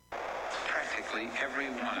practically every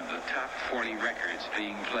one of the top 40 records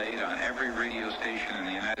being played on every radio station in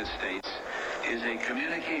the United States is a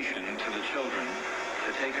communication to the children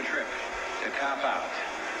to take a trip, to cop out,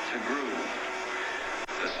 to groove.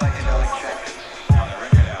 The psychedelic jackets on the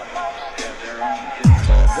record albums have their own hidden.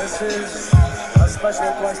 This is a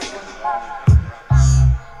special question.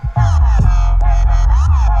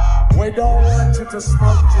 We don't want you to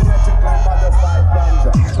smoke genetically modified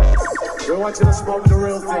ganja. We want you to smoke the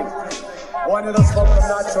real thing. We want you to smoke the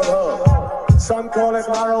natural herb. Some call it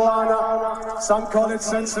marijuana, some call it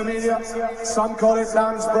sensimedia, some call it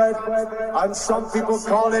lamb's bread, and some people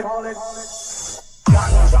call it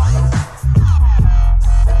ganja.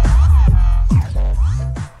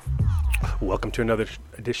 Welcome to another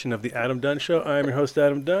edition of the Adam Dunn Show. I'm your host,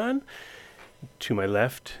 Adam Dunn. To my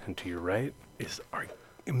left and to your right is our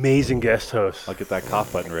amazing guest host. I'll get that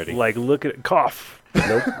cough button ready. Like, look at it. Cough.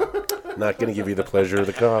 Nope. Not going to give you the pleasure of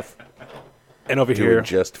the cough. And over Doing here,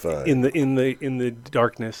 just fine. in the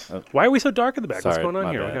darkness. Why are we so dark in the back? Sorry, What's going on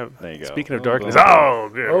my here? bad. There you go. Speaking of Oh, darkness. well.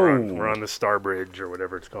 Oh, yeah, we're on the Star Bridge or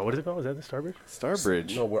whatever it's called. What is it called? Is that the Star Bridge?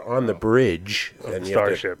 Starbridge. No, we're on the bridge. And you have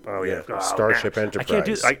to- Starship. Oh, yeah. Oh, Starship man.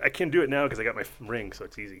 Enterprise. I can't do it now because I got my ring, so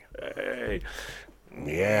it's easy. Hey.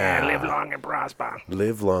 Yeah. Live long and prosper.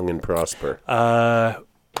 Live long and prosper.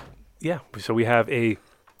 Yeah, so we have a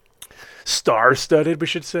star-studded, we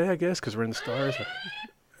should say, I guess, because we're in the stars.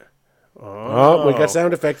 Oh, we got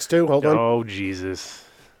sound effects too. Hold on. Oh, Jesus.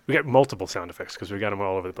 We got multiple sound effects because we got them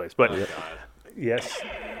all over the place. But, yes.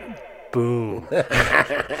 Boom.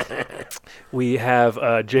 We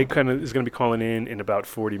have Jake kind of is going to be calling in about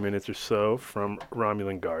 40 minutes or so from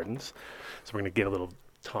Romulan Gardens. So we're going to get a little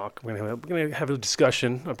talk. We're going to have a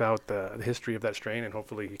discussion about the history of that strain, and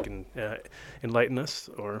hopefully he can enlighten us,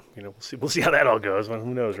 or we'll see how that all goes. Well,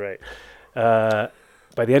 who knows, right?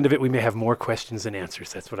 By the end of it, we may have more questions than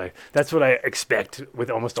answers. That's what I expect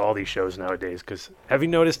with almost all these shows nowadays. Because have you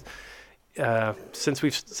noticed since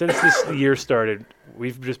this year started,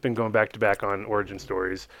 we've just been going back to back on origin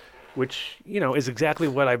stories, which is exactly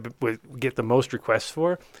what I would get the most requests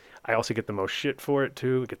for. I also get the most shit for it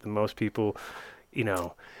too. Get the most people.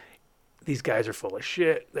 These guys are full of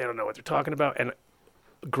shit. They don't know what they're talking about. And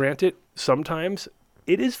granted, sometimes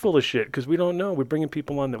it is full of shit because we don't know. We're bringing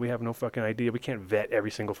people on that we have no fucking idea. We can't vet every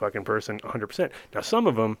single fucking person 100%. Now, some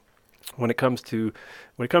of them, when it comes to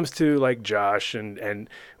like Josh and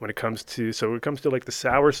when it comes to like the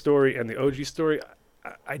Sour story and the OG story,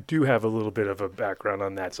 I do have a little bit of a background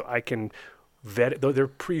on that. So I can vet it, though they're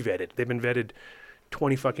pre-vetted. They've been vetted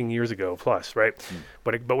 20 fucking years ago plus, right?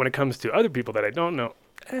 But when it comes to other people that I don't know,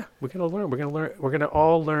 we're gonna learn. We're gonna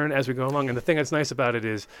all learn as we go along. And the thing that's nice about it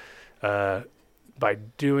is, by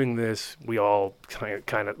doing this, we all kind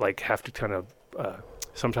of like have to kind of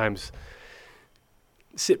sometimes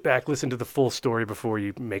sit back, listen to the full story before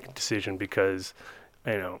you make a decision, because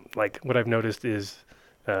like what I've noticed is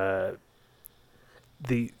the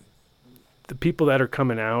people that are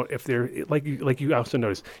coming out, if they're like you also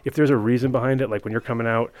notice, if there's a reason behind it, like when you're coming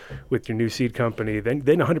out with your new seed company, then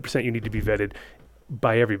 100% you need to be vetted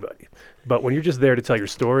by everybody. But when you're just there to tell your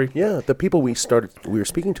story, The people we were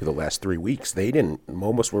speaking to the last 3 weeks, they came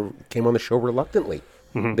on the show reluctantly.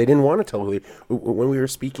 Mm-hmm. They didn't want to tell. When we were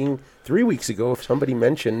speaking 3 weeks ago, if somebody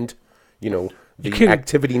mentioned, the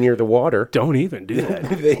activity near the water, don't even do that.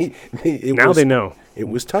 they know. It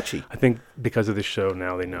was touchy. I think because of this show,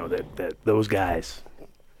 now they know that those guys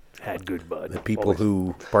had good bud. The people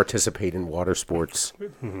who participate in water sports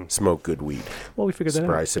smoke good weed. Well, we figured that out.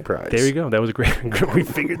 Surprise, surprise. There you go. That was a great. We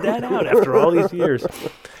figured that out after all these years.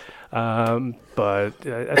 But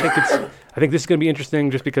I think this is going to be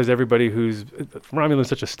interesting, just because everybody who's Romulan's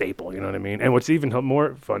such a staple. You know what I mean? And what's even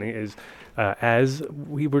more funny is, as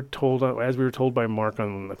we were told by Mark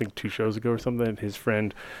on, I think 2 shows ago or something, his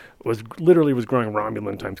friend was growing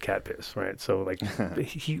Romulan times cat piss, right? So like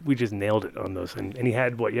we just nailed it on those, and he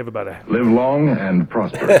had you have about a live long and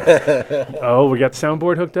prosper. Oh, we got the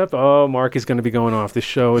soundboard hooked up. Oh, Mark is going to be going off. This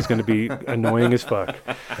show is going to be annoying as fuck.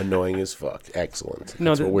 Annoying as fuck. Excellent.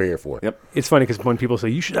 That's what we're here for. Yep. It's funny because when people say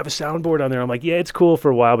you should have a soundboard on there, I'm like, yeah, it's cool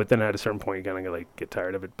for a while, but then at a certain point you're gonna get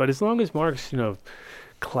tired of it. But as long as Mark's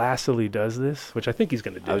classily does this, which I think he's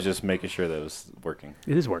going to do. I was just making sure that it was working.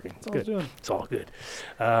 It is working. It's good. It's all good.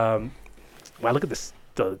 Wow, look at this.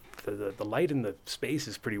 The light in the space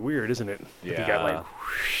is pretty weird, isn't it? Yeah. You got like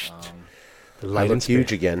The light is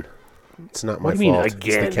huge again. It's not my What do you mean, fault.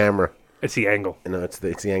 again? It's the camera. It's the angle. No, it's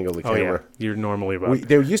the angle of the Oh, camera. yeah. You're normally about...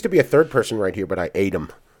 There used to be a third person right here, but I ate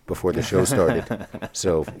him before the show started.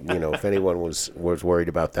 So, if anyone was worried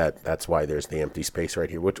about that, that's why there's the empty space right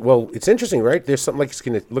here. Which, well, it's interesting, right? There's something like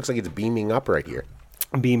looks like it's beaming up right here.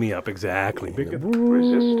 Beam me up, exactly.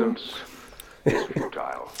 Resistance is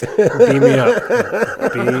futile. Beam me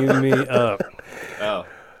up. Beam me up. Oh.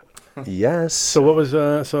 Yes. So what was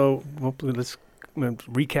let's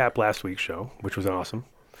recap last week's show, which was awesome.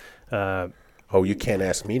 Oh, you can't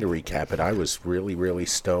ask me to recap it. I was really, really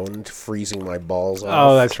stoned, freezing my balls off.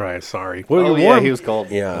 Oh, that's right. Sorry. Well, Oh, you're yeah, warm. he was cold.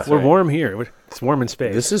 Yeah. That's We're right. warm here. It's warm in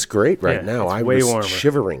space. This is great right Yeah, now. it's I way was warmer.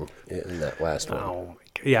 shivering in that last one. Oh, my God.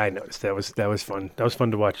 Yeah, I noticed. That was fun. That was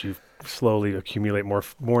fun to watch you slowly accumulate more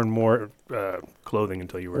and more clothing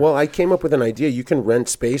until you were. Well, I came up with an idea. You can rent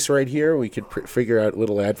space right here. We could figure out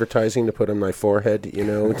little advertising to put on my forehead,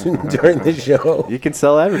 during the show. You can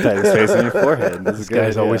sell advertising space on your forehead. This is this good.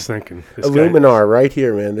 guy's idea. always thinking. This guy- Illuminar right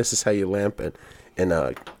here, man. This is how you lamp it. And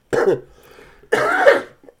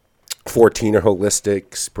 14er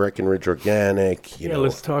Holistics, Breckenridge Organic. Yeah,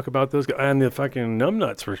 let's talk about those guys. And the fucking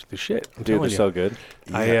numbnuts were the shit. I'm Dude, they're telling you. so good.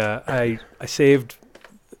 I saved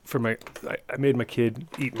for my. I made my kid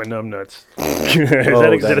eat my numbnuts. is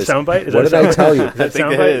that a soundbite? Is What that did I tell you? Is that I think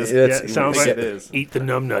soundbite? that is. Yeah, That's- soundbite. it is. Eat the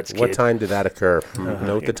numbnuts, kid. What time did that occur?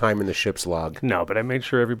 Note the time in the ship's log. No, but I made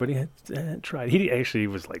sure everybody had tried. He actually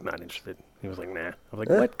was like not interested. He was like, nah. I was like,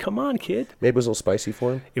 what? Come on, kid. Maybe it was a little spicy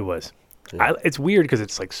for him. It was. It's weird because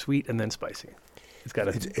it's like sweet and then spicy. It's got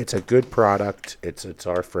a. It's a good product. It's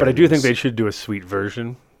our friend. But I do think they should do a sweet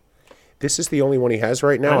version. This is the only one he has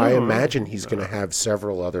right now. I know. imagine he's going to have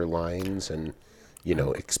several other lines and,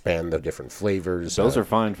 expand the different flavors. Those are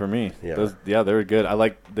fine for me. Yeah. They're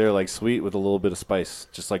good. They're like sweet with a little bit of spice,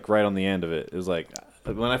 just like right on the end of it. It was like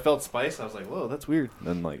when I felt spice, I was like, whoa, that's weird.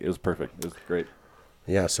 And like it was perfect. It was great.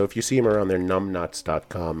 Yeah, so if you see him around there,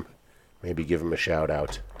 numbnuts.com, maybe give him a shout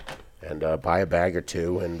out and buy a bag or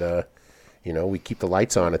two. And, we keep the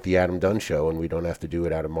lights on at the Adam Dunn Show, and we don't have to do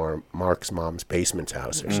it out of Mark's mom's basement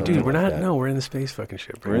house or something. Dude, we're like not. that. No, we're in the space fucking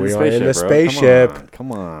ship. We're in We the are in spaceship, the bro. spaceship.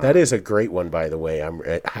 Come on. That is a great one, by the way.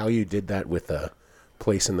 How you did that with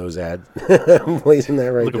placing those ads, placing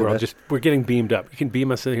that right Look, there. we're getting beamed up. You can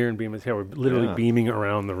beam us in here and beam us here. We're literally Yeah. beaming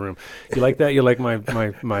around the room. You like that? You like my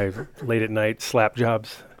late at night slap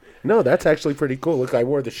jobs? No, that's actually pretty cool. Look, I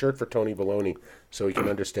wore the shirt for Tony Baloney, so he can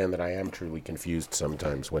understand that I am truly confused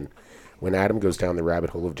sometimes. When Adam goes down the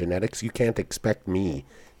rabbit hole of genetics, you can't expect me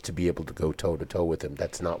to be able to go toe-to-toe with him.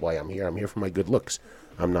 That's not why I'm here. I'm here for my good looks.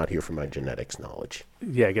 I'm not here for my genetics knowledge.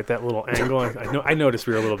 Yeah, get that little angle. I noticed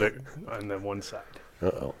we were a little bit on the one side.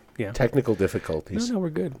 Uh-oh. Yeah. Technical difficulties. No, we're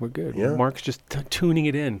good. We're good. Yeah. Mark's just tuning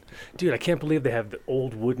it in. Dude, I can't believe they have the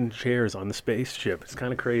old wooden chairs on the spaceship. It's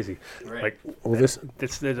kind of crazy. Right. Like, Well,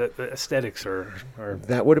 the aesthetics are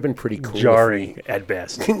that would have been pretty cool. if jarring at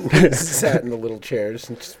best. we sat in the little chairs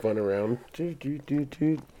and spun around.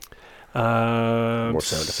 More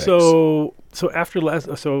sound effects. So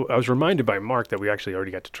after so I was reminded by Mark that we actually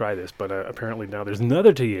already got to try this, but apparently now there's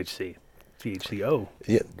another THCO.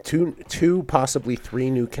 Yeah, two, possibly three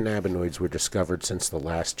new cannabinoids were discovered since the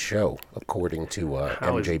last show, according to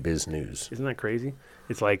How is- MJ Biz News. Isn't that crazy?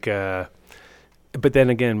 It's like, but then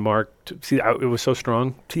again, Mark, it was so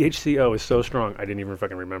strong. THCO is so strong. I didn't even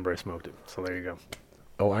fucking remember I smoked it. So there you go.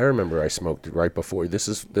 Oh, I remember I smoked it right before. This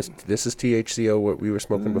is THCO, what we were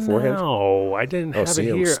smoking beforehand? No, I didn't Oh, have see,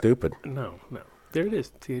 it I'm here. stupid. No. There it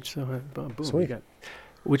is. THCO. Boom. Sweet. You got,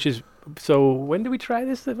 which is, so when did we try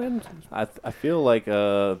this then? I feel like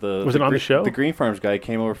Was it on the show? The Green Farms guy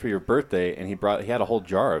came over for your birthday and he had a whole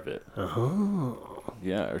jar of it.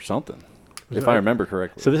 Yeah, or something. If I remember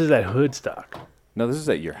correctly. So this is that hood stock. No, this is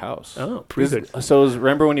at your house. Oh, pre-hood.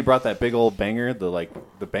 Remember when you brought that big old banger, the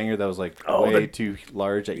banger that was way too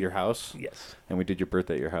large at your house? Yes. And we did your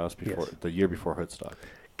birthday at your house before Yes. the year before Hoodstock.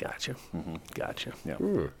 Gotcha. Gotcha. Yeah.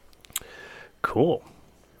 Cool.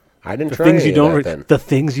 I didn't The try things any you don't, of that then. the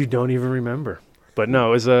things you don't even remember. But no,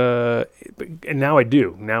 it was and now I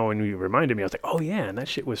do. Now when you reminded me, I was like, oh yeah, and that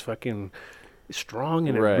shit was fucking strong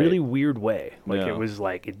in Right. a really weird way. Like Yeah. it was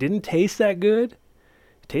like it didn't taste that good.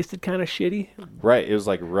 It tasted kind of shitty. Right. It was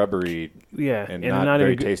like rubbery Yeah, and not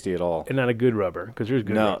very tasty at all. and not a good rubber because there's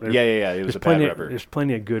good. No. rubber. There's- Yeah. It was There's a bad plenty. rubber. There's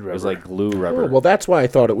plenty of good rubber. It was like glue rubber. Oh, well, that's why I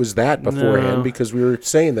thought it was that beforehand, No. because we were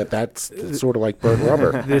saying that's sort of like burnt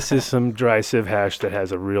rubber. This is some dry sieve hash that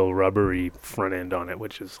has a real rubbery front end on it,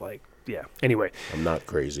 which is like, yeah. Anyway, I'm not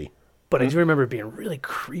crazy. but I do remember it being really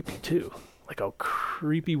creepy too, like a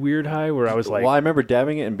creepy weird high where I was like, well, I remember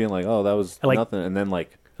dabbing it and being like, "Oh, that was I like- nothing," and then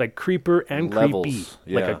like creeper and levels,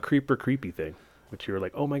 creepy, like a yeah. creeper creepy thing, which you were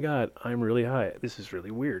like, oh my god, I'm really high. This is really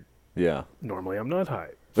weird. yeah, Normally I'm not high,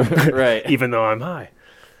 right, even though I'm high,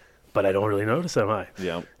 but I don't really notice I'm high.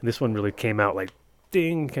 yeah. And this one really came out like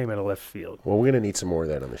ding, came out of left field. Well, we're going to need some more of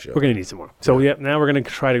that on the show. We're going to need some more. So now we're going to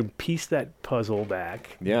try to piece that puzzle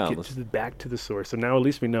back. Yeah. Back to the source. So now at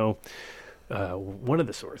least we know one of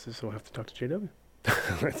the sources. So we'll have to talk to JW.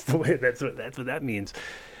 That's the way. That's what that means.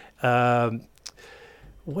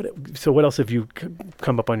 What else have you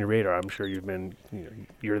come up on your radar? I'm sure you've been,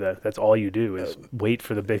 that's all you do is wait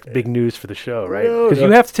for the big news for the show, right? Because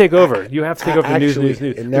you have to take over. You have to take over the news.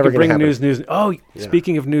 It never bring happen. news. Oh, Yeah.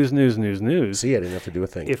 Speaking of news. See, I didn't have to do a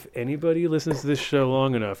thing. If anybody listens to this show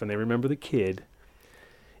long enough and they remember the kid,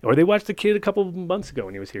 or they watched the kid a couple of months ago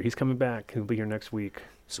when he was here, he's coming back. He'll be here next week.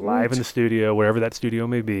 Sweet. Live in the studio, wherever that studio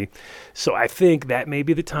may be. So I think that may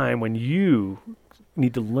be the time when you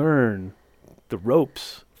need to learn the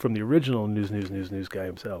ropes from the original news guy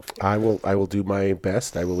himself. I will do my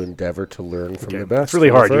best. I will endeavor to learn from the best. It's really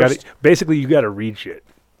hard. You got to read shit.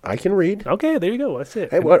 I can read. Okay, there you go. That's it.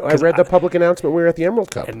 Hey, I read the public announcement we were at the Emerald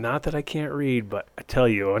Cup. And not that I can't read, but I tell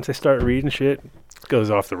you, once I start reading shit, it goes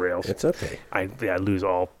off the rails. It's okay. I lose it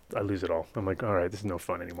all. I'm like, all right, this is no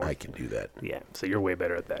fun anymore. I can do that. Yeah, so you're way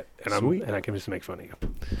better at that. And Sweet. I can just make fun of you.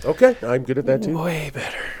 Okay, I'm good at that too. Way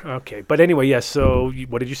better. Okay, but anyway, yes. So,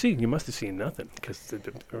 what did you see? You must have seen nothing,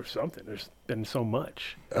 or something. There's been so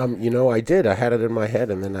much. I did. I had it in my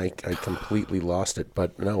head, and then I completely lost it.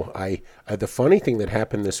 But no, the funny thing that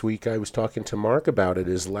happened this week, I was talking to Mark about it,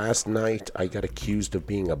 is last night I got accused of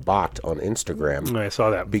being a bot on Instagram. I saw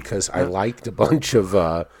that because I liked a bunch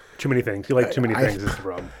of. Too many things. You like too many things is the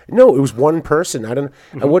problem. No, it was one person. I don't.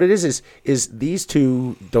 What it is these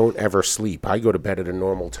two don't ever sleep. I go to bed at a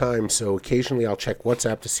normal time, so occasionally I'll check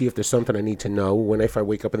WhatsApp to see if there's something I need to know if I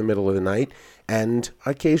wake up in the middle of the night, and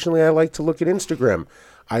occasionally I like to look at Instagram.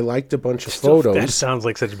 I liked a bunch of photos. That sounds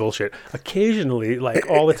like such bullshit. Occasionally, like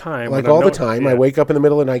all the time. I wake up in the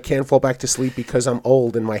middle and I can't fall back to sleep because I'm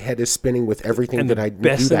old and my head is spinning with everything that I do that day.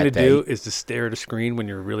 The best thing to do is to stare at a screen when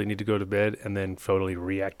you really need to go to bed and then totally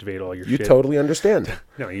reactivate all your shit. You totally understand.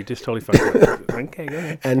 No, you just totally fucking okay, go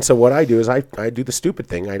ahead. And so what I do is I do the stupid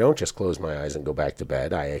thing. I don't just close my eyes and go back to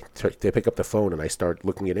bed. I pick up the phone and I start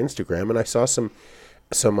looking at Instagram, and I saw some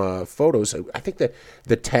photos. I think that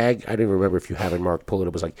the tag, I didn't remember if you have it, Mark, pull it.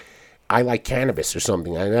 It was like, I like cannabis or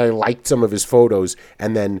something. And I liked some of his photos,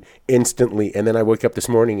 and then instantly, and then I woke up this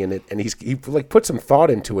morning and he like put some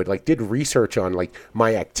thought into it, like did research on like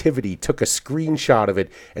my activity, took a screenshot of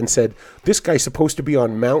it and said, this guy's supposed to be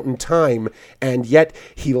on Mountain Time, and yet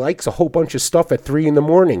he likes a whole bunch of stuff at 3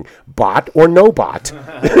 a.m. Bot or no bot?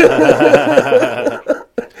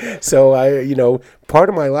 So part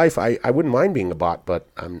of my life, I wouldn't mind being a bot, but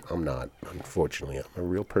I'm not. Unfortunately, I'm a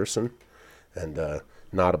real person, and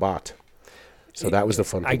not a bot. So that was the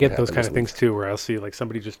fun thing. I get those kind of things too, where I'll see like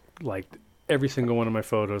somebody just liked every single one of my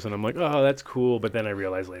photos, and I'm like, oh, that's cool. But then I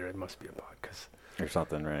realize later it must be a bot because or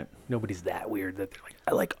something, right? Nobody's that weird that they're like,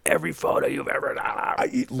 I like every photo you've ever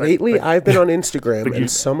done. Lately, I've been on Instagram, and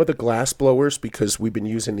some of the glass blowers, because we've been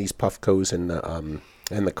using these Puffcos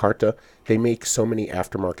and the Carta, they make so many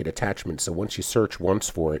aftermarket attachments. So once you search once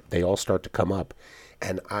for it, they all start to come up.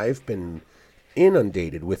 And I've been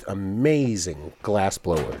inundated with amazing glass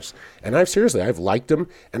blowers. And I've liked them,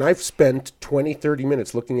 and I've spent 20, 30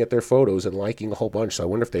 minutes looking at their photos and liking a whole bunch. So I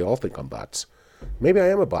wonder if they all think I'm bots. Maybe I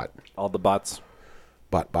am a bot. All the bots.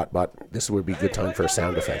 Bot. This would be a good time for a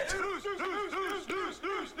sound effect.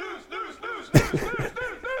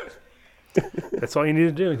 That's all you need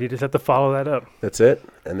to do. You just have to follow that up. That's it?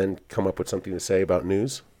 And then come up with something to say about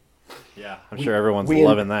news? Yeah, I'm sure everyone's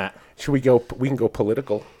loving that. Should we go? We can go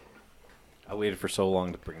political. I waited for so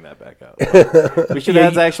long to bring that back out. We should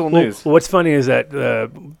add actual news. What's funny is that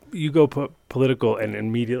you go political and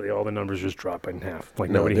immediately all the numbers just drop in half. Like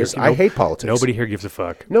nobody here. I hate politics. Nobody here gives a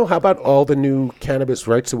fuck. No, how about all the new cannabis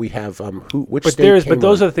rights that we have? Which but state but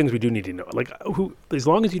those are the things we do need to know. Like as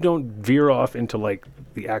long as you don't veer off into like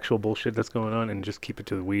the actual bullshit that's going on and just keep it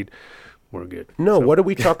to the weed, we're good. No, what do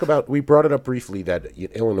we talk about? We brought it up briefly that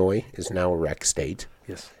Illinois is now a rec state.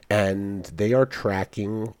 Yes. And they are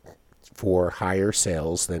tracking for higher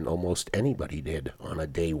sales than almost anybody did on a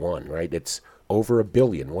day one, right? It's over $1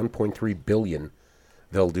 billion, 1.3 billion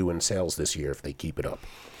they'll do in sales this year if they keep it up.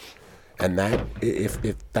 And that,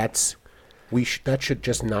 that should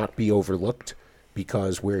just not be overlooked,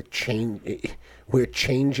 because we're changing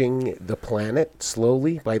the planet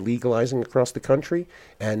slowly by legalizing across the country,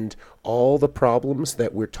 and all the problems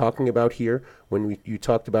that we're talking about here. When you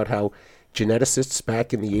talked about how geneticists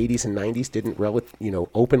back in the 80s and 90s didn't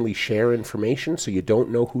openly share information, so you don't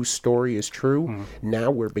know whose story is true.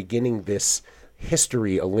 Now we're beginning this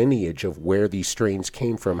history, a lineage of where these strains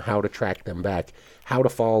came from, how to track them back, how to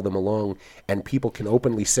follow them along, and people can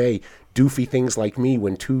openly say doofy things like me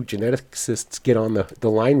when two geneticists get on the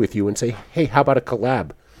line with you and say, hey, how about a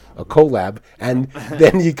collab, and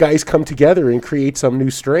then you guys come together and create some new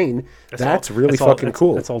strain. That's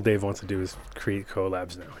cool. That's all Dave wants to do is create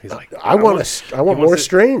collabs now. He's like, I want more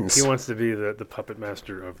strains. He wants to be the puppet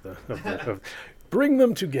master of bring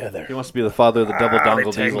them together. He wants to be the father of the double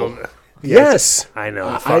dongle diesel. Yes. I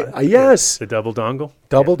know. Yes. The double dongle.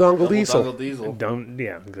 Double dongle diesel. Dongle diesel.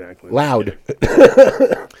 Yeah, exactly. Loud.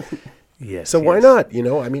 Yes. So why not?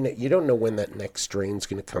 I mean, you don't know when that next strain's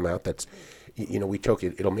going to come out. That's, we took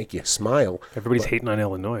it. It'll make you smile. Everybody's hating on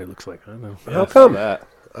Illinois, it looks like. I don't know. How come?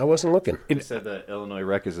 I wasn't looking. He said that Illinois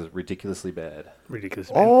rec is ridiculously bad.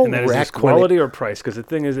 Ridiculous. All and that is just quality or price? Because the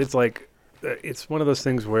thing is, it's like, it's one of those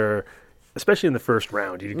things where, especially in the first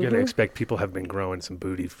round, you're going to expect people have been growing some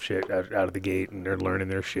booty shit out of the gate, and they're learning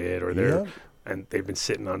their shit, or and they've been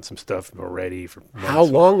sitting on some stuff already for months. How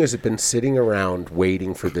long has it been sitting around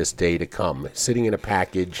waiting for this day to come? Sitting in a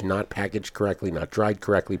package, not packaged correctly, not dried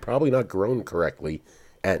correctly, probably not grown correctly.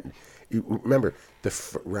 And remember,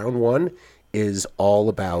 round one is all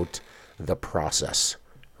about the process,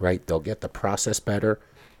 right? They'll get the process better.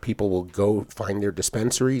 People will go find their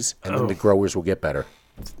dispensaries, and then the growers will get better.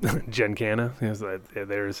 Gen Canna, there's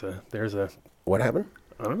a. What happened?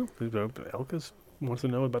 I don't know. Elka's wants to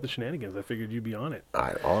know about the shenanigans. I figured you'd be on it.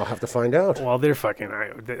 I'll have to find out. Well, they're fucking.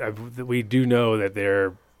 We do know that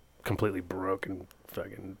they're completely broken.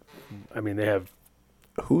 Fucking. I mean, they have.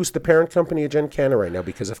 Who's the parent company of Gen Canna right now?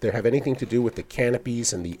 Because if they have anything to do with the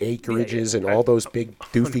canopies and the acreages and all those big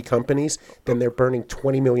doofy companies, then they're burning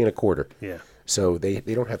 $20 million a quarter. Yeah. So they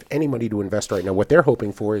don't have any money to invest right now. What they're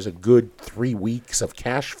hoping for is a good 3 weeks of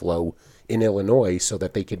cash flow in Illinois so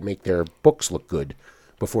that they could make their books look good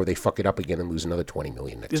before they fuck it up again and lose another $20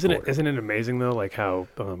 million next quarter. Isn't it amazing, though, like how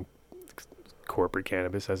corporate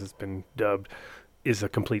cannabis, as it's been dubbed, is a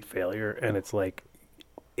complete failure? And it's like,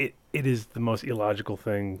 it is the most illogical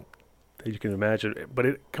thing that you can imagine. But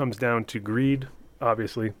it comes down to greed,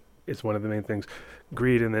 obviously. It's one of the main things.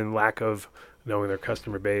 Greed, and then lack of knowing their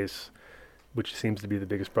customer base, which seems to be the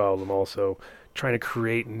biggest problem also. Trying to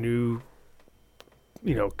create new,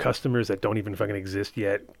 customers that don't even fucking exist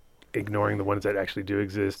yet, ignoring the ones that actually do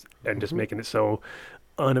exist, and just making it so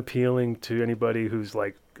unappealing to anybody who's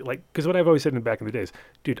like, because what I've always said back in the days,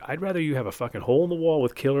 dude, I'd rather you have a fucking hole in the wall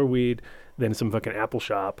with killer weed than some fucking apple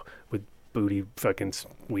shop with booty fucking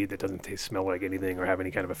weed that doesn't smell like anything or have any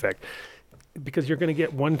kind of effect. Because you're gonna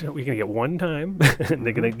get one time,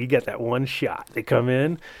 and you get that one shot. They come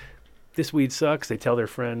in, this weed sucks. They tell their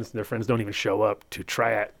friends don't even show up to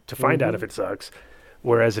try it to find out if it sucks.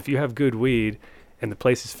 Whereas if you have good weed and the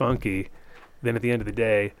place is funky, then at the end of the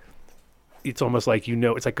day, it's almost like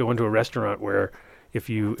it's like going to a restaurant where if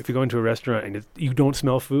you go into a restaurant and you don't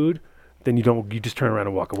smell food, then you just turn around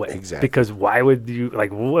and walk away. Exactly. Because why would you,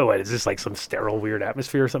 like, what is this, like some sterile weird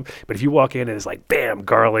atmosphere or something? But if you walk in and it's like, bam,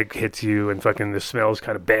 garlic hits you and fucking the smell's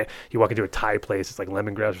kind of bad. You walk into a Thai place, it's like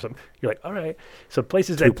lemongrass or something. You're like, all right. So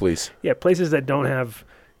places places that don't have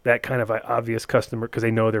that kind of obvious customer, because they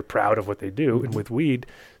know they're proud of what they do. And with weed,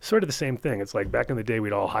 sort of the same thing. It's like back in the day,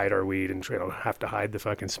 we'd all hide our weed and have to hide the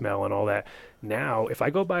fucking smell and all that. Now, if I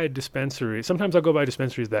go by a dispensary, sometimes I'll go by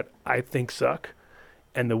dispensaries that I think suck,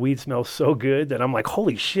 and the weed smells so good that I'm like,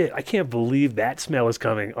 holy shit, I can't believe that smell is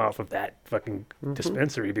coming off of that fucking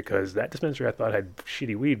dispensary, because that dispensary I thought had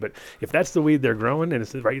shitty weed. But if that's the weed they're growing and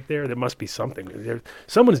it's right there must be something.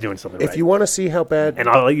 Someone's doing something right. If you want to see how bad... And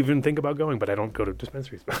I'll even think about going, but I don't go to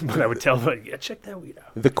dispensaries. But I would tell them, check that weed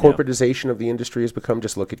out. The corporatization of the industry has become,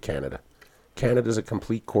 just look at Canada. Canada's a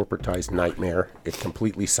complete corporatized nightmare. It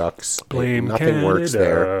completely sucks. Blame nothing Canada. Works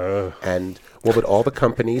there. But all the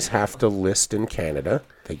companies have to list in Canada.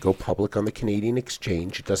 They go public on the Canadian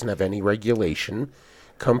exchange. It doesn't have any regulation.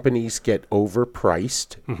 Companies get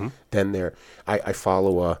overpriced. Then I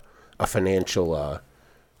follow a financial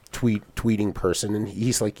tweeting person, and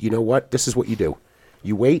he's like, you know what? This is what you do.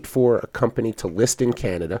 You wait for a company to list in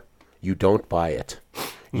Canada. You don't buy it.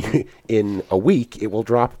 In a week, it will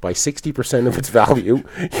drop by 60% of its value.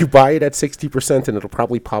 You buy it at 60% and it'll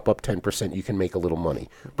probably pop up 10%. You can make a little money.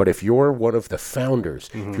 But if you're one of the founders,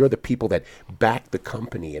 if you're the people that back the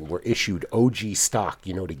company and were issued OG stock,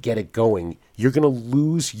 to get it going, you're going to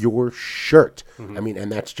lose your shirt. I mean, and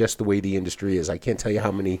that's just the way the industry is. I can't tell you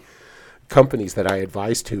how many companies that I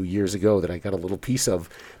advised to years ago that I got a little piece of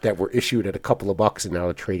that were issued at a couple of bucks and now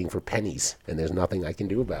are trading for pennies, and there's nothing I can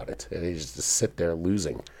do about it. And they just sit there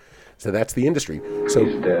losing. So that's the industry. So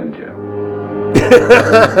He's dead, Joe.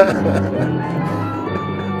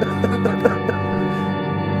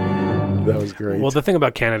 That was great. Well, the thing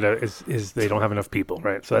about Canada is they don't have enough people,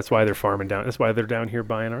 right? So that's why they're farming down. That's why they're down here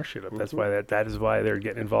buying our shit up. That's why that is why they're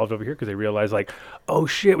getting involved over here, because they realize, like, oh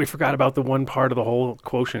shit, we forgot about the one part of the whole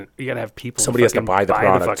quotient. You got to have people. Somebody has to buy the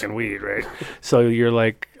product. Fucking weed, right? So you're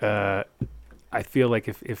like, I feel like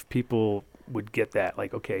if people would get that,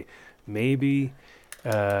 like, okay, maybe.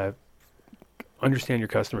 Understand your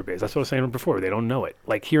customer base. That's what I was saying before. They don't know it.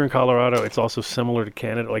 Like here in Colorado, it's also similar to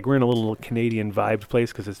Canada. Like we're in a little Canadian vibed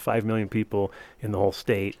place because it's 5 million people in the whole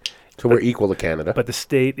state. So we're equal to Canada. But the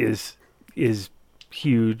state is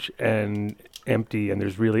huge and empty, and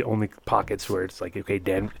there's really only pockets where it's like, okay,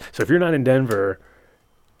 so if you're not in Denver,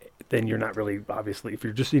 then you're not really, obviously, if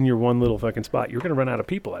you're just in your one little fucking spot, you're going to run out of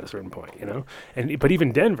people at a certain point, you know? But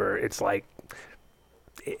even Denver, it's like,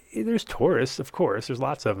 there's tourists, of course. There's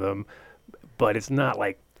lots of them. But it's not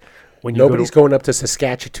like when you nobody's going up to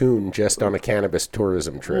Saskatchewan just on a cannabis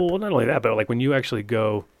tourism trip. Well, not only that, but like when you actually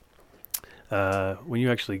go, to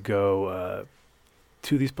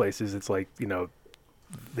these places, it's like, you know,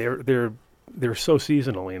 they're so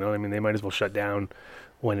seasonal. You know, I mean, they might as well shut down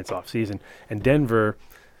when it's off season. And Denver,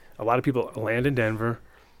 a lot of people land in Denver,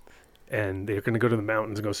 and they're going to go to the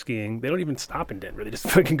mountains and go skiing. They don't even stop in Denver; they just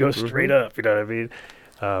fucking go straight up. You know what I mean?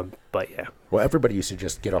 But yeah. Well, everybody used to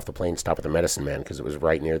just get off the plane, stop at the Medicine Man because it was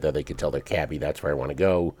right near there. They could tell their cabbie that's where I want to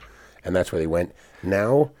go, and that's where they went.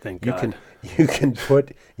 Now you can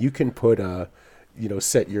put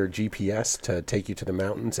set your GPS to take you to the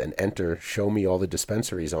mountains and enter show me all the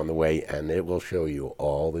dispensaries on the way, and it will show you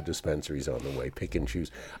all the dispensaries on the way. Pick and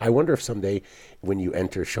choose. I wonder if someday when you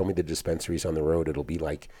enter show me the dispensaries on the road, it'll be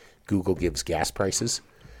like Google gives gas prices.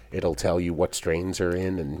 It'll tell you what strains are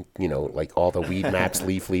in, and, you know, like all the weed maps,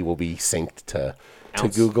 Leafly will be synced to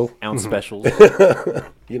Google. Ounce specials.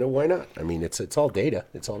 You know, why not? I mean, it's all data.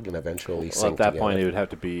 It's all going to eventually sync at that together. point, it would have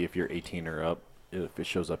to be if you're 18 or up, if it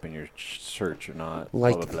shows up in your search or not.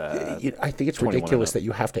 Like, I think it's ridiculous that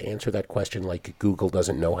you have to answer that question like Google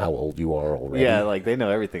doesn't know how old you are already. Yeah, like they know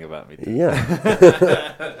everything about me.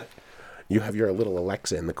 Yeah. You have your little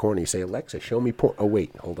Alexa in the corner. You say, Alexa, show me porn. Oh,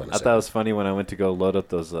 wait, hold on a second. I thought it was funny when I went to go load up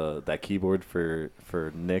those that keyboard for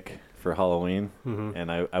Nick for Halloween, and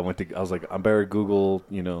I was like, I better Google,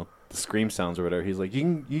 you know, the scream sounds or whatever. He's like,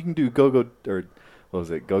 you can do go or what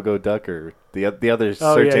was it, go duck or the other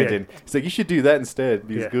search engine. Yeah. He's like, you should do that instead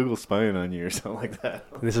because Google's spying on you or something like that.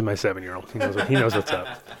 This is my 7-year-old. He knows what's up.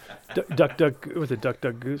 Duck was it Duck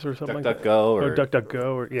Goose or something Duck Go or Duck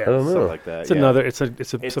Go or I don't know. Something like that. It's another. It's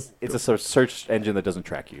a search engine that doesn't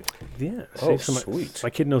track you. Yeah. Sweet. My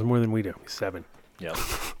kid knows more than we do. He's 7. Yeah.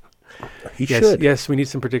 He should. Yes, we need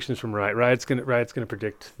some predictions from Riot. Riot's gonna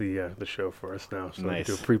predict the show for us now. So nice.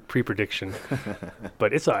 We'll do a pre-prediction.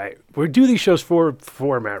 But it's all right. We do these shows for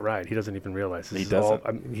Matt Riot. He doesn't even realize this. He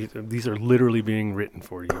doesn't. These are literally being written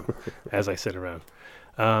for you as I sit around.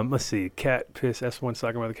 Let's see. Cat Piss S1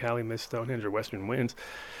 talking about the Cali Miss Stonehenge or Western Winds.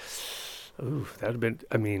 Ooh, that would have been.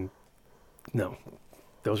 I mean, no,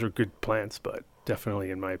 those are good plants, but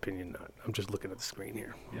definitely, in my opinion, not. I'm just looking at the screen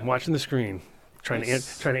here. Yeah. I'm watching the screen, trying to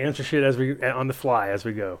answer shit as we on the fly as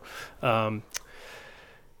we go.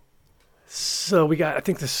 So we got. I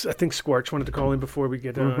think Squarch wanted to call in before we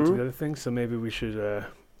get to the other things. So maybe we should.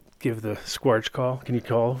 Give the Squarch call. Can you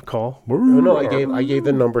call? No, I gave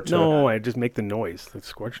the number to. No, I just make the noise, the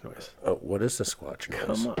Squarch noise. Oh, what is the Squatch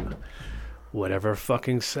noise? Come on. Whatever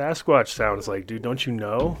fucking Sasquatch sounds like, dude. Don't you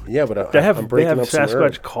know? Yeah, but they have Sasquatch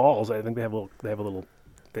Sasquatch calls. I think they have a little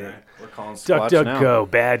thing. We're calling Squatch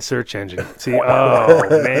DuckDuckGo, bad search engine. See,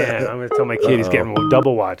 oh man, I'm gonna tell my kid he's getting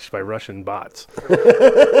double watched by Russian bots. You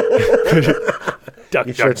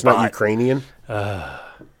sure it's not Ukrainian?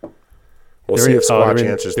 We'll see if Squatch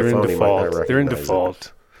answers the phone. They're in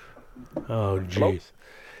default. Oh, jeez.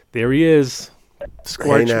 There he is.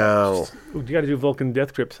 Squarch. Hey now. You got to do Vulcan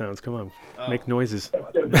death grip sounds. Come on. Make noises.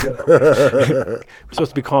 We're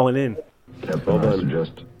supposed to be calling in. Captain, I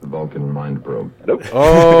suggest the Vulcan mind probe. Nope.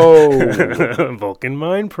 Oh. Vulcan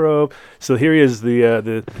mind probe. So here he is,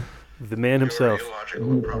 the man himself.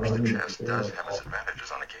 Radiological approach to the chest does have its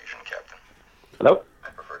advantages on occasion, Captain. Hello? I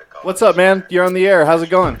prefer to call What's up, man? You're on the air. How's it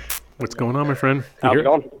going? What's going on, my friend? How's it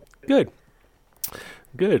going?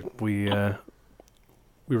 Good. We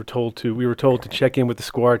were told to check in with the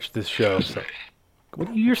Squarch this show. So.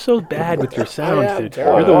 You're so bad with your sounds, dude.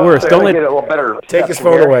 You're the worst. Don't let get a little better. Take his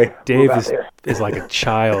phone away. Dave is like a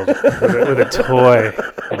child with a toy,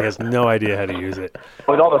 and he has no idea how to use it.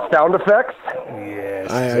 With all the sound effects? Yes,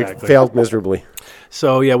 I failed miserably.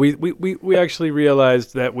 So yeah, we actually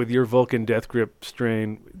realized that with your Vulcan Death Grip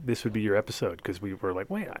strain, this would be your episode because we were like,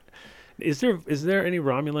 wait, is there any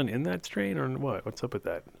Romulan in that strain or what? What's up with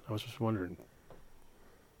that? I was just wondering.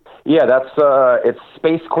 Yeah, that's it's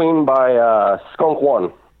Space Queen by Skunk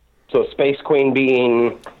One. So Space Queen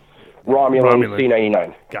being Romulan.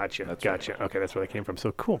 C99. Gotcha. Okay, that's where that came from.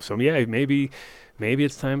 So cool. So yeah, maybe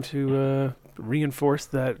it's time to reinforce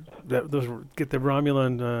that get the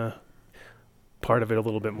Romulan part of it a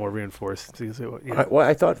little bit more reinforced.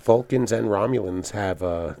 I thought Vulcans and Romulans have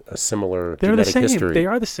a similar They're the genetic same. history. They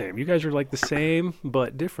are the same. You guys are like the same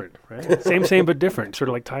but different, right? same but different, sort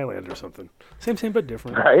of like Thailand or something. Same but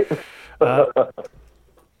different. Right.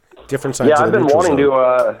 Different sides. Yeah, of the I've been wanting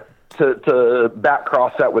zone. to back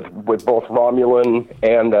cross that with both Romulan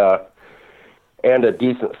and a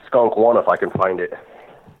decent Skunk One if I can find it.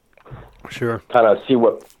 Sure. Kind of see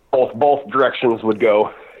what both directions would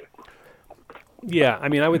go. Yeah, I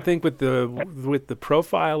mean, I would think with the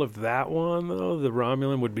profile of that one, though, the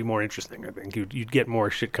Romulan would be more interesting. I think you'd get more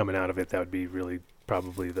shit coming out of it. That would be really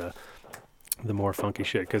probably the more funky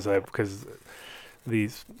shit because the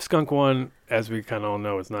Skunk One, as we kind of all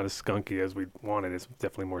know, is not as skunky as we wanted. It's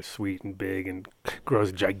definitely more sweet and big and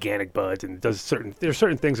grows gigantic buds and there's certain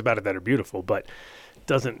things about it that are beautiful, but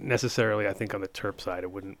doesn't necessarily, I think, on the terp side,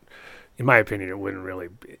 it wouldn't, in my opinion, it wouldn't really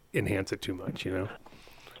enhance it too much,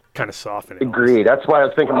 kind of soften it. Agreed. That's why I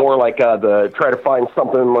was thinking more like try to find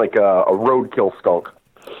something like a roadkill skunk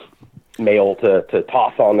male to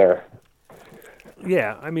toss on there.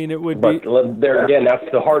 Yeah, I mean, it would but there again, that's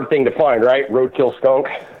the hard thing to find, right? Roadkill skunk.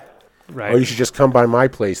 Right. Or you should just come by my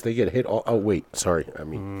place. They get hit all... Oh, wait. Sorry. I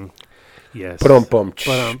mean... Yes.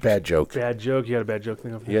 Bad joke. Bad joke. You had a bad joke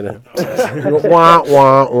thing over there? Wah,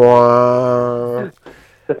 wah, wah.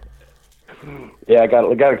 Yeah, I got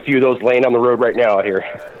a few of those laying on the road right now out here.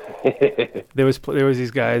 There was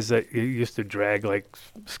these guys that used to drag like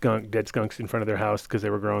dead skunks in front of their house because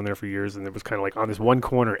they were growing there for years, and it was kind of like on this one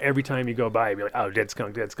corner. Every time you go by, you'd be like, "Oh, dead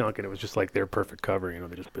skunk," and it was just like their perfect cover.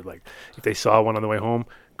 They just be like, if they saw one on the way home,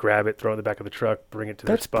 grab it, throw it in the back of the truck, bring it to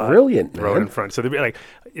their spot. That's brilliant, throw man. it in front. So they'd be like,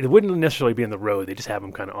 it wouldn't necessarily be in the road. They just have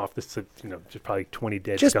them kind of off just probably 20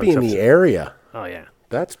 dead just skunks. Just be in the area. Oh yeah,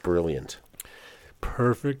 that's brilliant.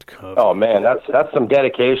 Perfect cover. Oh man, that's some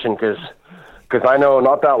dedication because I know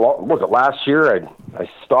not that long, was it last year, I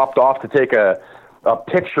stopped off to take a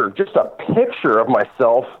picture, just a picture of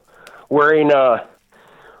myself wearing a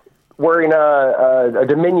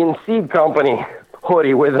Dominion Seed Company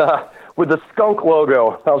hoodie with the skunk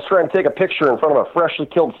logo. I was trying to take a picture in front of a freshly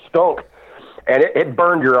killed skunk, and it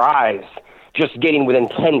burned your eyes just getting within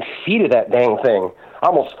 10 feet of that dang thing. I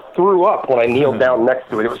almost threw up when I kneeled down next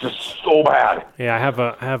to it. It was just so bad. Yeah, I have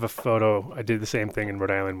a photo. I did the same thing in Rhode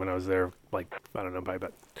Island when I was there, like, I don't know, by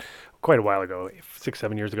about quite a while ago,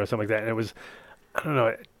 6-7 years ago, something like that. And it was, I don't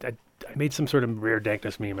know, I made some sort of rare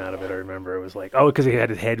dankness meme out of it. I remember it was like, because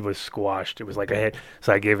his head was squashed. It was like a head.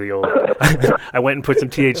 So I gave the old, I went and put some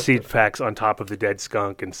THC packs on top of the dead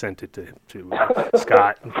skunk and sent it to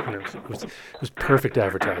Scott. It was perfect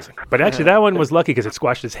advertising. But actually that one was lucky because it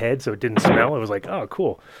squashed his head so it didn't smell. It was like, oh,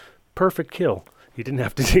 cool. Perfect kill. You didn't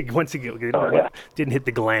have to take, once you didn't hit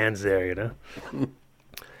the glands there,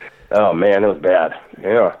 Oh man, it was bad.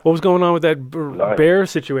 Yeah. What was going on with that bear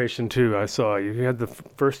situation too? I saw you had the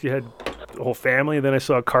whole family, and then I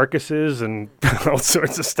saw carcasses and all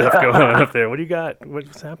sorts of stuff going on up there. What do you got?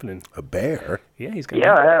 What's happening? A bear? Yeah, he's got.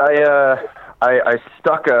 Yeah, I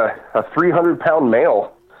stuck a 300-pound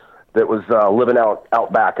male that was living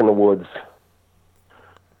out back in the woods.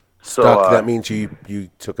 Stuck. So, that means you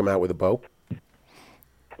took him out with a bow?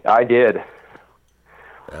 I did.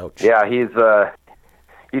 Ouch. Yeah, he's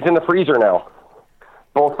in the freezer now.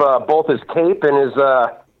 Both his cape and his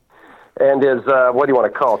what do you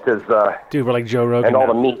want to call it? His dude, we're like Joe Rogan and all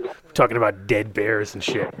now, the meat. Talking about dead bears and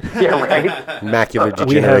shit. Yeah, right. Macular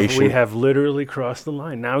degeneration. We have literally crossed the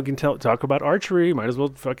line. Now we can talk about archery. Might as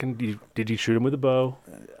well fucking. Did you shoot him with a bow?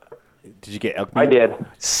 Did you get elk meat? I did.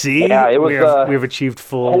 See, yeah, it was. We've achieved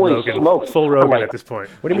full Rogan. Full Rogan at this point.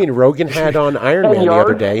 What do you mean? Rogan had on Iron Man the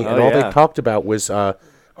other day, and all they talked about was.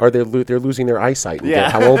 They're losing their eyesight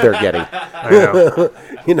and how old they're getting. I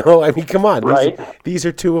know. I mean, come on. Right. These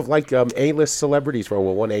are two of like A-list celebrities. Well,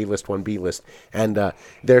 one A-list, one B-list. And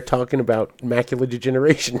they're talking about macular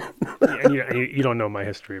degeneration. And you don't know my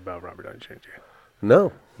history about Robert Downey Jr.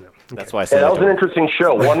 No. That's why I said that was an interesting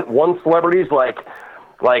show. One celebrity's like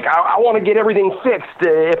I want to get everything fixed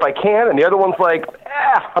if I can, and the other one's like,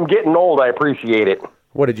 I'm getting old. I appreciate it.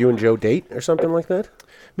 What, did you and Joe date or something like that?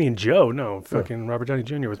 Me and Joe, no. Fucking Robert Downey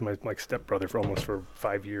Jr. was my stepbrother for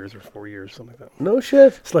 5 years or 4 years, something like that. No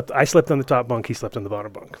shit. I slept on the top bunk. He slept on the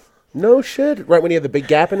bottom bunk. No shit. Right when he had the big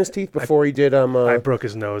gap in his teeth before he did. I broke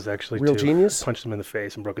his nose actually. Real too. genius. Punched him in the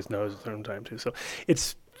face and broke his nose at the same time too. So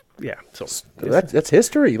it's yeah. So that's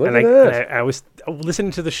history. Look and at that. And I was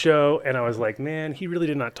listening to the show, and I was like, man, he really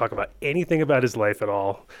did not talk about anything about his life at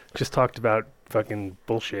all. Just talked about fucking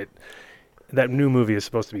bullshit. That new movie is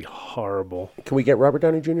supposed to be horrible. Can we get Robert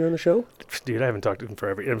Downey Jr. on the show? Dude, I haven't talked to him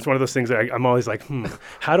forever. It's one of those things that I'm always like,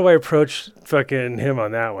 how do I approach fucking him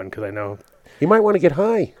on that one? Because I know he might want to get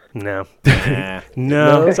high. No.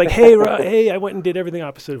 No. It's like, hey, I went and did everything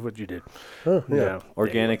opposite of what you did. Oh, yeah. No.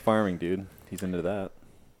 Organic farming, dude. He's into that.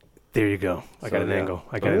 There you go. I got an angle.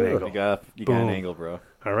 You got an angle, bro.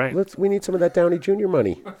 All right. We need some of that Downey Jr.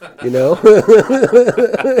 money, you know?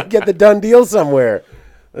 Get the done deal somewhere.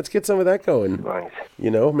 Let's get some of that going. Right. You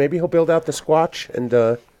know, maybe he'll build out the Squatch and,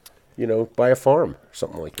 you know, buy a farm,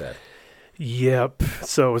 something like that. Yep.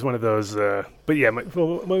 So it was one of those, but yeah,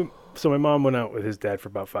 so my mom went out with his dad for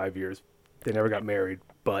about 5 years. They never got married,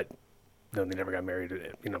 but no, they never got married.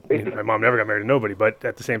 You know, my mom never got married to nobody, but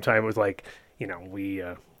at the same time, it was like, you know, we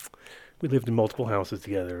lived in multiple houses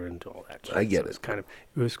together and all that. I get it. It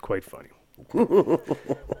was quite funny.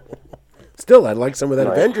 Still, I'd like some of that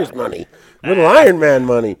Avengers money, little Iron Man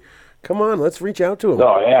money. Come on, let's reach out to him.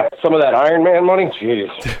 Oh yeah, some of that Iron Man money. Jeez.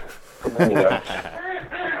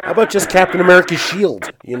 How about just Captain America's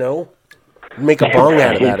shield? You know, make a bong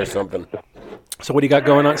out of that or something. So what do you got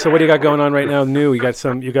going on? Right now? New? You got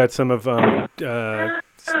some of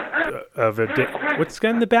what's got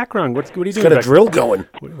in the background? What are you doing? He's got a drill going.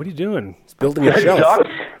 What are you doing? He's building a shelf.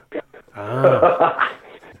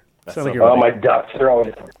 My ducks, they're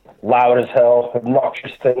always loud as hell,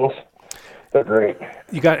 obnoxious things. They're great.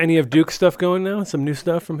 You got any of Duke's stuff going now? Some new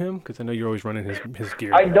stuff from him? Because I know you're always running his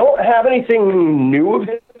gear. I don't have anything new of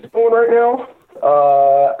his going right now.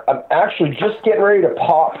 I'm actually just getting ready to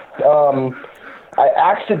pop. I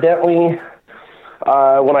accidentally,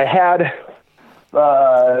 when I had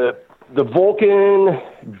the Vulcan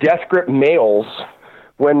Death Grip males,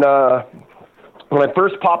 when I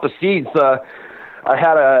first popped the seeds,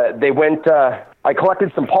 I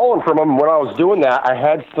collected some pollen from them. When I was doing that, I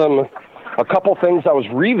had a couple things I was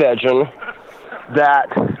re-vegging that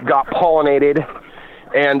got pollinated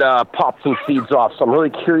and popped some seeds off. So I'm really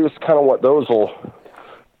curious kind of what those will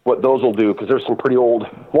do, because there's some pretty old.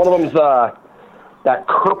 One of them's that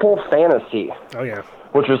Purple Fantasy. Oh yeah.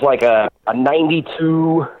 Which was like a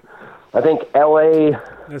 92, I think LA.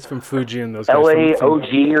 That's from Fuji and those guys. LA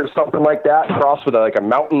OG or something like that, crossed with like a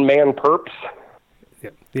Mountain Man Perps.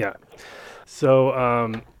 Yeah. So,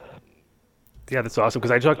 yeah, that's awesome.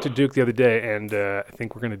 Because I talked to Duke the other day, and I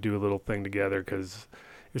think we're gonna do a little thing together. Because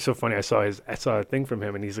it's so funny. I saw a thing from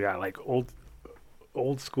him, and he's got like old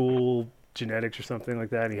school genetics or something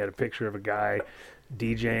like that. And he had a picture of a guy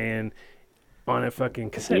DJing on a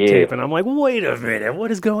fucking cassette tape, and I'm like, wait a minute,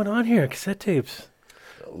 what is going on here? Cassette tapes.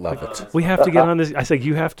 Love it. We have to get on this. I said,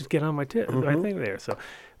 you have to get on my thing there. So,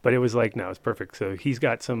 but it was like, no, it's perfect. So he's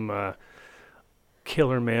got some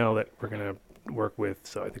killer mail that we're gonna work with.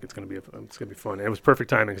 So I think it's gonna be fun. And it was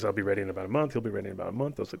perfect timing because I'll be ready in about a month. He'll be ready in about a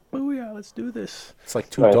month. I was like, oh yeah, let's do this. It's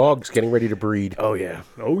like two dogs getting ready to breed. Oh yeah.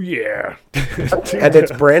 And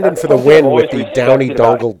it's Brandon for the win with the Downy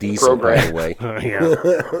Dongle Diesel, by the way.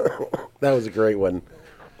 That was a great one.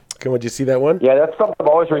 Would you see that one? Yeah, that's something I've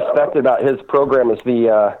always respected about his program is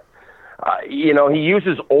the, he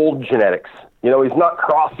uses old genetics. You know, he's not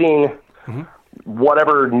crossing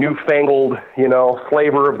whatever newfangled,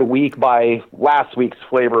 flavor of the week by last week's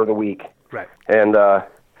flavor of the week. Right. And so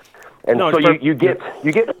you get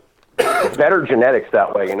better genetics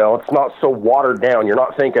that way. It's not so watered down. You're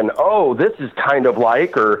not thinking, oh, this is kind of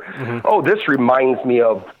like, or oh, this reminds me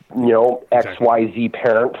of, XYZ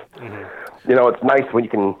parent. It's nice when you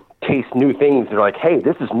can taste new things. They're like, hey,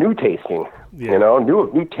 this is new tasting.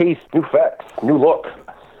 New taste, new effects, new look.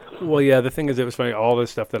 Well, yeah, the thing is, it was funny. All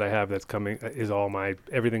this stuff that I have that's coming is all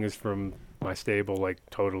everything is from my stable, like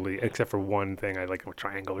totally, except for one thing. I like a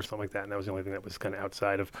triangle or something like that, and that was the only thing that was kind of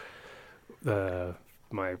outside of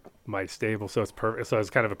my stable. So it's perfect. So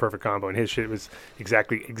it's kind of a perfect combo. And his shit was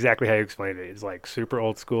exactly how you explained it. It's like super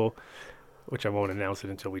old school, which I won't announce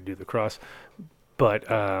it until we do the cross. But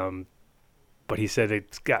he said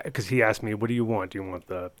it's got, because he asked me, what do you want? Do you want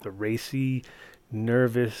the racy,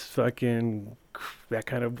 nervous, fucking that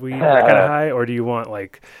kind of weed, that kind of high, or do you want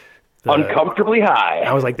like uncomfortably high?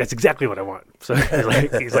 I was like, that's exactly what I want. So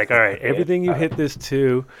he's like, all right, everything you hit this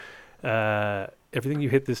to that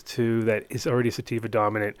is already sativa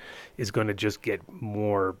dominant is going to just get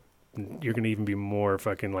more. You're going to even be more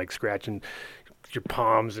fucking like scratching your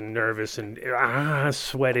palms and nervous and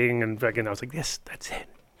sweating and fucking. I was like, yes, that's it.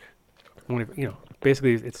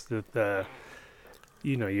 Basically, it's the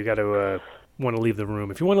you got to want to leave the room.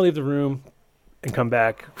 If you want to leave the room and come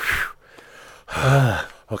back,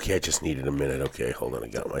 Okay, I just needed a minute. Okay, hold on. I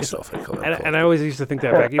got myself. And I always used to think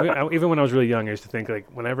that back. Even when I was really young, I used to think like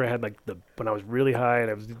whenever I had like when I was really high and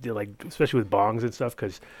I was like, especially with bongs and stuff,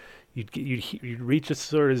 because you'd reach a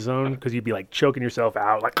sort of zone because you'd be like choking yourself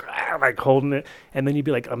out, like holding it, and then you'd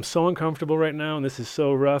be like, I'm so uncomfortable right now, and this is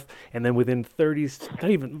so rough. And then within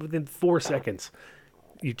 4 seconds,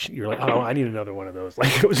 you're like, oh, I need another one of those.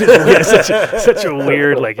 Like it was just such a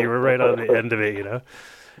weird, like you were right on the end of it, you know.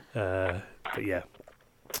 But yeah.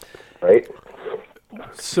 Right.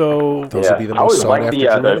 So those would be the most sought after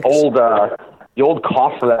genetics. The old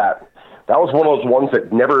cough for that. That was one of those ones that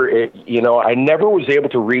I never was able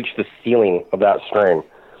to reach the ceiling of that strain.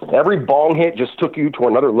 Every bong hit just took you to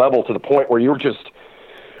another level to the point where you were just.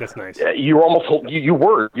 That's nice. You were almost you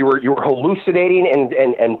were hallucinating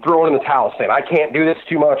and throwing in the towel, saying, "I can't do this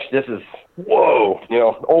too much. This is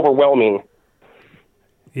overwhelming."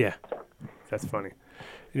 Yeah, that's funny.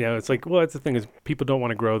 It's like, well, that's the thing is people don't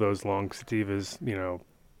want to grow those long sativas.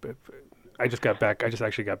 I just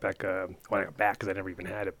actually got back. I got back because I never even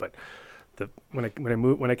had it. But when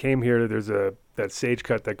I came here, there's that sage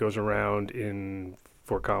cut that goes around in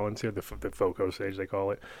Fort Collins here, the FOCO sage they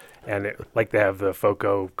call it, and they have the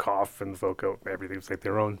FOCO cough and the FOCO everything. It's like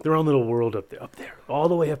their own little world up there, all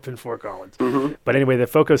the way up in Fort Collins. Mm-hmm. But anyway, the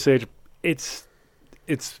FOCO sage, it's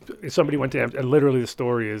somebody went to Amsterdam, and literally the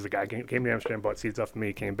story is the guy came to Amsterdam, bought seeds off of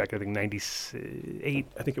me, came back I think 98,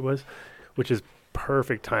 I think it was, which is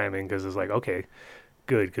perfect timing because it's like, okay,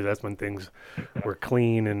 good, because that's when things were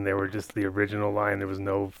clean and they were just the original line. There was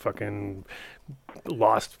no fucking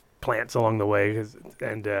lost plants along the way,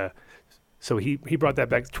 and so he brought that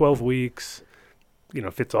back 12 weeks,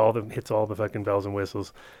 hits all the fucking bells and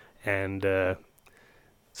whistles, and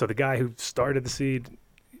so the guy who started the seed,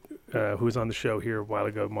 who was on the show here a while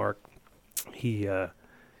ago, Mark, he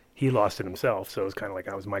lost it himself, so it was kind of like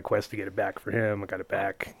it was my quest to get it back for him. I got it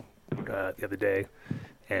back the other day,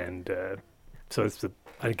 and so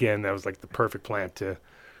that was like the perfect plant to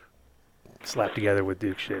slap together with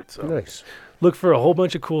Duke shit. So nice. Look for a whole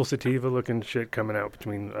bunch of cool sativa looking shit coming out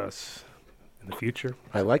between us in the future.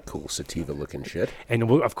 I like cool sativa looking shit, and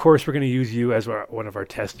of course we're going to use you as one of our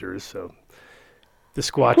testers. So the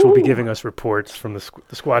Squatch will be giving us reports from the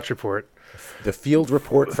Squatch report. The field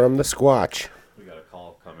report from the Squatch. We got a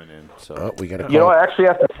call coming in. So we got a call. I actually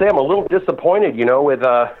have to say I'm a little disappointed, with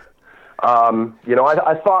I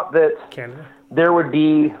thought that Canada? There would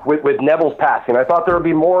be, with Neville's passing, I thought there would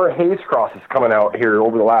be more haze crosses coming out here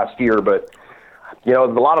over the last year, but, there's a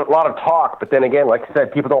lot of talk, but then again, like I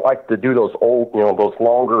said, people don't like to do those old, those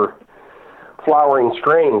longer flowering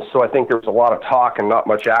strains, so I think there's a lot of talk and not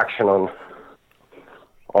much action on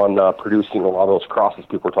producing a lot of those crosses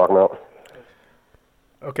people were talking about.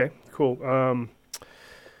 Okay, cool.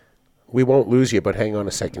 We won't lose you, but hang on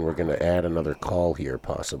a second. We're going to add another call here,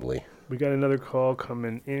 possibly. We got another call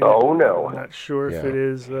coming in. Oh, no. I'm not sure if it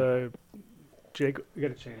is Jake. We got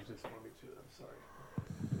to change this for me, too. I'm sorry.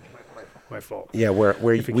 My fault. Yeah, where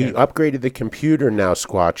we upgraded the computer now,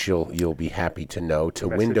 Squatch, you'll be happy to know, to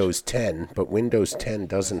Windows 10, but Windows 10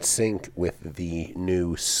 doesn't sync with the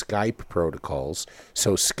new Skype protocols,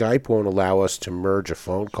 so Skype won't allow us to merge a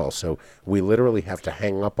phone call, so we literally have to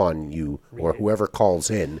hang up on you or whoever calls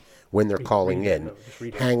in when they're calling in,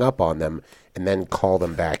 hang up on them, and then call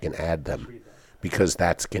them back and add them, because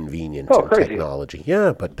that's convenient in technology.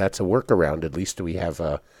 Yeah, but that's a workaround. At least we have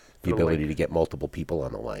the ability to get multiple people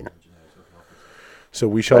on the line. So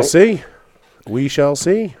we shall see. We shall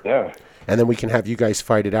see. Yeah. And then we can have you guys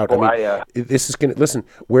fight it out. This is going to, listen,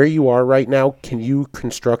 where you are right now, can you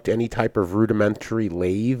construct any type of rudimentary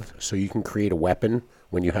lathe so you can create a weapon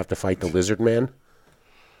when you have to fight the lizard man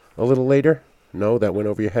a little later? No, that went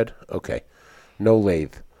over your head? Okay. No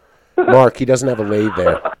lathe. Mark, he doesn't have a lathe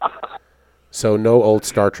there. So no old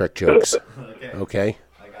Star Trek jokes. Okay?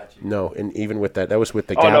 I got you. No, and even with that was with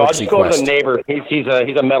the Galaxy Quest. No, I'll just go to the neighbor.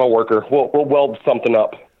 He's a metal worker. We'll weld something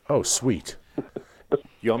up. Oh, sweet.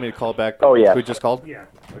 You want me to call back? Oh, yeah. Who just called? Yeah.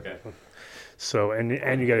 Okay. So, and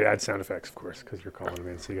you got to add sound effects, of course, because you're calling them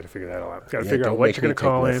in, so you got to figure that all out. Got to figure out what you're going to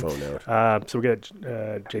call in. So we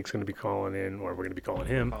got Jake's going to be calling in, or we're going to be calling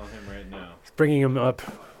him. Calling him right now. Bringing him up.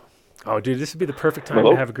 Oh, dude, this would be the perfect time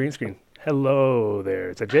to have a green screen. Hello there.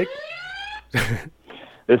 Is that Jake?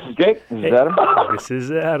 This is Jake. This is Adam. This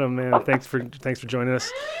is Adam, man. Thanks for joining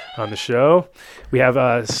us on the show. We have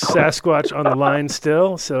Sasquatch on the line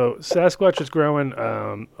still. So Sasquatch is growing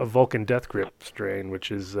a Vulcan Death Grip strain,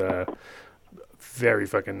 which is very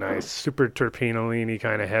fucking nice. Super terpenolini,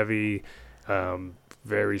 kind of heavy,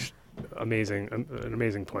 very amazing, an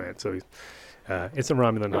amazing plant. So it's a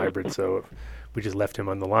Romulan hybrid. So we just left him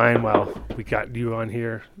on the line while we got you on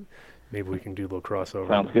here. maybe we can do a little crossover.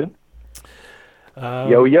 Sounds good.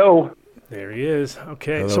 Yo. There he is.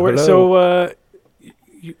 Okay. Hello, so where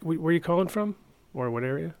are you calling from? Or what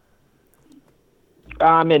area?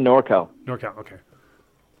 I'm in NorCal. NorCal, okay.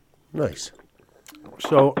 Nice.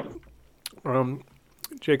 So,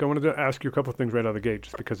 Jake, I wanted to ask you a couple of things right out of the gate,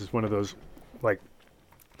 just because it's one of those, like,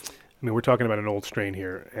 I mean, we're talking about an old strain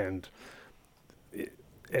here, and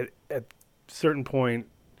at a certain point,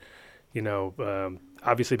 you know,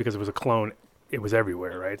 obviously because it was a clone, it was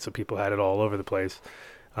everywhere, right? So people had it all over the place,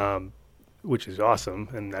 which is awesome,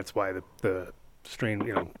 and that's why the strain,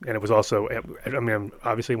 you know, and it was also, I mean,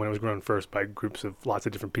 obviously when it was grown first by groups of lots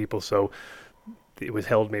of different people, so it was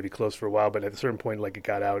held maybe close for a while, but at a certain point, like, it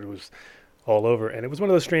got out, it was all over, and it was one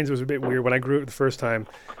of those strains that was a bit weird. When I grew it the first time,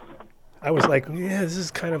 I was like, yeah, this is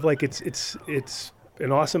kind of like, it's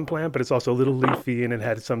an awesome plant, but it's also a little leafy, and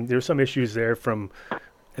there's some issues there from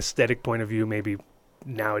aesthetic point of view, maybe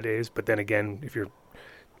nowadays, but then again, if you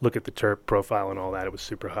look at the terp profile and all that, it was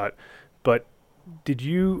super hot. But did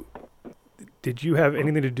you have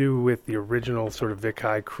anything to do with the original sort of Vic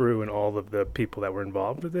High crew and all of the people that were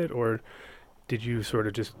involved with it, or did you sort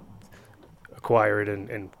of just acquire it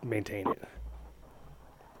and maintain it?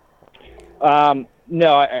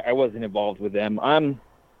 No, I wasn't involved with them.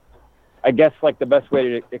 I guess, like, the best way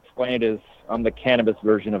to explain it is I'm the cannabis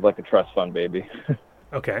version of, like, a trust fund baby.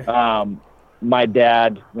 Okay. My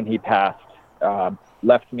dad, when he passed,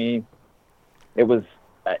 left me. It was,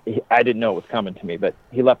 I didn't know it was coming to me, but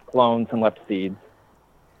he left clones and left seeds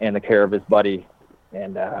and the care of his buddy.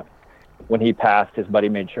 And when he passed, his buddy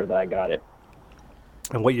made sure that I got it.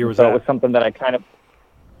 And what year was that? So it was something that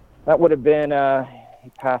that would have been, he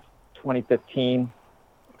passed 2015.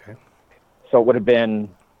 Okay. So it would have been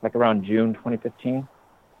like around June 2015.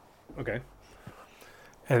 Okay.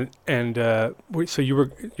 And so your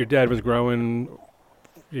dad was growing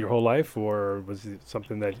your whole life, or was it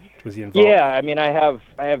something that was he involved? Yeah, I mean, I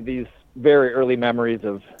have these very early memories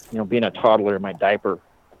of, you know, being a toddler in my diaper,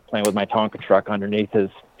 playing with my Tonka truck underneath his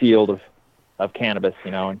field of cannabis,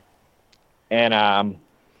 you know, and I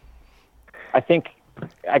think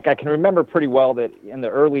I can remember pretty well that in the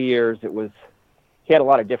early years he had a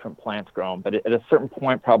lot of different plants grown, but at a certain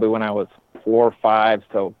point, probably when I was 4 or 5,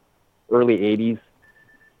 so early 80s,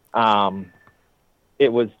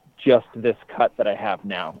 it was just this cut that I have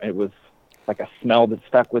now. It was like a smell that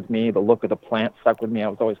stuck with me. The look of the plant stuck with me. I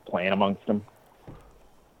was always playing amongst them.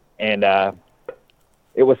 And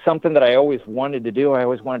it was something that I always wanted to do. I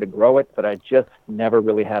always wanted to grow it, but I just never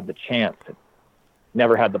really had the chance.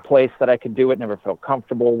 Never had the place that I could do it. Never felt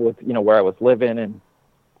comfortable with, you know, where I was living. And,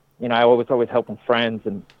 you know, I was always helping friends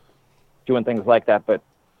and doing things like that. But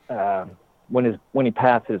when he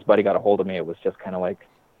passed, his buddy got a hold of me. It was just kind of like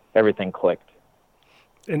everything clicked.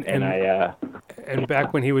 And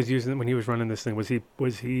back when he was running this thing, was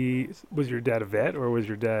your dad a vet, or was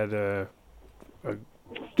your dad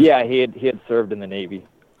Yeah, he had served in the Navy.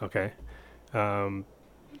 Okay.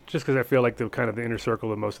 Just because I feel like the kind of the inner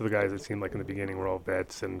circle of most of the guys, it seemed like in the beginning, were all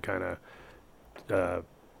vets and kind of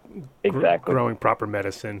exactly growing proper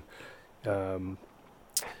medicine. And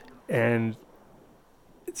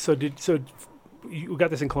so you got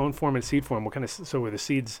this in clone form and seed form. So were the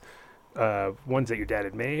seeds ones that your dad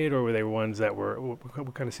had made, or were they ones that were,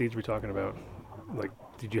 what kind of seeds were we talking about? Like,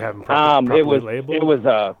 did you have them properly labeled? It was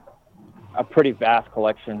a pretty vast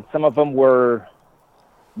collection. Some of them were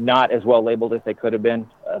not as well labeled as they could have been.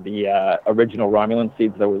 The original Romulan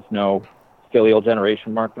seeds, there was no filial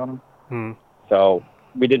generation marked on them. So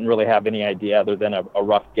we didn't really have any idea other than a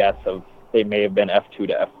rough guess of they may have been F2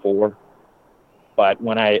 to F4. But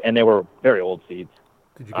and they were very old seeds.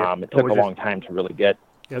 It took a long time to really get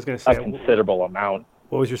I was going to say, a considerable amount.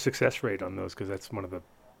 What was your success rate on those? Because that's one of the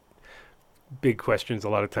big questions a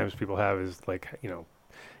lot of times people have is, like, you know,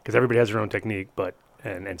 because everybody has their own technique, but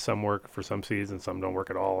and some work for some seeds and some don't work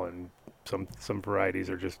at all, and some varieties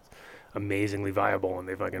are just amazingly viable and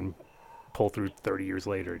they fucking pull through 30 years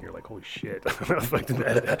later, and you're like, holy shit,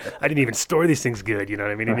 I didn't even store these things good, you know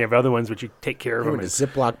what I mean? And you have other ones which you take care of them. In a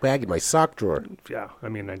Ziploc bag in my sock drawer. Yeah, I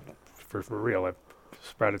mean, for real, I've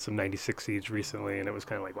sprouted some 96 seeds recently, and it was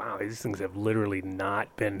kind of like, wow, these things have literally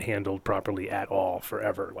not been handled properly at all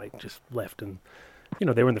forever, like just left in, you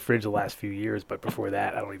know, they were in the fridge the last few years, but before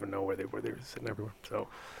that, I don't even know where they were. They were sitting everywhere. So,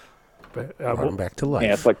 but brought them back to life.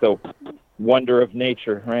 Yeah, it's like the wonder of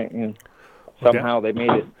nature, right? And somehow they made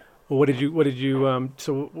it. Well, what did you?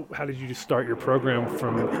 So, how did you start your program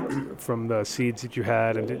from the seeds that you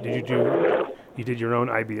had, and did you did your own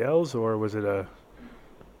IBLs, or was it a?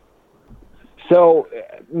 So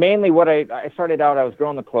mainly, what I started out, I was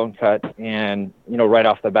growing the clone cut, and, you know, right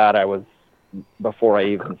off the bat, I was before I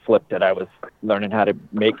even flipped it, I was learning how to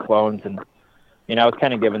make clones, and I was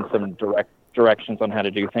kind of given some directions on how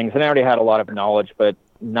to do things. And I already had a lot of knowledge, but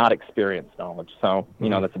not experienced knowledge. So,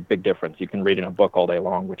 that's a big difference. You can read in a book all day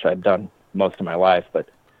long, which I'd done most of my life, but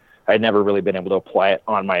I'd never really been able to apply it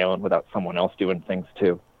on my own without someone else doing things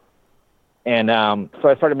too. And so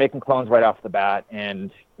I started making clones right off the bat,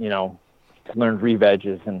 and, learned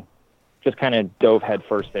re-veges and just kind of dove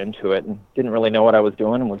headfirst into it, and didn't really know what I was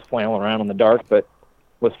doing and was flailing around in the dark, but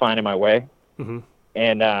was finding my way. Mm-hmm.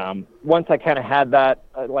 And once I kind of had that,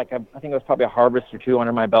 I think it was probably a harvest or two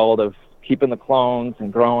under my belt of keeping the clones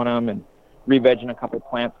and growing them and re-vegging a couple of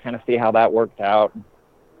plants, kind of see how that worked out. And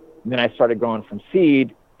then I started growing from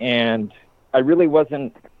seed, and I really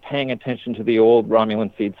wasn't paying attention to the old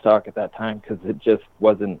Romulan seed stock at that time because it just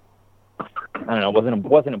wasn't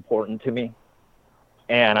important to me.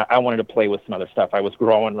 And I wanted to play with some other stuff. I was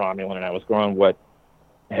growing Romulan, and I was growing what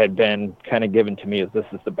had been kind of given to me as this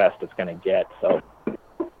is the best it's going to get. So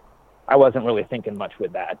I wasn't really thinking much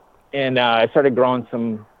with that. And I started growing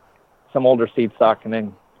some older seed stock, and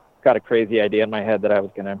then got a crazy idea in my head that I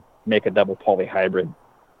was going to make a double polyhybrid.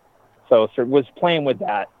 So was playing with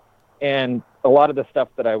that. And a lot of the stuff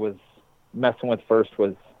that I was messing with first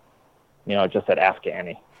was, just at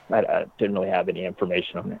Afghani. I didn't really have any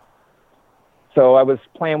information on it. So I was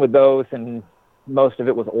playing with those, and most of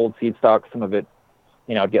it was old seed stock. Some of it,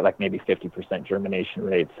 I'd get like maybe 50% germination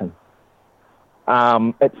rates. And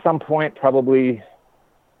at some point, probably, I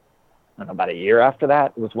don't know, about a year after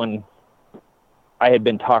that, was when I had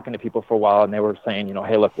been talking to people for a while, and they were saying,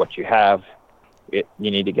 hey, look, what you have, you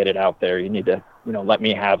need to get it out there. You need to, let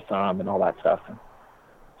me have some and all that stuff. And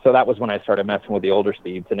so that was when I started messing with the older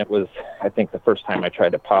seeds. And it was, I think, the first time I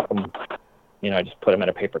tried to pop them, I just put them in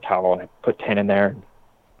a paper towel, and I put 10 in there, and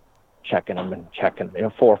checking them.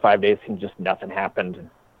 4 or 5 days, and just nothing happened.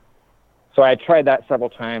 And so I tried that several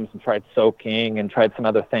times, and tried soaking and tried some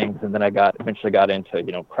other things. And then I eventually got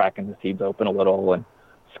into, cracking the seeds open a little and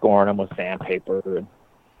scoring them with sandpaper and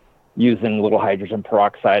using a little hydrogen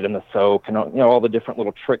peroxide in the soak, and all the different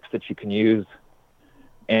little tricks that you can use.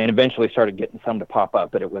 And eventually started getting some to pop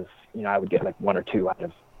up, but it was, I would get like 1 or 2 out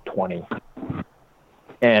of 20.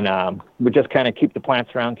 And would just kind of keep the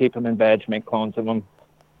plants around, keep them in veg, make clones of them,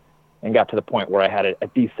 and got to the point where I had a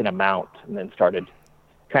decent amount, and then started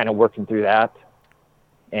kind of working through that,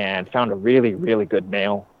 and found a really, really good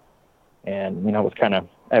male. And,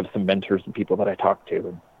 I have some mentors and people that I talk to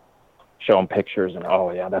and show them pictures, and,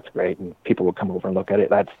 oh yeah, that's great. And people would come over and look at it.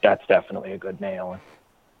 That's definitely a good male.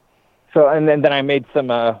 So, and then I made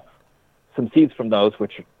some seeds from those,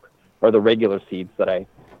 which are the regular seeds that I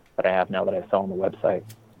have now that I sell on the website.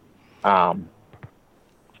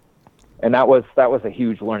 And that was a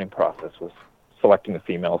huge learning process, was selecting the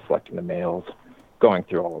females, selecting the males, going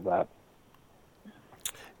through all of that.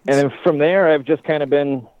 And then from there, I've just kind of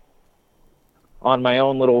been on my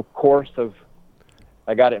own little course of,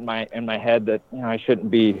 I got it in my head that, I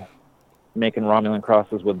shouldn't be making Romulan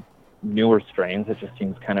crosses with newer strains. It just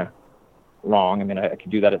seems kind of wrong. I mean, I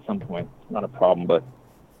could do that at some point, not a problem, but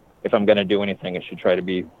if I'm going to do anything, it should try to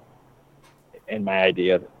be, in my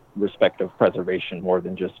idea, respect of preservation more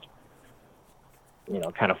than just,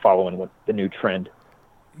 kind of following what the new trend.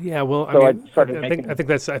 Yeah, well, so I think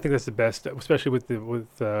that's the best, especially with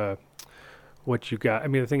what you got. I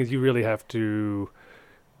mean, the thing is, you really have to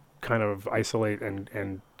kind of isolate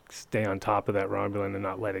and stay on top of that Romulan and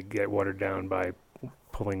not let it get watered down by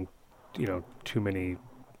pulling, too many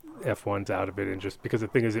F1s out of it. And just because the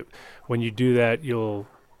thing is, when you do that,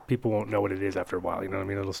 people won't know what it is after a while. You know what I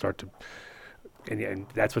mean? It'll start to. And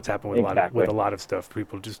that's what's happened with a lot of stuff.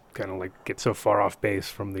 People just kind of like get so far off base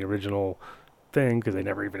from the original thing because they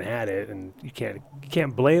never even had it, and you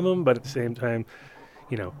can't blame them. But at the same time,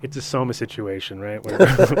 it's a Soma situation, right?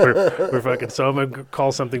 Where fucking Soma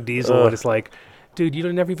calls something diesel, and it's like, dude,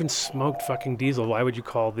 you never even smoked fucking diesel. Why would you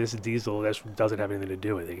call this diesel? That doesn't have anything to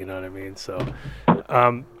do with it. You know what I mean? So,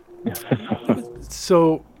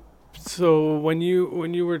 so when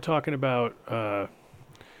you were talking about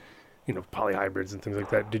polyhybrids and things like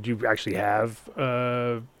that, did you actually have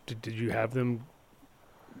did you have them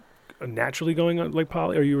naturally going on like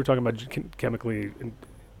poly, or you were talking about chemically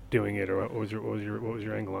doing it, or what was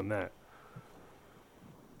your angle on that?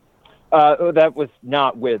 That was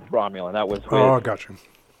not with Romulan. That was with gotcha.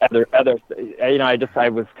 Other. I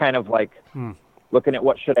was kind of like looking at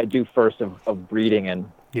what should I do first of breeding,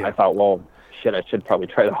 and I thought, well, shit, I should probably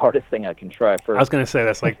try the hardest thing I can try first. I was going to say,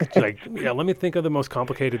 that's like, let me think of the most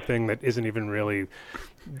complicated thing that isn't even really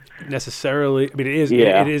necessarily, I mean, it is,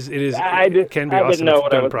 it is, I can be awesome didn't know if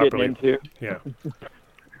what done I was properly. getting into. Yeah.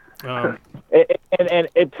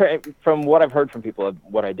 From what I've heard from people,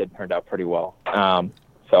 what I did turned out pretty well.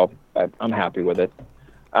 So I'm happy with it.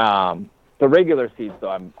 The regular seeds, though,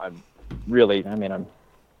 I'm really, I don't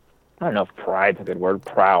know if pride's a good word,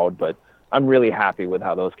 proud, but I'm really happy with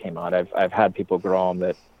how those came out. I've had people grow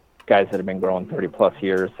them, guys that have been growing 30 plus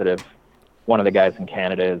years one of the guys in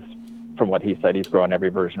Canada is, from what he said, he's grown every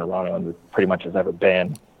version of Romulan that pretty much has ever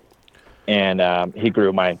been. And he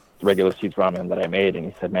grew my regular seeds Romulan that I made, and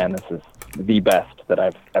he said, man, this is the best that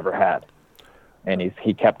I've ever had. And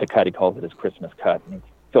he kept a cut. He calls it his Christmas cut. And he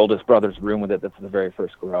filled his brother's room with it. That's the very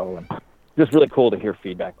first grow. And just really cool to hear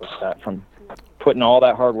feedback like that from putting all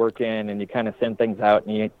that hard work in, and you kind of send things out.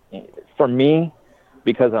 And for me,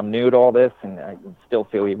 because I'm new to all this, and I still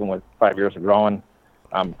feel even with 5 years of growing,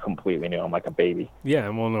 I'm completely new. I'm like a baby. Yeah,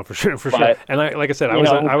 well, no, for sure. And like I said, I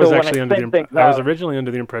was originally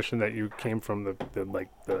under the impression that you came from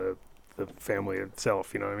the family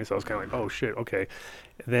itself. You know what I mean? So I was kind of like, oh shit, okay.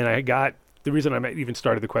 And then the reason I even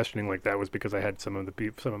started the questioning like that was because I had some of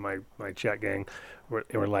my chat gang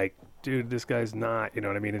were like, dude, this guy's not, you know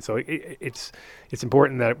what I mean? And so it's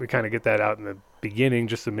important that we kind of get that out in the beginning,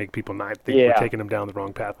 just to make people not think we're taking them down the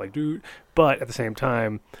wrong path, like, dude. But at the same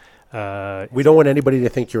time, we don't want anybody to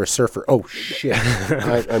think you're a surfer. Oh shit!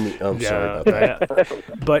 I'm sorry about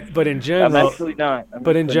that. But in general, I'm actually not.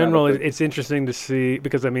 It's interesting to see,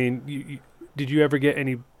 because I mean, did you ever get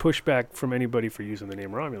any pushback from anybody for using the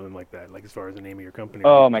name Romulan like that? Like as far as the name of your company?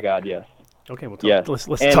 Oh my God, yes. Okay, well, yes. let's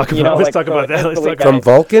talk about that. From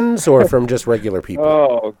Vulcans or from just regular people?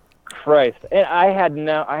 Oh Christ! And I had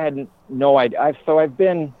no idea. I've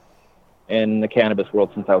been in the cannabis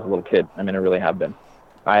world since I was a little kid. I mean, I really have been.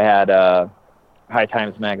 I had High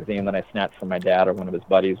Times magazine that I snatched from my dad or one of his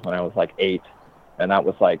buddies when I was like 8, and that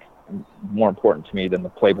was like more important to me than the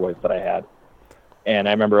Playboys that I had. And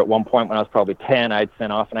I remember at one point when I was probably 10, I'd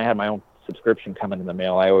sent off, and I had my own subscription coming in the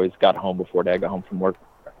mail. I always got home before Dad got home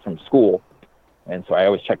from school, and so I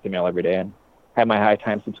always checked the mail every day and had my High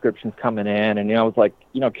Times subscriptions coming in. And I was like,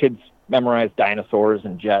 kids memorize dinosaurs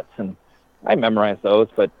and jets, and I memorized those,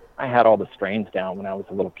 but I had all the strains down when I was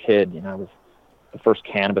a little kid. I was the first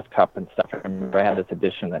cannabis cup and stuff. I remember I had this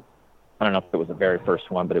edition that, I don't know if it was the very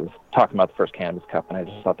first one, but it was talking about the first cannabis cup, and I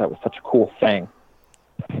just thought that was such a cool thing.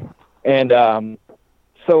 And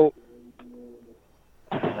so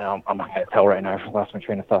I'm not going to tell right now. I lost my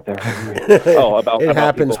train of thought there. About it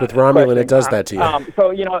happens with Romulan. It does that to you.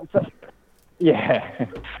 Yeah.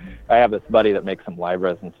 I have this buddy that makes some live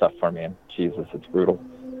resin stuff for me, and Jesus, it's brutal.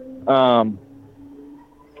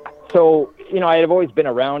 So, I had always been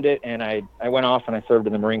around it, and I went off and I served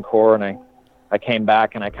in the Marine Corps, and I came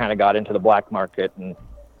back and I kind of got into the black market and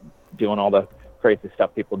doing all the crazy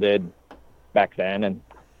stuff people did back then, and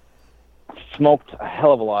smoked a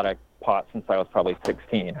hell of a lot of pot since I was probably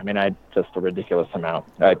 16. I mean, I just a ridiculous amount.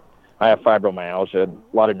 I have fibromyalgia,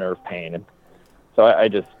 a lot of nerve pain, and so I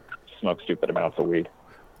just smoked stupid amounts of weed.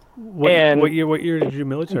 What year did you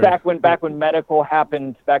military? Back when medical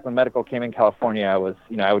happened, back when medical came in California, I was,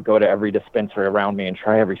 I would go to every dispensary around me and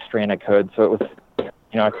try every strain I could. So it was,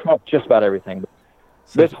 I smoked just about everything.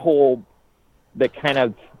 This whole, the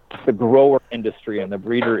grower industry and the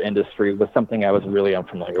breeder industry was something I was really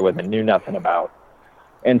unfamiliar with and knew nothing about.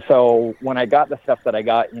 And so when I got the stuff that I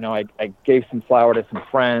got, I gave some flower to some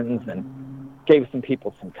friends and gave some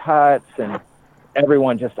people some cuts, and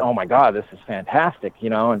everyone just, oh my God, this is fantastic,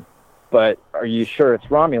 but are you sure it's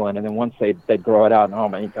Romulan? And then once they'd grow it out, and oh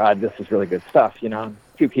my God, this is really good stuff, A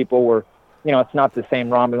few people were, it's not the same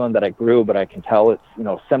Romulan that I grew, but I can tell it's,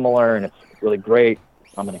 similar, and it's really great.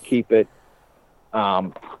 I'm going to keep it.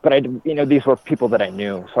 But these were people that I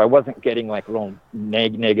knew, so I wasn't getting like real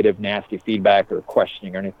negative, nasty feedback or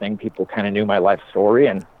questioning or anything. People kind of knew my life story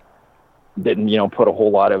and didn't, put a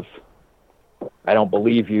whole lot of, I don't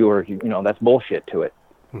believe you, or, that's bullshit to it.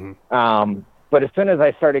 Mm-hmm. But as soon as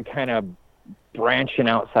I started kind of branching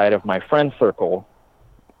outside of my friend circle,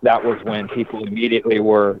 that was when people immediately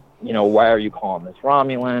were, why are you calling this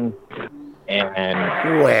Romulan?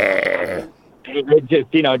 And it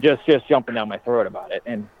just jumping down my throat about it.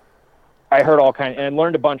 And I heard all kinds, and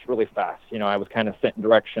learned a bunch really fast. I was kind of sent in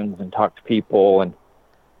directions and talked to people and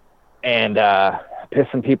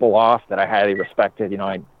pissing people off that I highly respected.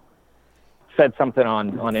 I said something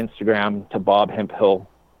on Instagram to Bob Hemphill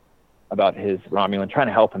about his Romulan, trying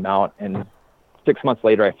to help him out. And 6 months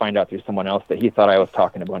later, I find out through someone else that he thought I was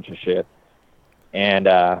talking a bunch of shit. And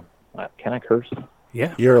can I curse?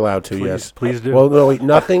 Yeah. You're allowed to, yes. Please do. Well, no,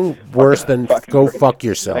 nothing worse than go fuck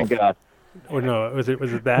yourself. Thank God. Or no, was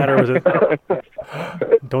it that, or was it?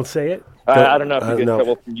 Don't say it. I don't know if you get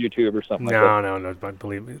trouble from YouTube or something. No. But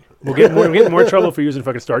believe me, we'll get more trouble for using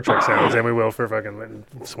fucking Star Trek sounds than we will for fucking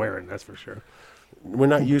swearing. That's for sure. We're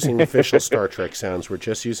not using official Star Trek sounds. We're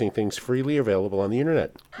just using things freely available on the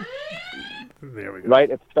internet. There we go. Right?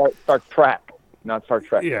 It's Star Trek, not Star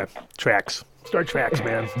Trek. Yeah, tracks. Star Treks,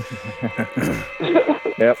 man.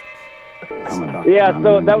 Yep. Yeah,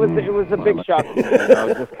 so it was a big shock to me. I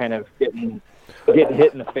was just kind of getting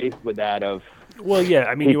hit in the face with that of well, yeah,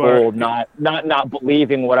 I mean, people you are not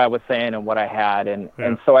believing what I was saying and what I had, and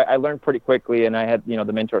so I learned pretty quickly. And I had,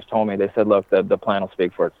 the mentors told me, they said, look, the plan will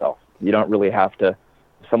speak for itself. You don't really have to.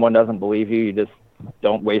 If someone doesn't believe you, you just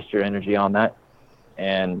don't waste your energy on that,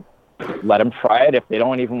 and let them try it. If they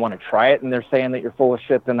don't even want to try it and they're saying that you're full of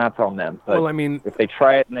shit, then that's on them. But well, I mean, if they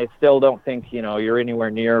try it and they still don't think you're anywhere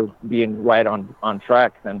near being right on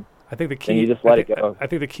track, then I think the key. Then you just let it go. I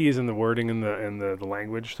think the key is in the wording and the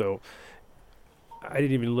language. So I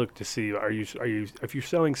didn't even look to see if you're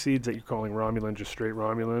selling seeds that you're calling Romulan, just straight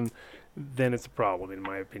Romulan, then it's a problem in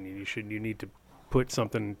my opinion. You need to put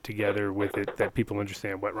something together with it that people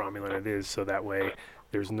understand what Romulan it is, so that way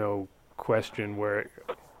there's no question where.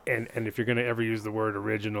 And if you're going to ever use the word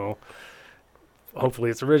original, hopefully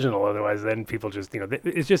it's original. Otherwise, then people just,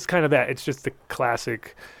 it's just kind of that. It's just the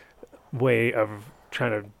classic way of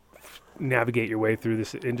trying to navigate your way through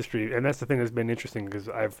this industry. And that's the thing that's been interesting, because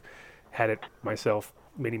I've had it myself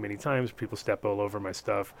many, many times. People step all over my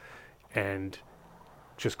stuff and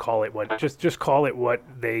just call it just call it what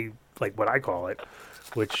they like, what I call it.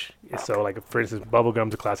 Which is so, like, for instance,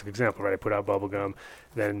 bubblegum's a classic example, right? I put out bubblegum,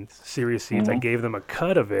 then Serious Seeds, I gave them a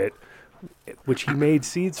cut of it, which he made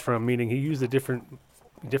seeds from, meaning he used a different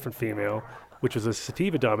female, which was a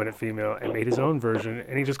sativa dominant female, and made his own version,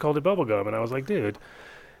 and he just called it bubblegum. And I was like, dude,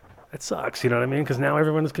 that sucks, you know what I mean? Because now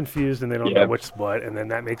everyone is confused and they don't know what's what, and then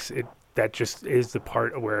that just is the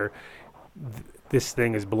part where this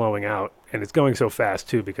thing is blowing out, and it's going so fast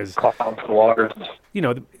too, because out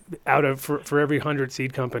of for every 100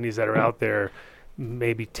 seed companies that are out there,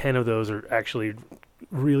 maybe 10 of those are actually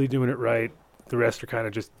really doing it right. The rest are kind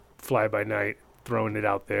of just fly by night, throwing it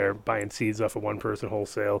out there, buying seeds off of one person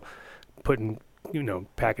wholesale, putting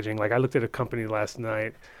packaging. Like, I looked at a company last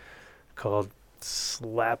night called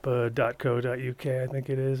slappa.co.uk, I think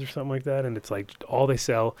it is, or something like that, and it's like all they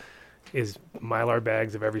sell is Mylar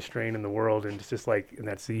bags of every strain in the world, and it's just like, and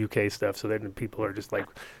that's the UK stuff. So then people are just like,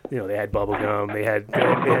 they had bubblegum, they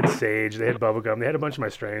had sage, they had bubblegum, they had a bunch of my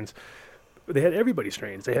strains. They had everybody's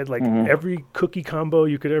strains. They had like every cookie combo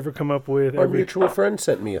you could ever come up with. Our mutual friend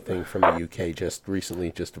sent me a thing from the UK just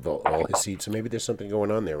recently, just about all his seeds. So maybe there's something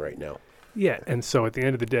going on there right now. Yeah, and so at the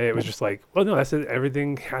end of the day, it was just like, well, no, that's it.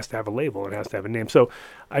 Everything has to have a label and has to have a name. So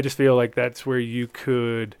I just feel like that's where you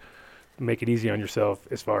could make it easy on yourself,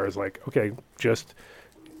 as far as like, okay, just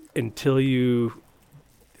until you,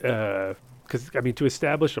 because I mean, to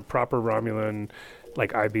establish a proper Romulan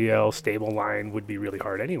like IBL stable line would be really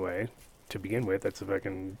hard anyway to begin with. That's a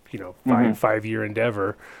fucking 5-year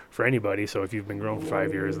endeavor for anybody. So if you've been growing for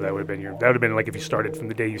 5 years, that would have been like, if you started from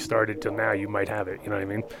the day you started till now, you might have it. You know what I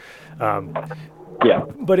mean? Yeah.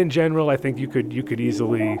 But in general, I think you could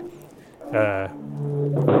easily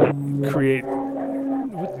create.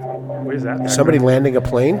 What is that? Somebody landing a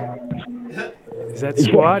plane? Is that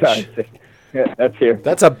Squatch? Yeah, that's here.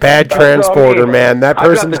 That's a bad transporter, man. That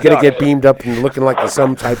person's going to get beamed up and looking like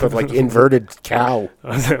some type of like inverted cow.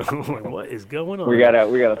 What is going on? We got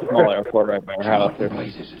a small airport right by our house.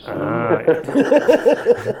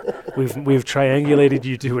 We've triangulated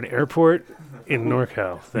you to an airport in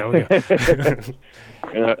NorCal. There we go.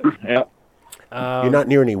 Yeah. You're not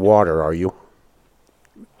near any water, are you?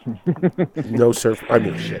 No surf. I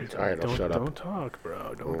mean, shit. All right, I'll shut up. Don't talk,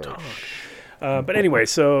 bro. Don't talk. But anyway,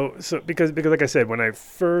 so because like I said,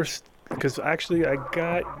 because actually I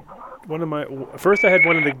got first I had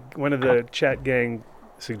one of the chat gang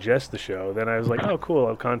suggest the show. Then I was like, oh cool,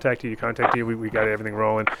 I'll contact you. You contact you. We got everything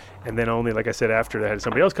rolling. And then only, like I said, after that, had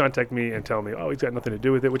somebody else contact me and tell me, oh, he's got nothing to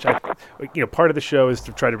do with it. Which part of the show is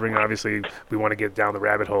to try to bring. Obviously, we want to get down the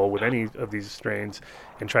rabbit hole with any of these strains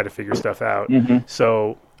and try to figure stuff out. Mm-hmm.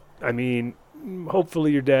 So, I mean,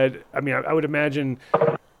 hopefully you're dead. I mean, I would imagine,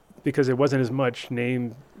 because there wasn't as much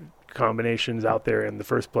name combinations out there in the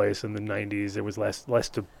first place in the 90s, there was less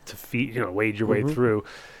to feed, wade your way through.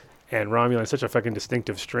 And Romulan is such a fucking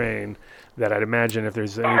distinctive strain that I'd imagine if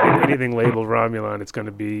there's anything labeled Romulan,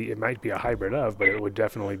 it might be a hybrid of, but it would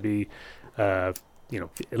definitely be, at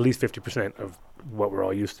least 50% of what we're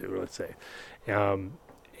all used to, let's say.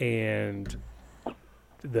 And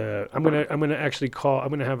I'm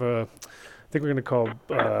gonna have think we're going to call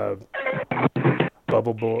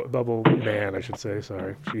Bubble Man, I should say.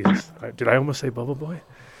 Sorry. Jesus. Did I almost say Bubble Boy?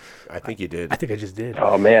 I think you did. I think I just did.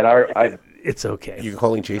 Oh, man. It's okay. You're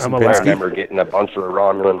calling Jason I Penske? remember getting a bunch of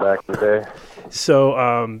Romulan back in the day. So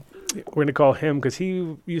we're going to call him because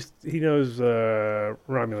he knows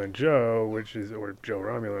Romulan Joe, or Joe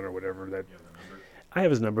Romulan or whatever that. I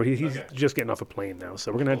have his number. He's just getting off a plane now,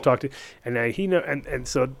 so we're gonna talk to. And and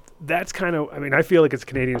so that's kind of. I mean, I feel like it's a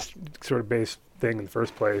Canadian sort of based thing in the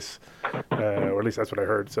first place, or at least that's what I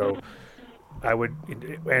heard. So I would,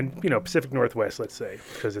 and Pacific Northwest, let's say,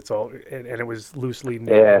 because it's all and it was loosely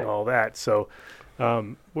named and all that. So,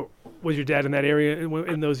 was your dad in that area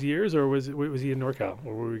in those years, or was he in NorCal,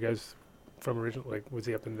 or were you guys from originally? Like, was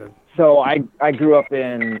he up in the? So I grew up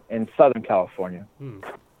in Southern California.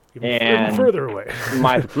 Even further away.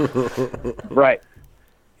 Right.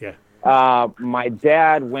 Yeah. My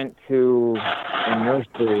dad went to a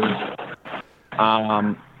nursery,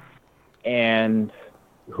 and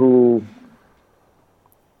who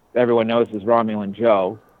everyone knows is Romulan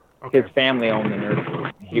Joe. Okay. His family owned the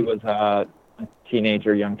nursery. He was a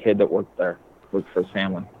teenager, young kid that worked there, worked for his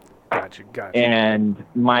family. Gotcha. And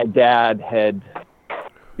my dad had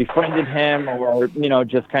befriended him, or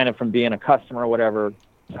just kind of from being a customer or whatever,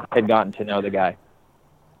 had gotten to know the guy.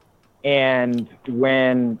 And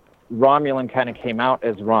when Romulan kind of came out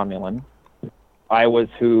as Romulan, I was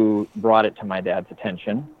who brought it to my dad's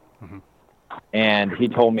attention. Mm-hmm. And he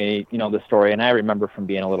told me, the story. And I remember from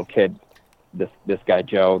being a little kid, this kid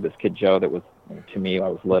Joe, that was, to me, I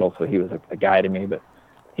was little, so he was a guy to me, but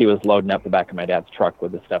he was loading up the back of my dad's truck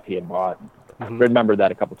with the stuff he had bought. Mm-hmm. Remembered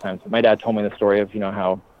that a couple times. But my dad told me the story of,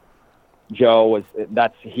 how Joe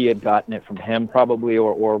he had gotten it from him probably,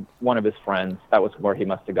 or one of his friends. That was where he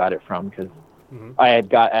must have got it from, because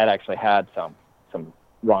I'd actually had some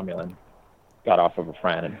Romulan, got off of a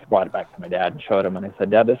friend and brought it back to my dad and showed him, and I said,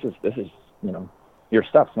 Dad, this is your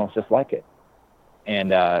stuff smells just like it.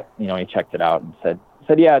 And he checked it out and said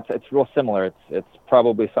yeah, it's real similar. It's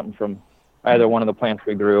probably something from either one of the plants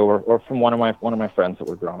we grew or from one of my friends that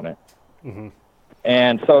were growing it. Mm-hmm.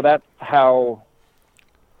 And so that's how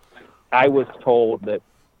I was told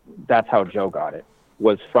that's how Joe got it,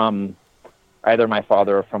 was from either my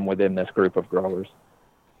father or from within this group of growers.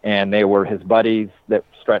 And they were his buddies that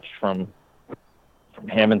stretched from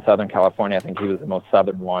him in Southern California. I think he was the most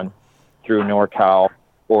southern one, through NorCal,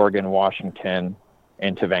 Oregon, Washington,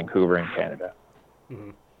 into Vancouver in Canada. Mm-hmm.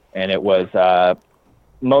 And it was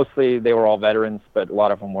mostly, they were all veterans, but a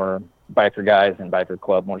lot of them were biker guys and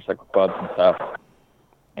motorcycle clubs and stuff.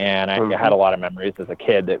 And I had a lot of memories as a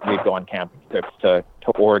kid that we'd go on camping trips to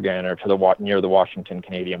Oregon or to near the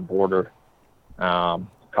Washington-Canadian border. A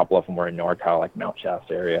couple of them were in NorCal, like Mount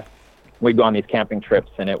Shasta area. We'd go on these camping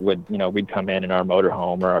trips, and it would, we'd come in our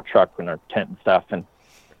motorhome or our truck and our tent and stuff, and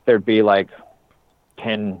there'd be like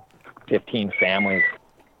 10, 15 families,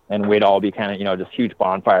 and we'd all be kind of, just huge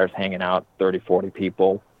bonfires hanging out, 30, 40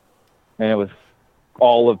 people. And it was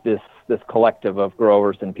all of this collective of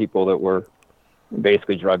growers and people that were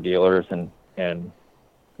basically drug dealers and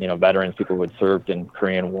veterans, people who had served in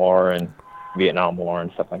Korean War and Vietnam War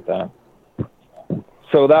and stuff like that.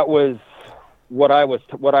 So that was what I was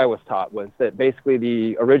taught, was that basically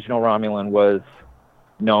the original Romulan was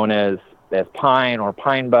known as pine or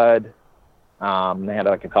pine bud. They had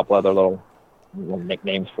like a couple other little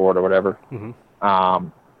nicknames for it or whatever. Mm-hmm.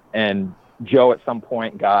 And Joe at some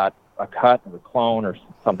point got a cut or a clone or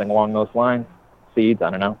something along those lines, seeds, I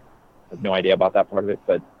don't know. I have no idea about that part of it,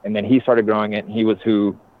 and then he started growing it, and he was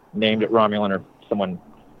who named it Romulan, or someone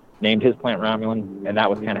named his plant Romulan, and that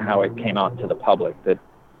was kind of how it came out to the public. That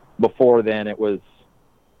before then it was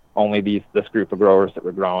only this group of growers that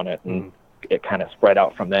were growing it, and it kind of spread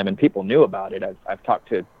out from them, and people knew about it. I've talked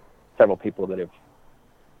to several people that have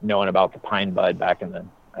known about the pine bud back in the,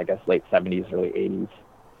 I guess, late 70s, early 80s,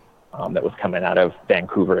 that was coming out of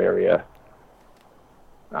Vancouver area.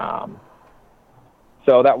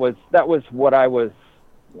 So that was what I was,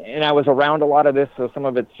 and I was around a lot of this, so some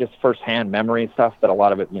of it's just firsthand memory stuff, but a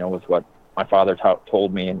lot of it, was what my father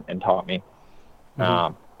told me and taught me.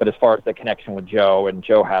 Mm-hmm. But as far as the connection with Joe and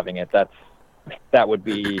Joe having it, that would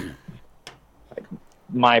be like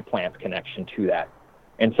my plant's connection to that.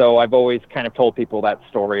 And so I've always kind of told people that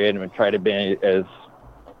story and would try to be as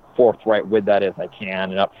forthright with that as I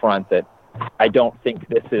can, and upfront that I don't think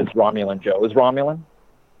this is Romulan Joe's Romulan,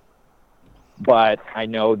 but I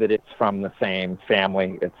know that it's from the same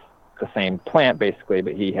family. It's the same plant basically,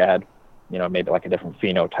 but he had, maybe like a different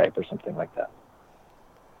phenotype or something like that.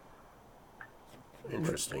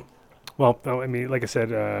 Interesting. Well, I mean, like I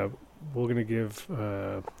said, we're going to give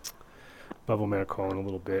Bubble Man calling a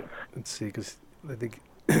little bit. Let's see, because I think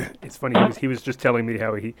it's funny. He was just telling me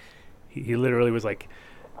how he literally was like,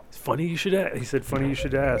 "It's funny you should ask." He said, "Funny you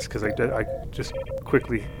should ask," because I just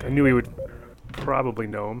quickly I knew he would probably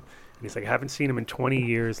know him. And he's like, "I haven't seen him in 20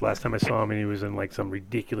 years. Last time I saw him, and he was in like some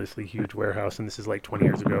ridiculously huge warehouse, and this is like 20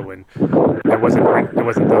 years ago when there wasn't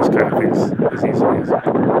those kind of things as easily as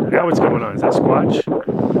now. What's going on? Is that Squatch?"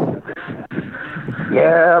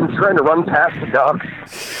 Yeah, I'm trying to run past the ducks.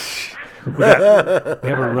 We have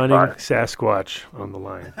a running Sasquatch on the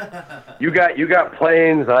line. You got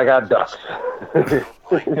planes, I got ducks.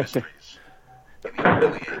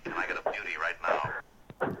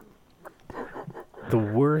 The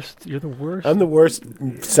worst. You're the worst. I'm the worst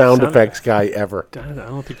sound effects guy ever. I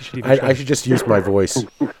don't think you should even. I should just use my voice.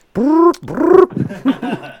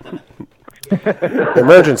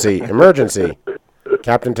 Emergency!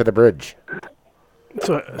 Captain to the bridge.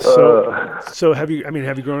 So have you? I mean,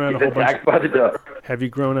 have you grown out a whole bunch? Have you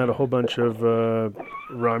grown out a whole bunch of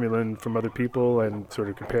Romulan from other people and sort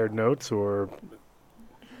of compared notes, or?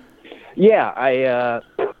 Yeah, that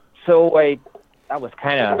was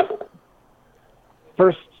kind of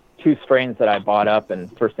first two strains that I bought up,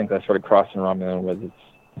 and first things I started crossing Romulan with.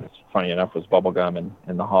 It's funny enough was Bubblegum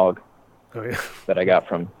and the Hog. Oh yeah. That I got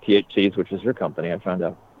from THCs, which is your company. I found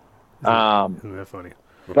out. Isn't that funny?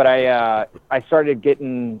 But I started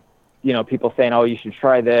getting, people saying, "Oh, you should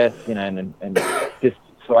try this," and just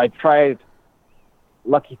so I tried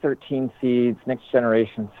Lucky 13 seeds, Next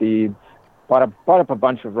Generation seeds, bought up a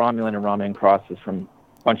bunch of Romulan and Romulan crosses from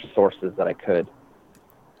a bunch of sources that I could,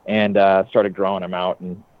 and started growing them out,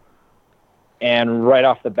 and right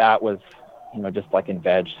off the bat was, just like in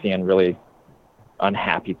veg, seeing really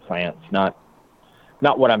unhappy plants, not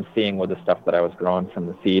what I'm seeing with the stuff that I was growing from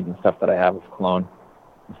the seed and stuff that I have of clone.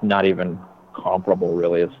 It's not even comparable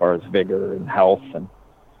really as far as vigor and health, and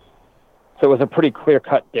so it was a pretty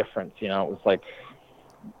clear-cut difference. It was like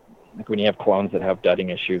when you have clones that have dudding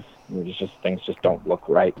issues, things just don't look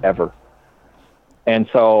right ever. And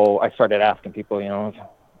so I started asking people,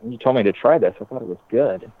 you told me to try this, I thought it was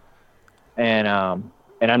good, and I'm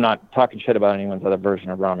not talking shit about anyone's other version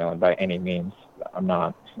of Romulan by any means. I'm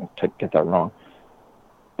not, to get that wrong,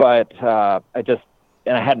 but I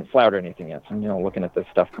hadn't flowered or anything yet. So I'm, looking at this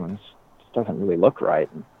stuff going, this doesn't really look right.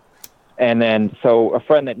 And then, so a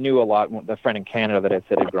friend that knew a lot, the friend in Canada that I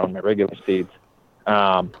said had grown my regular seeds,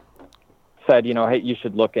 said, hey, you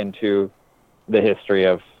should look into the history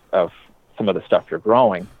of some of the stuff you're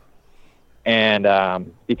growing. And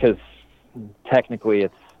because technically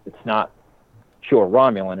it's not pure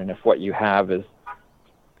Romulan. And if what you have is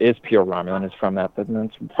pure Romulan, is from that, then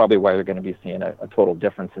that's probably why you're going to be seeing a total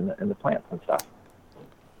difference in the plants and stuff.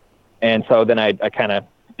 And so then I kind of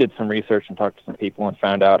did some research and talked to some people and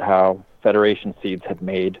found out how Federation Seeds had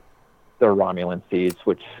made their Romulan seeds,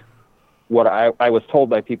 which what I was told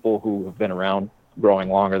by people who have been around growing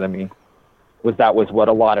longer than me that was what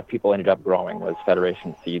a lot of people ended up growing, was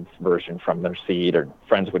Federation Seeds version from their seed, or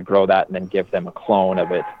friends would grow that and then give them a clone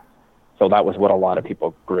of it. So that was what a lot of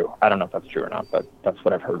people grew. I don't know if that's true or not, but that's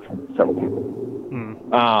what I've heard from several people.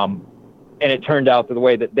 And it turned out that the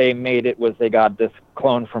way that they made it was they got this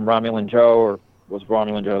clone from Romulan Joe, or was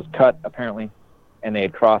Romulan Joe's cut, apparently, and they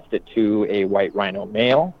had crossed it to a white rhino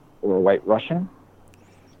male, or a white Russian,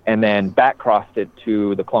 and then back crossed it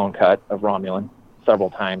to the clone cut of Romulan several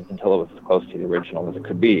times until it was as close to the original as it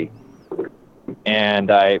could be. And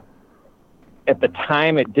at the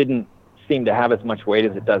time, it didn't seem to have as much weight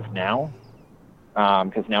as it does now,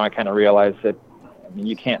 because now I kind of realize that,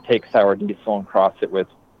 you can't take sour diesel and cross it with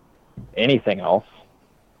anything else,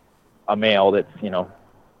 a male that's,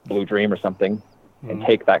 Blue Dream or something, and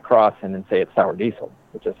take that cross and then say it's sour diesel.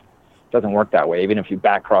 It just doesn't work that way. Even if you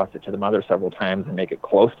back cross it to the mother several times and make it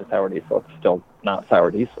close to sour diesel, it's still not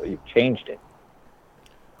sour diesel. You've changed it.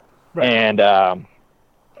 Right.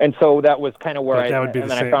 And so that was kind of where I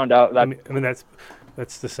found out that. I mean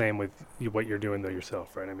that's the same with what you're doing though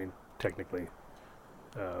yourself, right? I mean, technically,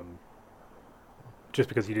 just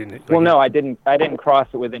because you didn't. Well, no, I didn't cross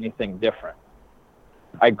it with anything different.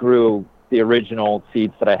 I grew the original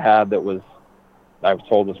seeds that I had I was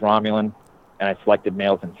told was Romulan, and I selected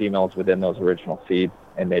males and females within those original seeds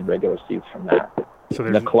and made regular seeds from that. So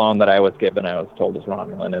the clone that I was given, I was told was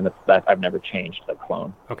Romulan, and that I've never changed that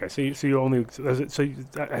clone. Okay, so you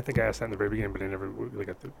I think I asked that in the very beginning, but I never really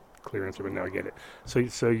got the clear answer. But now I get it.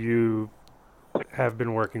 So you have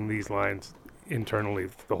been working these lines internally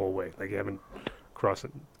the whole way, like you haven't crossed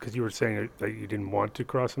it, because you were saying that you didn't want to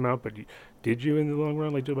cross them out, but did you in the long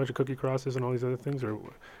run, like do a bunch of cookie crosses and all these other things, or?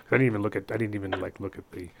 Cause I didn't even look at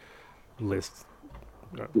the list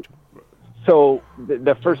So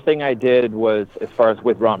the first thing I did was, as far as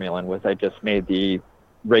with Romulan, was I just made the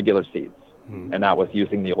regular seeds, and that was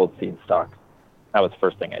using the old seed stock. That was the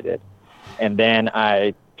first thing I did. And then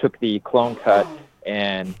I took the clone cut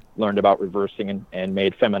and learned about reversing and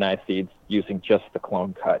made feminized seeds using just the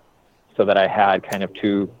clone cut, so that I had kind of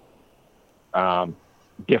two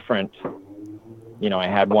different, I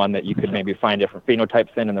had one that you could maybe find different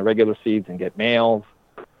phenotypes in the regular seeds and get males.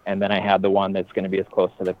 And then I had the one that's going to be as close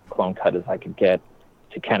to the clone cut as I could get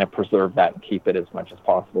to kind of preserve that and keep it as much as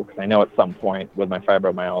possible. Because I know at some point with my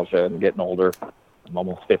fibromyalgia and getting older, I'm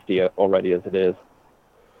almost 50 already as it is,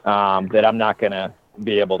 that I'm not going to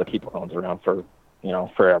be able to keep clones around for,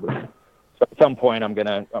 forever. So at some point I'm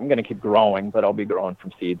gonna keep growing, but I'll be growing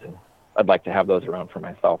from seeds, and I'd like to have those around for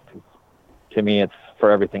myself. Cause to me, it's for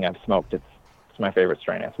everything I've smoked. It's my favorite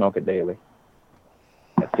strain. I smoke it daily.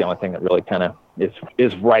 That's the only thing that really kind of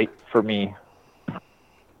is right for me.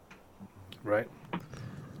 Right.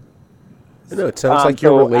 No, it sounds like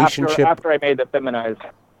your relationship. After I made the feminized,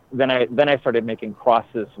 then I started making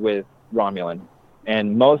crosses with Romulan,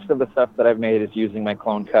 and most of the stuff that I've made is using my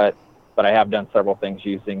clone cut, but I have done several things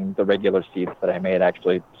using the regular seeds that I made,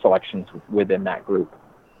 actually selections within that group.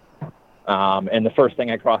 And the first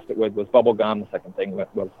thing I crossed it with was bubblegum. The second thing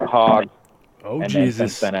was hog. Oh, and Jesus. Then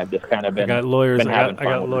since then, I've just kind of been. I got lawyers. I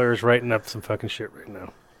got lawyers writing up some fucking shit right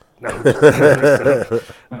now. No,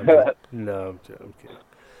 I'm kidding.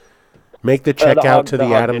 Make the check out to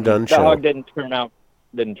the Adam Dunn show. The hog didn't turn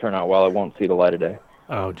out well. It won't see the light of day.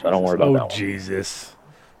 Oh, Jesus. So don't worry about that. Oh, Jesus.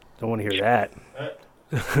 Don't want to hear that.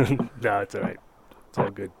 No, it's all right. It's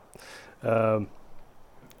all good.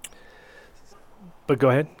 But go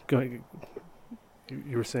ahead.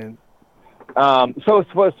 You were saying. So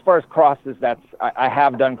as far as crosses, I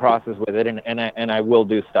have done crosses with it, and I will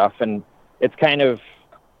do stuff, and it's kind of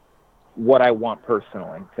what I want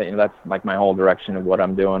personally. That's like my whole direction of what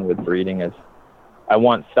I'm doing with breeding is I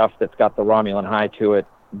want stuff that's got the Romulan high to it,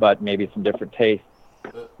 but maybe some different taste,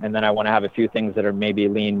 and then I want to have a few things that are maybe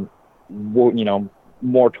lean,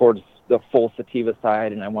 more towards the full sativa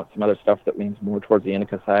side, and I want some other stuff that leans more towards the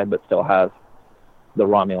indica side, but still has the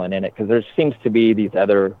Romulan in it, because there seems to be these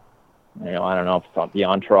other. I don't know if it's the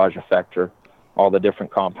entourage effect or all the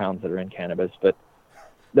different compounds that are in cannabis, but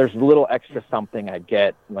there's a little extra something I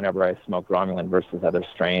get whenever I smoke Romulan versus other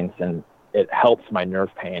strains, and it helps my nerve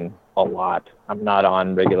pain a lot. I'm not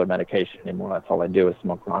on regular medication anymore. That's all I do is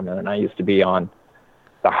smoke Romulan. I used to be on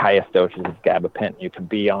the highest doses of gabapentin you can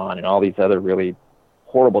be on and all these other really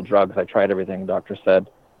horrible drugs. I tried everything the doctor said,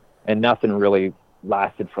 and nothing really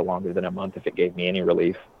lasted for longer than a month if it gave me any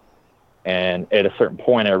relief. And at a certain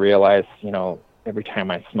point, I realized, every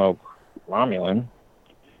time I smoke Romulan,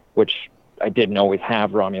 which I didn't always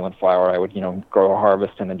have Romulan flower, I would, grow a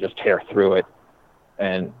harvest and then just tear through it.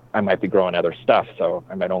 And I might be growing other stuff, so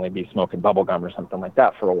I might only be smoking bubblegum or something like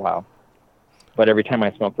that for a while. But every time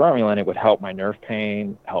I smoked Romulan, it would help my nerve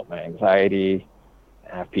pain, help my anxiety,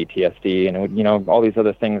 have PTSD, and it would, all these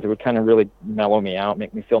other things. It would kind of really mellow me out,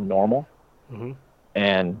 make me feel normal. Mm-hmm.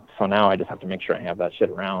 And so now I just have to make sure I have that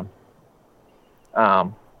shit around.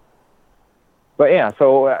 But yeah,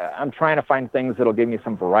 so I'm trying to find things that'll give me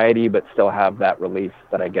some variety, but still have that relief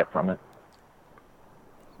that I get from it.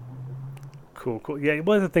 Cool. Yeah,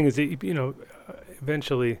 well, the thing is,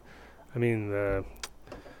 eventually, I mean, the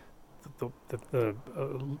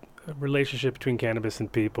relationship between cannabis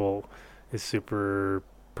and people is super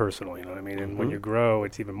personal, you know what I mean? And when you grow,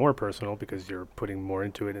 it's even more personal because you're putting more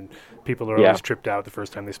into it, and people are always tripped out the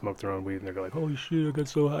first time they smoke their own weed, and they're like, holy shit, I got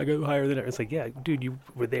so high, I got higher than it. It's like, yeah, dude, you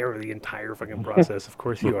were there the entire fucking process. Of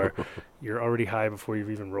course you are. You're already high before you've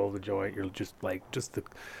even rolled the joint. You're just like,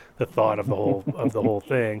 the thought of the whole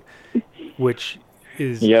thing, which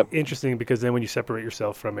is interesting, because then when you separate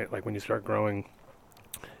yourself from it, like when you start growing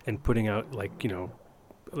and putting out, like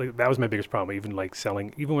that was my biggest problem. Even like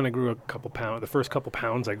selling, even when I grew the first couple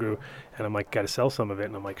pounds I grew, and I'm like, got to sell some of it,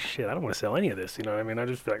 and I'm like, shit, I don't want to sell any of this. You know what I mean? I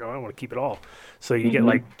just feel like, I want to keep it all. So you get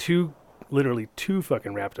like literally too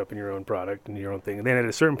fucking wrapped up in your own product and your own thing. And then at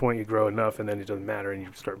a certain point you grow enough, and then it doesn't matter, and you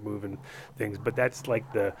start moving things. But that's like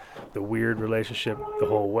the weird relationship the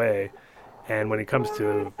whole way. And when it comes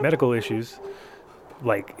to medical issues,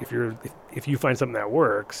 like if you find something that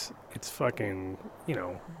works, it's fucking,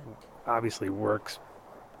 obviously works.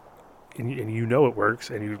 And it works,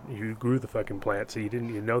 and you grew the fucking plant, so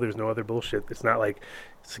there's no other bullshit. It's not like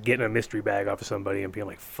it's getting a mystery bag off of somebody and being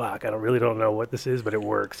like, fuck, I don't know what this is, but it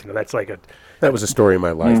works. That's like that was a story in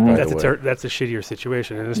my life, by the way. That's a shittier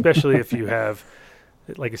situation, and especially if you have,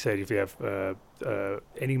 like I said, if you have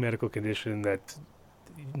any medical condition that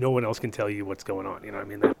no one else can tell you what's going on. You know what I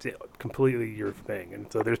mean? That's it, completely your thing.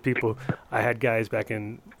 And so there's people, I had guys back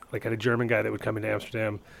in, like I had a German guy that would come into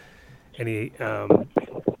Amsterdam, and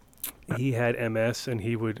he had MS, and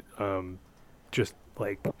he would just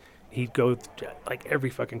like, he'd go like every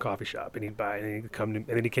fucking coffee shop, and he'd buy, and he'd come to, and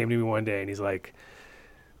then he came to me one day, and he's like,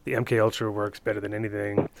 the MK Ultra works better than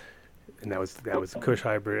anything, and that was Kush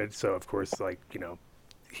hybrid. So of course, like, you know,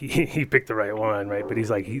 he picked the right one, right? But he's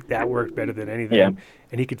like, that worked better than anything. Yeah.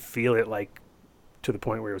 And he could feel it, like, to the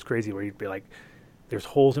point where it was crazy, where he'd be like, there's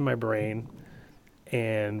holes in my brain,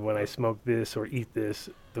 and when I smoke this or eat this,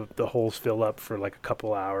 the holes fill up for like a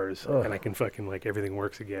couple hours, and I can fucking, like, everything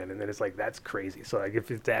works again. And then it's like, that's crazy. So like, if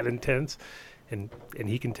it's that intense, and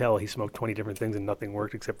he can tell he smoked 20 different things and nothing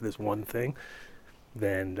worked except for this one thing,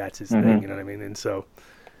 then that's his thing, you know what I mean? And so,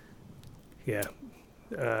 yeah.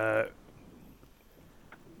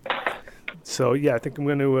 So yeah, I think I'm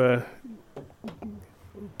going to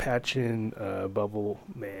patch in Bubble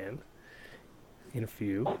Man in a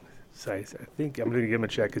few. So I think I'm going to give him a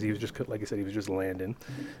check because he was just, like I said, he was just landing.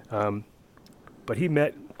 But he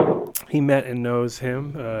met and knows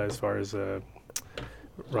him as far as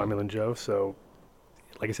Romulan Joe. So,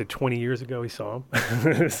 like I said, 20 years ago he saw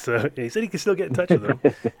him. So he said he could still get in touch with him.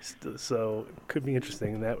 So it could be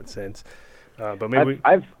interesting in that sense. But maybe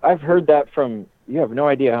I've heard that from, you have no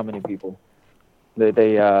idea how many people.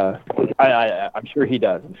 I'm sure he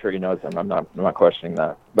does. I'm sure he knows him. I'm not questioning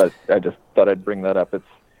that. But I just thought I'd bring that up.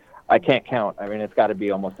 I can't count. I mean, it's got to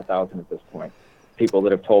be almost 1,000 at this point. People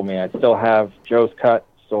that have told me I still have Joe's cut,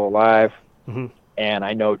 still alive, and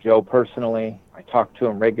I know Joe personally. I talk to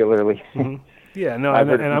him regularly. Yeah, no, I've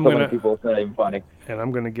heard and from I'm so gonna. many people, it's not even funny. And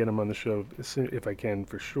I'm gonna get him on the show if I can,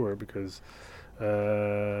 for sure, because.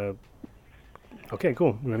 Okay,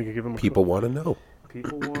 cool. We're gonna give him. People want to know.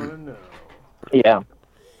 People want to know. Yeah,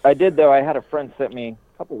 I did though. I had a friend sent me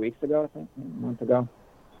a couple weeks ago, I think, a month ago,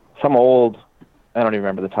 some old. I don't even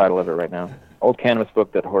remember the title of it right now. Old canvas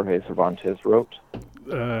book that Jorge Cervantes wrote,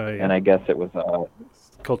 yeah. And I guess it was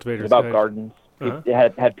Cultivators about Guide. gardens. Uh-huh.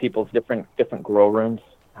 It had people's different grow rooms,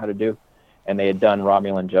 how to do, and they had done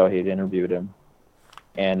Romulan Joe. He had interviewed him,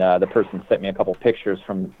 and the person sent me a couple pictures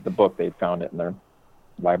from the book. They'd found it in their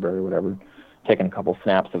library or whatever, taking a couple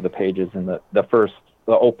snaps of the pages, and the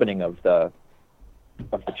opening of the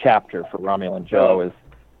chapter for Romulan Joe is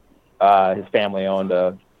his family owned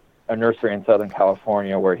a nursery in Southern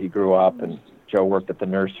California where he grew up, and Joe worked at the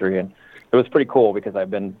nursery, and it was pretty cool because I've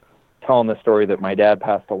been telling the story that my dad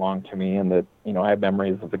passed along to me, and that, you know, I have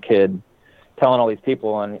memories of a kid telling all these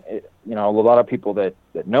people, and you know, a lot of people that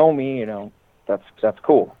know me, you know, that's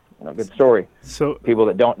cool, you know, good story. So people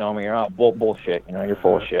that don't know me are bullshit, you know, you're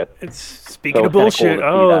full of shit. It's speaking of bullshit.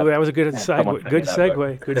 Cool that was a good segue. Good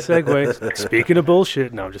segue. Speaking of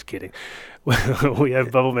bullshit. No, I'm just kidding. We have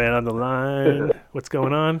Bubble Man on the line. What's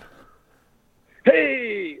going on?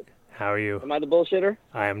 Hey! How are you? Am I the bullshitter?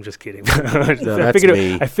 I am just kidding. No, that's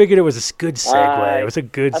me. I figured it was a good segue. It was a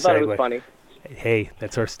good segue. I thought it was funny. Hey,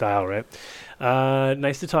 that's our style, right?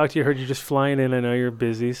 Nice to talk to you. Heard you just flying in. I know you're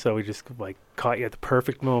busy, so we just caught you at the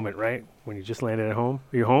perfect moment, right? When you just landed at home.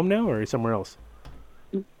 Are you home now, or are you somewhere else?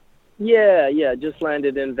 Yeah. Just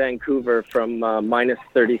landed in Vancouver from minus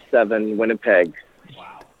 37 Winnipeg.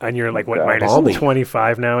 And you're like, what, minus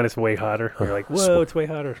 25 now, and it's way hotter? You're like, whoa, it's way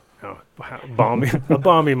hotter. No, a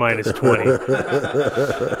balmy minus 20.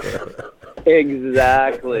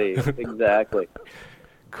 Exactly.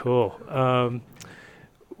 Cool.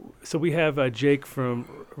 So we have Jake from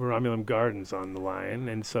Romulan Gardens on the line,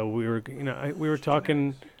 and so we were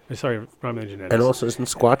talking. Sorry, Romulan Genetics. And also, isn't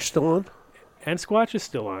Squatch still on? And Squatch is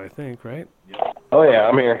still on, I think, right? Oh yeah,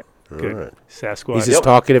 I'm here. Good. Right. Sasquatch. He's as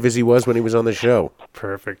talkative as he was when he was on the show.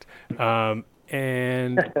 Perfect. And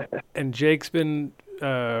Jake's been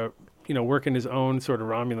working his own sort of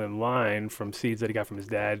Romulan line from seeds that he got from his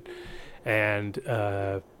dad, and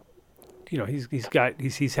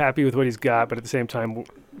he's happy with what he's got, but at the same time,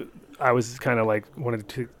 I was kind of like wanted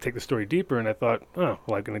to take the story deeper, and I thought, I'm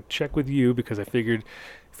going to check with you because I figured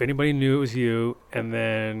if anybody knew it was you. And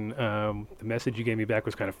then the message you gave me back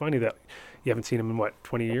was kind of funny that you haven't seen him in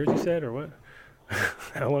 20 years, you said, or what?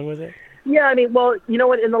 How long was it? Yeah, I mean, well, you know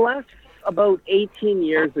what? In the last about 18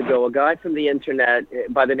 years ago, a guy from the internet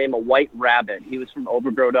by the name of White Rabbit, he was from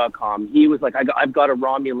overgrow.com. He was like, I've got a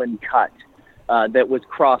Romulan cut that was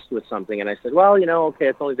crossed with something. And I said, well, okay,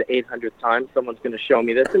 it's only the 800th time someone's going to show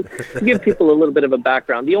me this. And to give people a little bit of a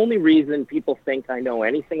background, the only reason people think I know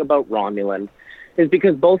anything about Romulan is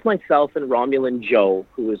because both myself and Romulan Joe,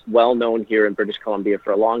 who is well known here in British Columbia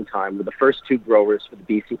for a long time, were the first two growers for the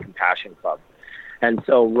BC Compassion Club. And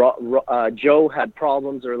so Joe had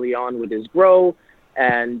problems early on with his grow.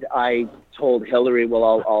 And I told Hillary,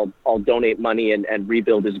 well, I'll donate money and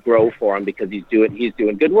rebuild his grow for him because he's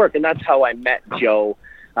doing good work. And that's how I met Joe.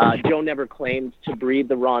 Joe never claimed to breed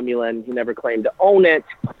the Romulan. He never claimed to own it.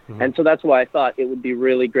 And so that's why I thought it would be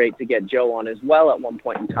really great to get Joe on as well at one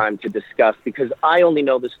point in time to discuss, because I only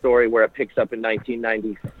know the story where it picks up in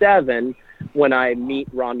 1997 when I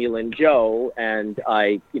meet Romulan Joe and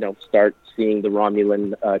I, start seeing the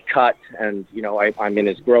Romulan cut, and, I'm in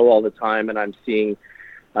his grow all the time, and I'm seeing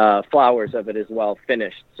flowers of it as well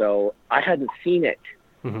finished. So I hadn't seen it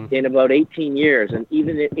in about 18 years, and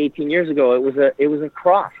even 18 years ago, it was a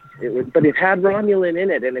cross. But it had Romulan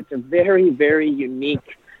in it, and it's a very, very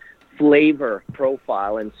unique flavor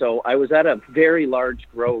profile. And so I was at a very large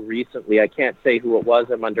grow recently. I can't say who it was.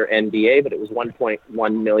 I'm under NDA, but it was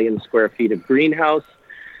 1.1 million square feet of greenhouse.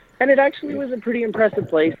 And it actually was a pretty impressive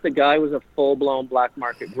place. The guy was a full-blown black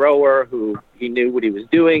market grower who he knew what he was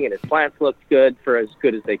doing, and his plants looked good for as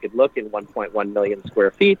good as they could look in 1.1 million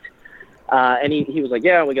square feet. And he was like,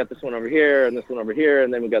 yeah, we got this one over here and this one over here.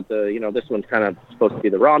 And then we got this one's kind of supposed to be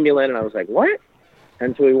the Romulan. And I was like, what?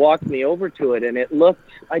 And so he walked me over to it, and it looked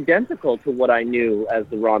identical to what I knew as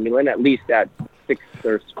the Romulan, at least at 6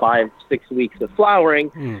 weeks of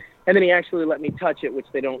flowering. And then he actually let me touch it, which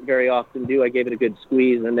they don't very often do. I gave it a good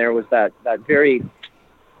squeeze, and there was that very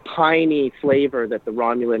piney flavor that the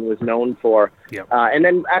Romulan was known for. Yep. And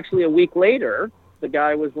then actually a week later, the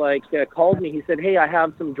guy was like, called me. He said, hey, I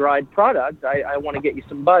have some dried product. I want to get you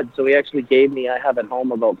some buds. So he actually gave me, I have at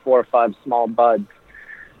home about 4 or 5 small buds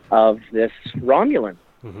of this Romulan.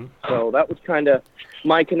 So that was kind of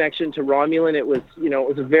my connection to Romulan. It was, it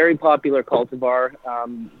was a very popular cultivar.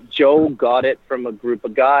 Joe got it from a group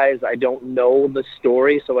of guys. I don't know the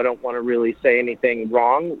story, so I don't want to really say anything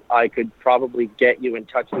wrong. I could probably get you in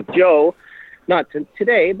touch with Joe, not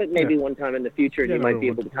today, but maybe one time in the future, and you might be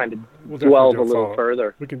able to kind of delve a little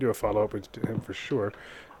further. We can do a follow-up with him for sure.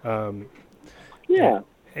 Yeah.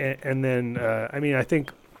 And then, I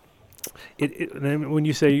think and then when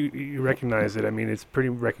you say you recognize it, it's pretty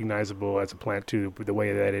recognizable as a plant too. The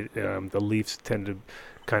way that the leaves tend to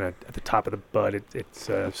kind of at the top of the bud, it's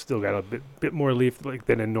still got a bit more leaf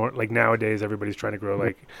than like nowadays. Everybody's trying to grow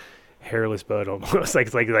like hairless bud almost, like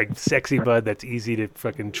it's like sexy bud that's easy to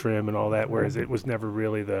fucking trim and all that. Whereas it was never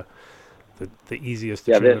really the easiest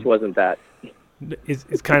to trim. This wasn't that.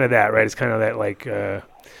 It's kind of that, right? It's kind of that like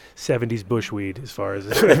 70s bushweed as far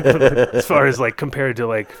as like compared to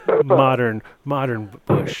like modern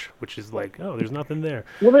bush, which is like, oh, there's nothing there.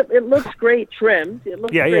 Well, it looks great trimmed. It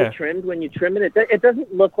looks great trimmed when you trim it. It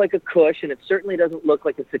doesn't look like a kush, and it certainly doesn't look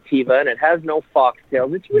like a sativa, and it has no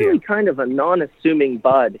foxtails. It's really kind of a non-assuming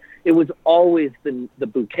bud. It was always the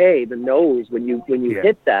bouquet, the nose when you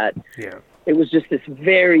hit that. Yeah. It was just this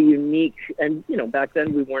very unique, and back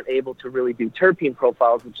then we weren't able to really do terpene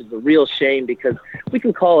profiles, which is a real shame because we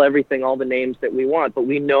can call everything all the names that we want, but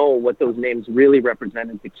we know what those names really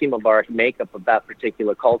represented, the chemovaric makeup of that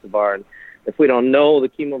particular cultivar. And if we don't know the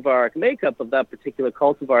chemovaric makeup of that particular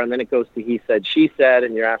cultivar, and then it goes to he said, she said,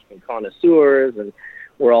 and you're asking connoisseurs, and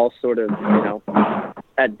we're all sort of,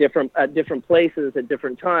 at different places at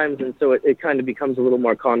different times, and so it kind of becomes a little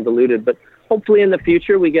more convoluted. But hopefully in the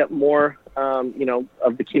future we get more of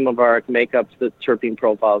the chemovaric makeups, the terpene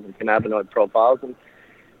profiles and cannabinoid profiles, and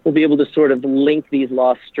we'll be able to sort of link these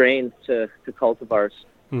lost strains to cultivars.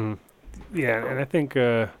 Yeah, and I think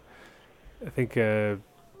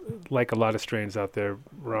like a lot of strains out there,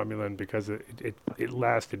 Romulan, because it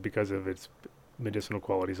lasted because of its medicinal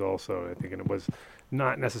qualities also. I think, and it was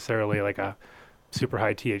not necessarily like a super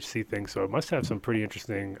high THC thing, so it must have some pretty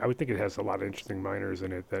interesting, I would think it has a lot of interesting minors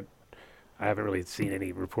in it that I haven't really seen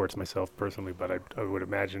any reports myself personally, but I would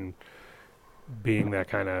imagine being that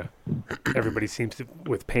kind of, everybody seems to,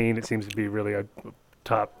 with pain, it seems to be really a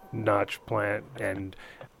top-notch plant, and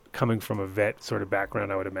coming from a vet sort of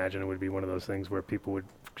background, I would imagine it would be one of those things where people would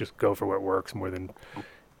just go for what works more than,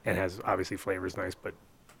 and has obviously flavors nice, but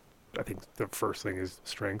I think the first thing is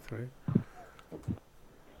strength, right?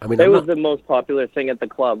 It was the most popular thing at the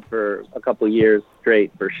club for a couple of years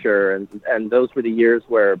straight, for sure. And those were the years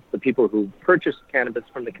where the people who purchased cannabis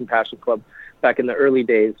from the Compassion Club back in the early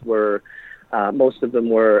days were, most of them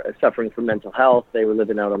were suffering from mental health. They were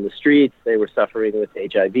living out on the streets. They were suffering with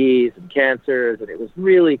HIVs and cancers. And it was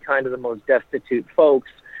really kind of the most destitute folks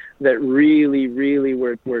that really, really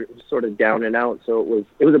were sort of down and out. So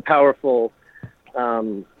it was a powerful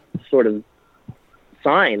sort of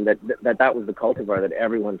sign that was the cultivar that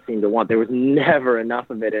everyone seemed to want. There was never enough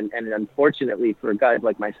of it, and unfortunately for guys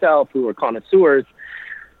like myself who were connoisseurs,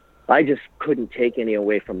 I just couldn't take any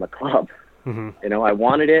away from the club. I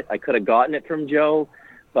wanted it. I could have gotten it from Joe,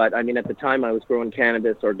 But I mean, at the time, I was growing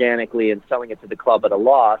cannabis organically and selling it to the club at a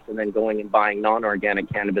loss, and then going and buying non-organic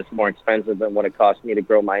cannabis more expensive than what it cost me to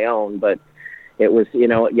grow my own. But it was, you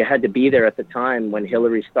know, you had to be there at the time when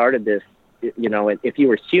Hillary started this. You know, if you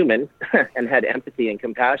were human and had empathy and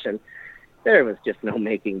compassion, there was just no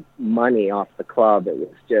making money off the club. It was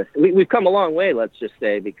just, we've come a long way, let's just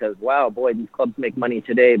say, because, wow, boy, these clubs make money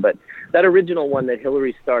today. But that original one that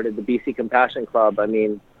Hillary started, the BC Compassion Club, I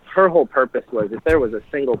mean, her whole purpose was if there was a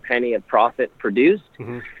single penny of profit produced,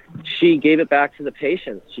 she gave it back to the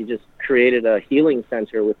patients. She just created a healing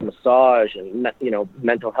center with massage and, you know,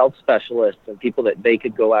 mental health specialists and people that they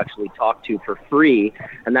could go actually talk to for free.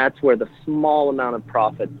 And that's where the small amount of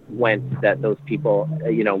profit went that those people,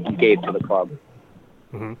 you know, gave to the club.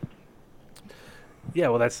 Yeah,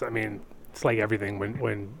 well, that's, I mean, it's like everything.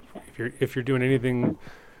 When if you're doing anything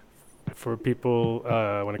for people,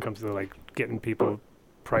 when it comes to like getting people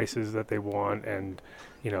prices that they want and,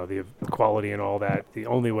 you know, the quality and all that, the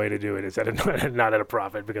only way to do it is not at a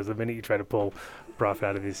profit, because the minute you try to pull profit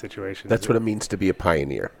out of these situations, that's what it means to be a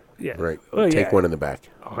pioneer. Yeah, right. Well, Take one in the back.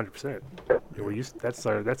 100%.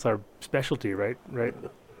 That's our specialty, right?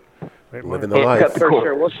 Living the life. For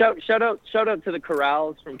sure. Well, shout out to the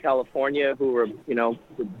Corrals from California, who were, you know,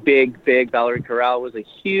 big. Valerie Corral was a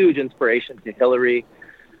huge inspiration to Hillary.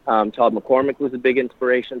 Todd McCormick was a big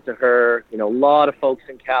inspiration to her. You know, a lot of folks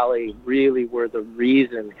in Cali really were the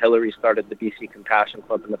reason Hillary started the BC Compassion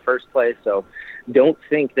Club in the first place. So don't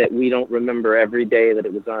think that we don't remember every day that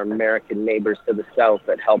it was our American neighbors to the south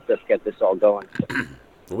that helped us get this all going.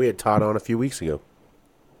 We had Todd on a few weeks ago.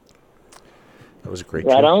 That was a great show.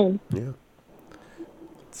 Right on. Yeah.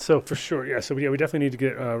 So for sure, yeah. So we definitely need to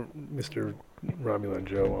get Mr. Romulan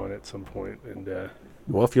Joe on at some point, and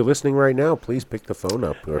well, if you're listening right now, please pick the phone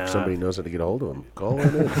up, or if somebody knows how to get a hold of him, call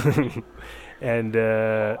him in. And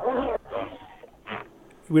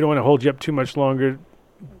we don't want to hold you up too much longer.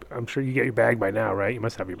 I'm sure you get your bag by now, right? You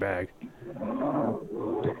must have your bag.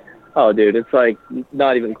 Oh, dude, it's like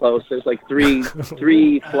not even close. There's like three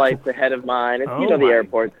flights ahead of mine. It's, you know, the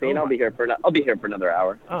airport scene. I'll be here for another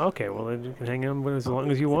hour. Oh, okay. Well, then you can hang on as long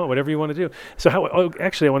as you want, whatever you want to do. So,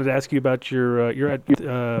 actually, I wanted to ask you about your you're at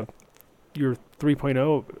your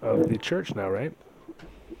 3.0 of the church now, right?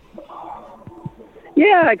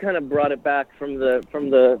 Yeah, I kind of brought it back from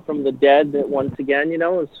the dead. That once again, you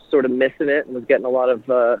know, was sort of missing it and was getting a lot of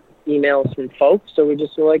emails from folks. So we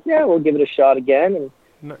just were like, yeah, we'll give it a shot again. And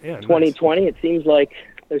 2020, it seems like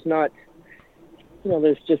there's not, you know,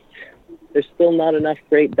 there's still not enough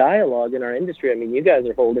great dialogue in our industry. I mean, you guys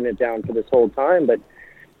are holding it down for this whole time, but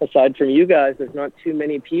aside from you guys, there's not too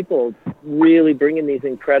many people really bringing these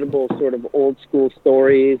incredible sort of old school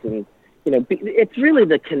stories. And, you know, it's really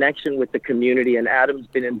the connection with the community, and Adam's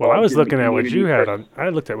been involved. Well, I was looking at what you had on. I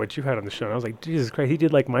looked at what you had on the show, and I was like, Jesus Christ, he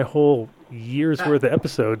did like my whole year's worth of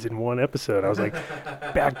episodes in one episode. I was like,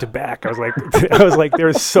 back to back. I was like,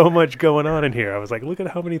 there's so much going on in here. I was like, look at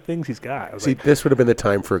how many things he's got. See, this would have been the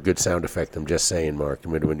time for a good sound effect. I'm just saying, Mark.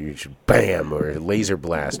 When you should bam or a laser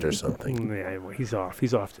blast or something. Yeah, well, he's off.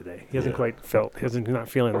 He's off today. He hasn't quite felt. He's not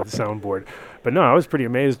feeling the soundboard. But no, I was pretty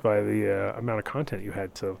amazed by the amount of content you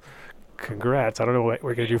had. So. Congrats. I don't know what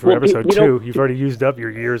we're going to do for episode 2. You've already used up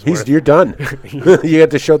your year's worth. You're done. You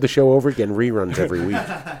have to show the show over again, reruns every week.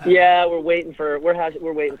 Yeah, we're waiting for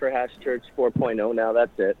Hash Church 4.0 now.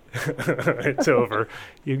 That's it. It's over.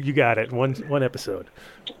 You got it. One episode.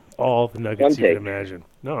 All the nuggets you can imagine.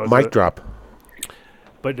 No, mic drop.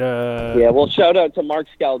 But yeah, well, shout out to Mark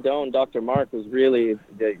Scaldone. Dr. Mark was really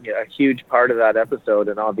a huge part of that episode,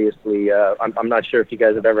 and obviously, I'm not sure if you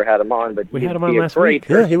guys have ever had him on, but we had him on last week.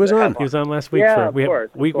 Yeah, he was on. He was on last week. Yeah, of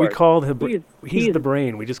course. We called him. He's the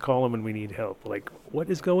brain. We just call him when we need help. Like, what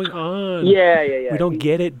is going on? Yeah. We don't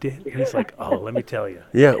get it. He's like, oh, let me tell you.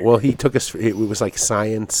 Yeah, well, he took us. It was like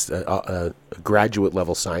science, a graduate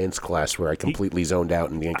level science class where I completely zoned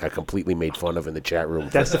out and I completely made fun of in the chat room.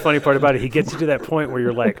 That's the funny part about it. He gets you to that point where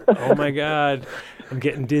you're like, oh my God, I'm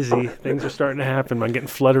getting dizzy. Things are starting to happen. I'm getting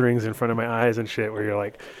flutterings in front of my eyes and shit. Where you're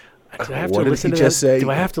like, do I have to listen to that? Say?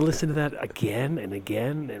 Do I have to listen to that again and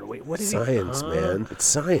again? And wait, what is science, man? It's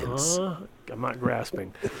science. I'm not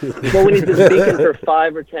grasping. Well, when he's been speaking for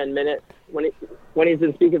 5 or 10 minutes, when he's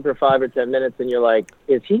been speaking for 5 or 10 minutes, and you're like,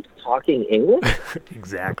 is he talking English?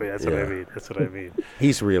 Exactly. That's what I mean.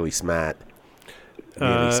 He's really smart.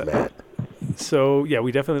 Smart. So yeah,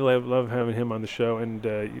 we definitely love having him on the show, and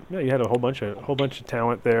you had a whole bunch of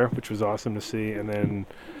talent there, which was awesome to see. And then,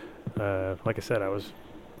 like I said,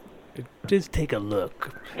 just take a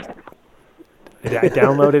look. I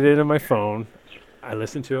downloaded it on my phone. I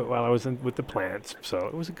listened to it while I was with the plants, so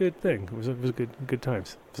it was a good thing. It was good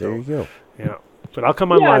times. So, there you go. Yeah. But I'll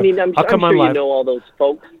come on Yeah, live. I mean, I'm I'll come sure on live. you know all those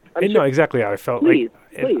folks. I'm And sure- no, exactly how I felt. Please,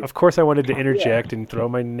 like, please. Of course, I wanted to interject and throw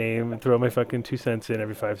my name and throw my fucking 2 cents in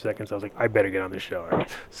every 5 seconds. I was like, I better get on this show. Right?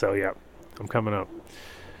 So yeah, I'm coming up.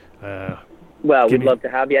 Well, Give we'd me- love to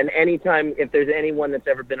have you. And anytime, if there's anyone that's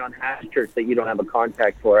ever been on Hash Church that you don't have a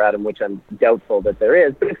contact for, Adam, which I'm doubtful that there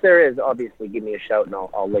is, but if there is, obviously give me a shout and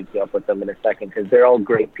I'll link you up with them in a second, because they're all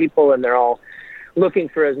great people and they're all looking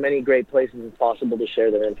for as many great places as possible to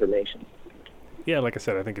share their information. Yeah, like I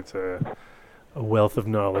said, I think it's a wealth of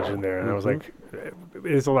knowledge in there, and I was like,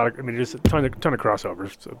 there's a lot of, I mean, there's a ton of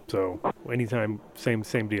crossovers. So anytime,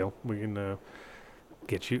 same deal. We can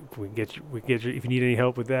get you. We can get you. If you need any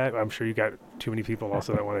help with that, I'm sure you got too many people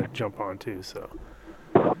also that want to jump on too. So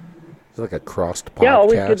It's like a crossed podcast. Yeah,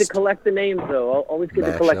 always good to collect the names, though. Always good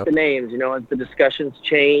to collect Mashup. the names. You know, as the discussions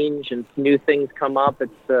change and new things come up,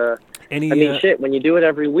 it's. Any, I mean, shit. When you do it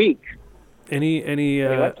every week. Any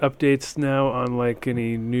updates now on like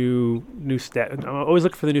any new stat? I'm always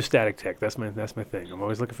looking for the new static tech. That's my thing. I'm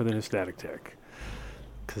always looking for the new static tech.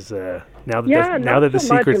 Because now that the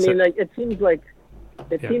so much. secrets. I mean, like, it seems like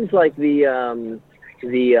the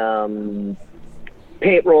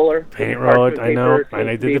paint roller. Paint roller, I know. Paper And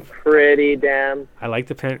I seems to be did pretty damn. I like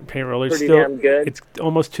the paint roller. Pretty Still, damn good. It's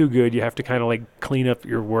almost too good. You have to kind of like clean up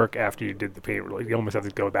your work after you did the paint roller. You almost have to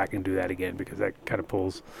go back and do that again because that kind of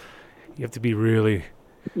pulls. You have to be really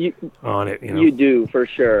on it. You know? You do, for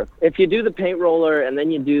sure. If you do the paint roller and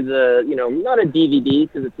then you do the, not a DVD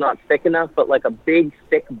because it's not thick enough, but like a big,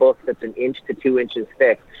 thick book that's 1 inch to 2 inches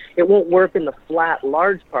thick, it won't work in the flat,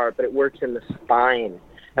 large part, but it works in the spine.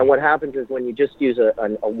 And what happens is when you just use a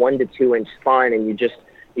 1 to 2 inch spine and you just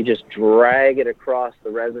drag it across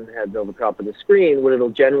the resin heads over top of the screen, what it'll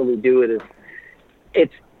generally do is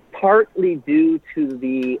it's partly due to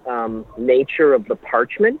the nature of the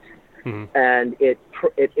parchment. Mm-hmm. And it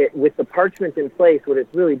with the parchment in place, what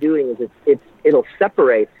it's really doing is it'll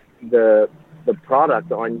separate the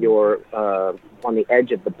product on your on the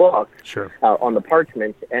edge of the book, sure, on the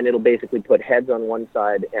parchment, and it'll basically put heads on one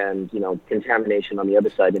side and contamination on the other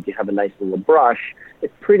side. If you have a nice little brush,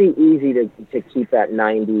 it's pretty easy to keep at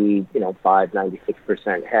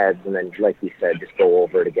 96% heads, and then, like you said, just go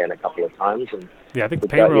over it again a couple of times. And yeah, I think the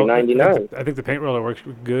paint roller. 99. I think the paint roller works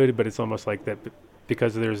good, but it's almost like that.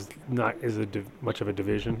 Because there's not much of a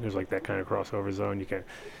division, there's like that kind of crossover zone.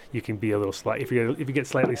 You can be a little if you get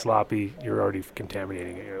slightly sloppy, you're already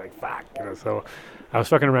contaminating it. You're like fuck, So I was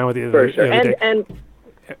fucking around with the other day. And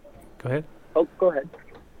go ahead. Oh, go ahead.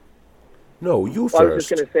 No, you first. I was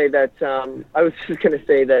just going to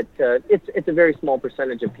say that it's a very small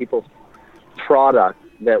percentage of people's product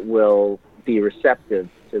that will be receptive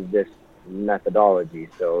to this methodology.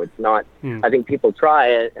 So it's not. I think people try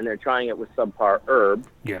it and they're trying it with subpar herb.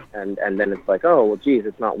 Yeah. And then it's like, oh well, geez,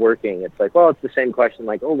 it's not working. It's like, well, it's the same question.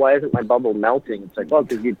 Like, oh, why isn't my bubble melting? It's like, well,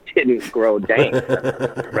 because you didn't grow dank.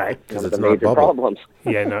 Right. One of the major problems.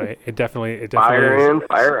 Yeah. No. It definitely. Fire is. in,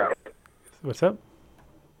 fire out. What's up?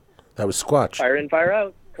 That was Squatch. Fire in, fire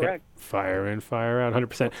out. Correct. Yeah, fire in, fire out.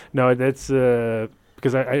 100%. No, that's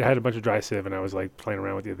because I had a bunch of dry sieve and I was like playing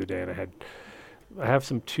around with the other day, and I have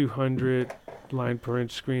some 200 line per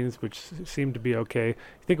inch screens, which seem to be okay. You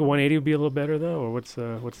think a 180 would be a little better though, or what's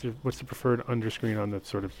the preferred underscreen on the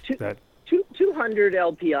sort of that? 200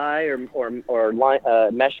 LPI or line,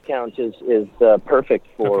 mesh count is perfect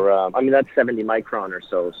for. Okay. I mean, that's 70 micron or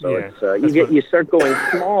so. So yeah, it's you start going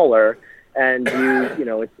smaller, and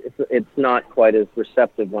it's not quite as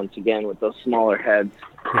receptive once again with those smaller heads.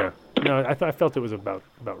 Yeah. No, I felt it was about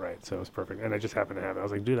right, so it was perfect. And I just happened to have it. I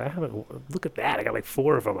was like, dude, I haven't. Look at that! I got like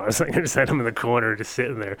 4 of them. I was like, I just had them in the corner, just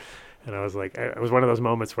sitting there. And I was like, it was one of those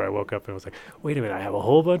moments where I woke up and was like, wait a minute, I have a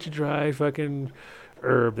whole bunch of dry fucking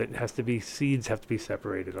herb that seeds have to be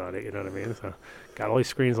separated on it. You know what I mean? So got all these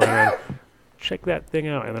screens lying around. Check that thing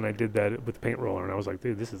out. And then I did that with the paint roller, and I was like,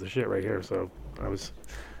 dude, this is the shit right here. So I was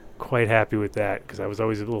quite happy with that, because I was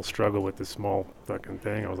always a little struggle with this small fucking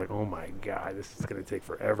thing. I was like, oh my god, this is going to take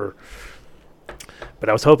forever. But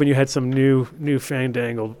I was hoping you had some new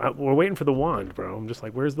fandangled. We're waiting for the wand, bro. I'm just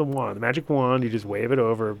like, where's the wand? The magic wand. You just wave it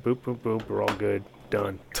over. Boop, boop, boop. We're all good.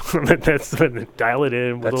 Done. That's dial it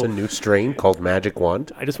in. That's a new strain called Magic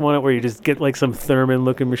Wand. I just want it where you just get like some Thurman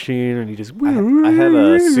looking machine and you just. I had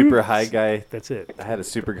a super high guy. That's it. I had a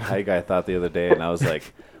super high guy thought the other day, and I was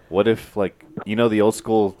like, what if, like, the old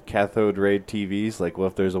school cathode ray TVs? Like, what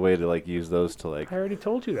if there's a way to, like, use those to, like... I already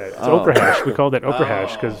told you that. It's Oprah hash. We called that Oprah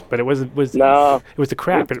hash, but it was no. It was the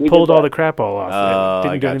crap. It pulled all the crap all off. It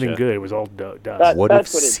didn't do anything gotcha. good. It was all dust. What if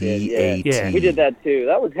that's what it C-A-T? did, yeah. We did that, too.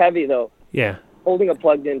 That was heavy, though. Yeah. holding a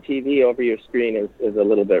plugged-in TV over your screen is a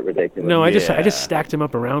little bit ridiculous. No, I just stacked him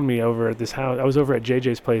up around me over at this house. I was over at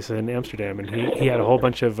JJ's place in Amsterdam, and he had a whole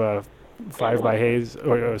bunch of 5x8s,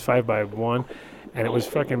 or it was 5x1, and it was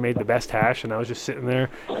fucking made the best hash. And I was just sitting there,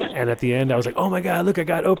 and at the end I was like, "Oh my god, look, I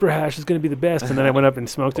got Oprah hash. It's gonna be the best." And then I went up and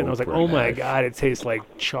smoked it, and I was like, "Oh my god, it tastes like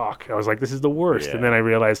chalk." I was like, "This is the worst." Yeah. And then I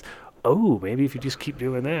realized, oh, maybe if you just keep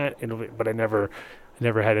doing that, but I never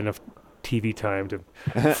had enough TV time to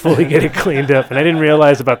fully get it cleaned up, and I didn't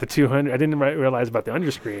realize about the 200. I didn't realize about the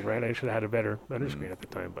underscreen. Right, I should have had a better underscreen at the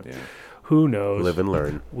time. But who knows? Live and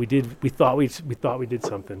learn. We thought we did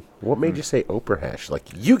something. What made you say Oprah hash? Like,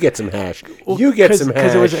 you get some hash. You get some hash.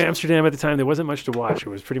 Because it was Amsterdam at the time. There wasn't much to watch. It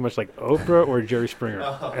was pretty much like Oprah or Jerry Springer.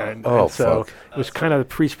 And so fuck. it was kind of the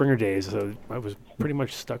pre-Springer days. So I was pretty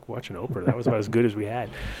much stuck watching Oprah. That was about as good as we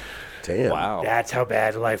had. Damn. Wow. That's how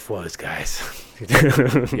bad life was, guys. You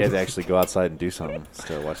guys actually go outside and do something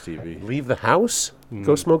instead of watch TV. Leave the house?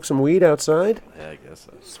 Go smoke some weed outside? Yeah, I guess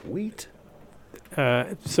so. Sweet.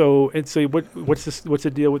 So what's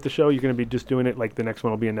the deal with the show? You're going to be just doing it like the next one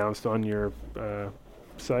will be announced on your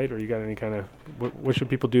site, or you got any kind of what should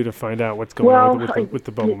people do to find out what's going on with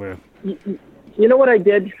the Bubble Man? You know what I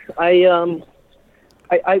did? I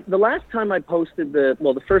the last time I posted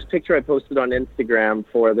the first picture I posted on Instagram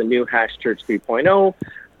for the new Hash Church 3.0,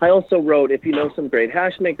 I also wrote, if you know some great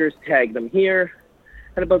hash makers, tag them here.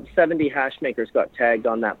 And about 70 hash makers got tagged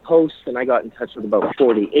on that post, and I got in touch with about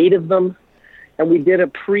 48 of them. And we did a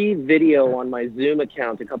pre-video on my Zoom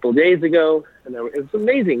account a couple of days ago, and it was an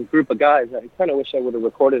amazing group of guys. I kind of wish I would have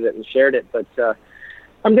recorded it and shared it, but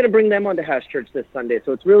I'm going to bring them onto Hash Church this Sunday.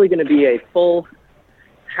 So it's really going to be a full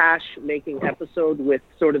hash making episode with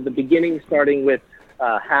sort of the beginning, starting with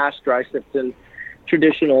hash, dry sifting,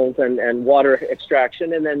 traditionals, and water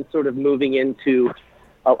extraction, and then sort of moving into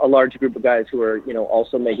a large group of guys who are,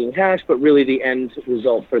 also making hash, but really the end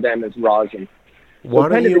result for them is rosin. Why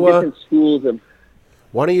don't you, different schools of...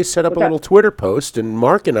 Why don't you set up a little Twitter post, and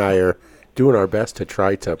Mark and I are doing our best to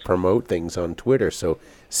try to promote things on Twitter, so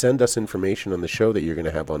send us information on the show that you're going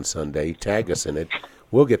to have on Sunday, tag us in it,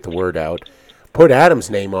 we'll get the word out. Put Adam's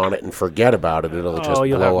name on it and forget about it. It'll just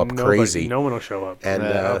blow up crazy. No one will show up. And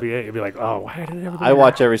you'll be like, oh, why did everybody? I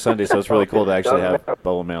watch every Sunday, so it's really cool to actually have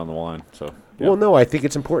Bubble Man on the line. So, yeah. Well, no, I think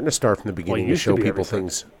it's important to start from the beginning to show people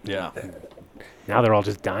things. Yeah. Now they're all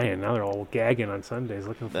just dying. Now they're all gagging on Sundays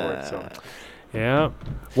looking for it. So, yeah.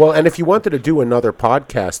 Well, and if you wanted to do another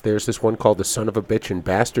podcast, there's this one called the Son of a Bitch and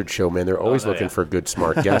Bastard Show, man. They're always looking for good,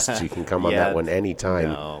 smart guests. You can come on that one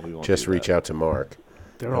anytime. No, just reach out to Mark.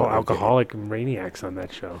 They're all alcoholic maniacs on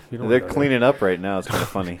that show. They're cleaning up right now. It's kind of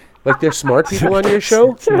funny. Like they're smart people on your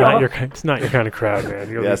show? It's not your kind of crowd, man.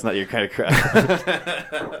 It's not your kind of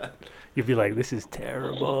crowd. You'd be like, this is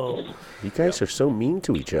terrible. You guys are so mean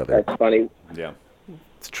to each other. That's funny. Yeah.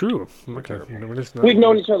 It's true. We've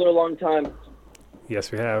known each other a long time.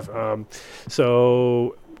 Yes, we have.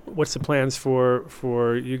 So what's the plans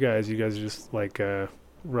for you guys? You guys are just like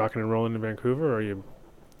rocking and rolling in Vancouver, or are you...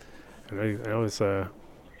 I know it's...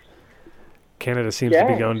 Canada seems to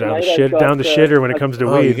be going down the shitter when it comes to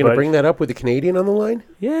weed. You're going to bring that up with the Canadian on the line?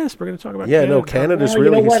 Yes, we're going to talk about Canada. No, Canada's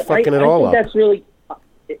really he's fucking it all up. That's really...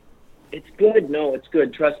 It's good. No, it's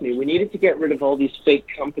good. Trust me. We needed to get rid of all these fake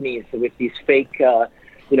companies with these fake,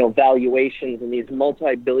 valuations and these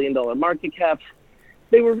multi-billion-dollar market caps.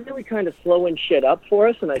 They were really kind of slowing shit up for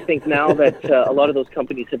us, and I think now that a lot of those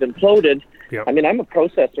companies have imploded, I mean, I'm a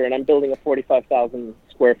processor, and I'm building a 45,000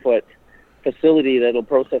 square foot facility that'll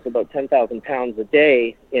process about 10,000 pounds a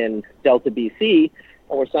day in Delta, BC,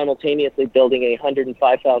 and we're simultaneously building a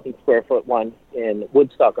 105,000 square foot one in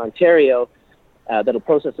Woodstock, Ontario, that'll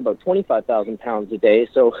process about 25,000 pounds a day.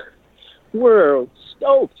 So we're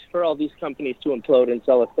stoked for all these companies to implode and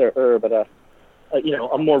sell us their herb at a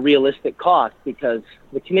more realistic cost, because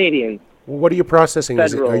the Canadian what are you processing?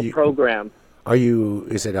 Federal program.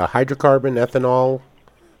 Is it a hydrocarbon, ethanol?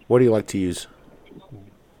 What do you like to use?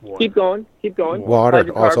 Keep going.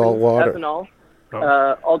 Water, all water. Ethanol,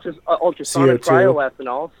 ultrasonic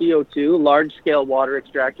cryoethanol, CO2, large-scale water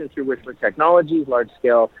extraction through Whistler Technologies,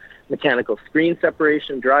 large-scale mechanical screen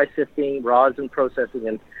separation, dry sifting, rosin processing,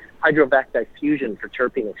 and hydrovac diffusion for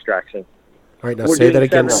terpene extraction. All right, now say that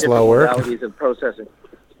again slower. Modalities of processing.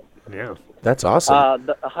 Yeah, that's awesome.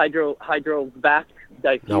 The hydrovac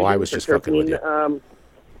diffusion. No, I was just fucking with you.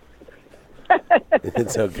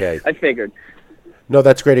 It's okay. I figured. No,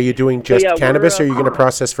 that's great. Are you doing just cannabis, or are you going to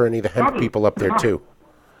process for any of the hemp people up there, too?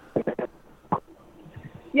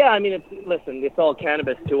 Yeah, I mean, it's all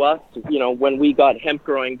cannabis to us. When we got hemp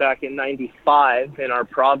growing back in '95 in our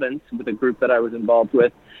province with a group that I was involved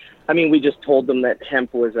with, I mean, we just told them that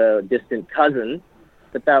hemp was a distant cousin,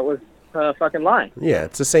 but that was a fucking lie. Yeah,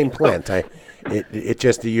 it's the same plant. It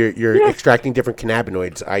just you're extracting different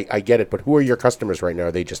cannabinoids. I get it, but who are your customers right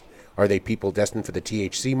now? Are they people destined for the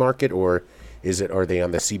THC market, or are they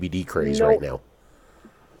on the CBD craze right now?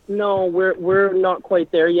 No, we're not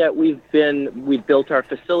quite there yet. We've built our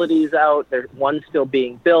facilities out. There's one still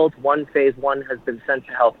being built. Phase 1 has been sent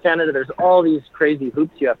to Health Canada. There's all these crazy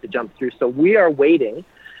hoops you have to jump through. So we are waiting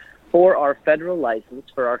for our federal license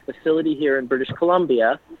for our facility here in British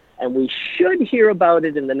Columbia, and we should hear about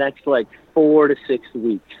it in the next 4 to 6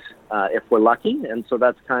 weeks if we're lucky. And so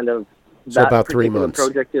that's kind of so about 3 months.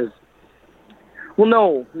 Project is.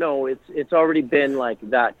 Well, no, it's already been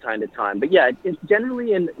that kind of time. But yeah, it's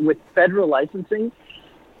generally with federal licensing,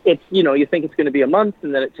 it's, you think it's going to be a month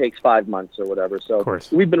and then it takes 5 months or whatever. So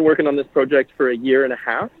we've been working on this project for a year and a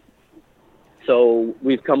half. So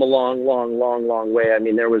we've come a long way. I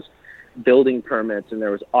mean, there was building permits and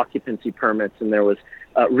there was occupancy permits and there was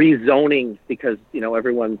rezoning because,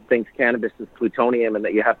 everyone thinks cannabis is plutonium and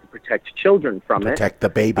that you have to protect children from it. Protect the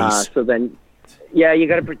babies. So then... Yeah, you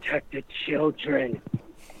got to protect the children.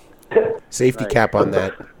 Safety cap on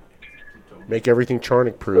that. Make everything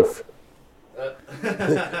Charnic proof.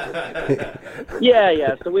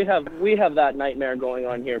 Yeah. So we have that nightmare going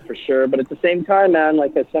on here for sure. But at the same time, man,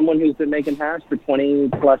 as someone who's been making hash for 20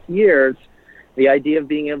 plus years, the idea of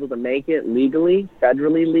being able to make it legally,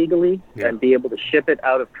 federally legally, and be able to ship it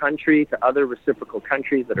out of country to other reciprocal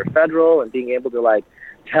countries that are federal, and being able to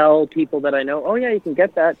tell people that I know, oh yeah, you can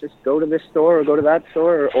get that. Just go to this store or go to that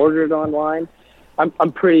store or order it online.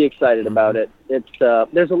 I'm pretty excited about it. It's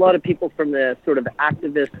there's a lot of people from the sort of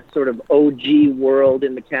activist, sort of OG world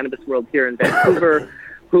in the cannabis world here in Vancouver,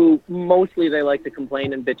 who mostly they like to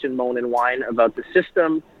complain and bitch and moan and whine about the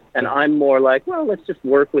system. And I'm more well, let's just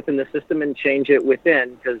work within the system and change it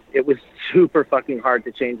within, because it was super fucking hard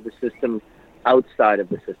to change the system outside of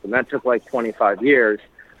the system. That took 25 years.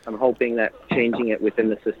 I'm hoping that changing it within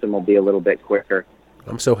the system will be a little bit quicker.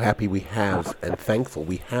 I'm so happy we have, and thankful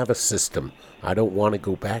we have a system. I don't want to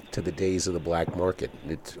go back to the days of the black market.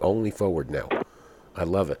 It's only forward now. I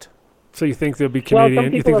love it. So you think there'll be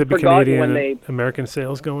Canadian? You think there'll be Canadian American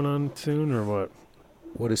sales going on soon, or what?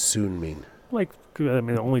 What does soon mean?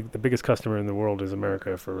 Only the biggest customer in the world is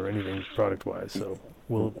America for anything product-wise. So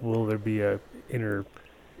will there be a inner?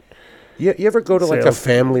 You ever go to a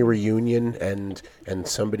family reunion and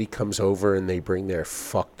somebody comes over and they bring their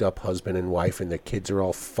fucked up husband and wife and the kids are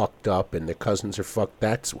all fucked up and the cousins are fucked?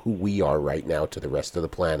 That's who we are right now to the rest of the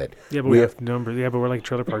planet. Yeah, but we have numbers. Yeah, but we're like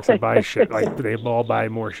trailer parks that buy shit. They all buy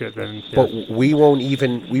more shit than. But we won't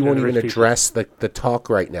even address the talk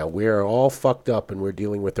right now. We're all fucked up and we're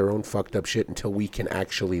dealing with our own fucked up shit until we can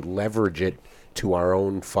actually leverage it to our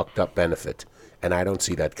own fucked up benefit. And I don't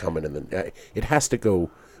see that coming in. It has to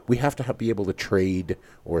go. We have to be able to trade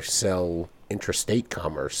or sell intrastate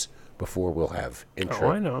commerce before we'll have Oh,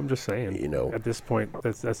 I know. I'm just saying. At this point,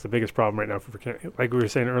 that's the biggest problem right now for Canada. Like we were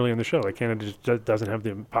saying earlier in the show, Canada just doesn't have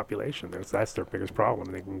the population. That's their biggest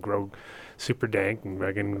problem. They can grow super dank and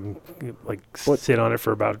they can sit on it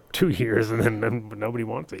for about 2 years and then nobody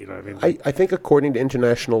wants it. You know what I mean? I think according to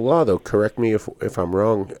international law, though, correct me if I'm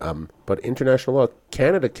wrong, but international law,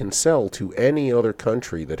 Canada can sell to any other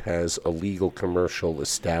country that has a legal commercial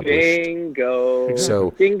established. Bingo.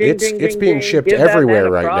 So ding, ding, it's being shipped everywhere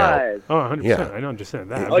right now. Oh, 100%. Yeah. I don't understand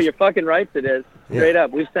that. Oh, you're fucking right, it is. Straight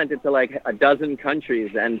up. We've sent it to a dozen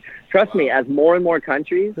countries. And trust me, as more and more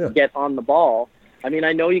countries get on the ball, I mean,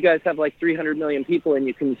 I know you guys have 300 million people and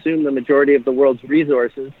you consume the majority of the world's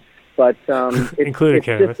resources, but it's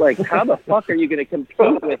just how the fuck are you going to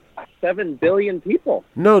compete with 7 billion people?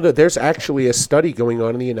 No, there's actually a study going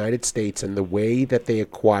on in the United States, and the way that they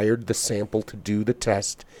acquired the sample to do the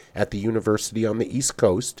test at the university on the East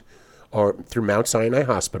Coast or through Mount Sinai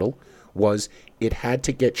Hospital was it had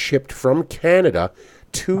to get shipped from Canada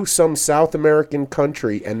to some South American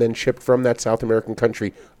country and then shipped from that South American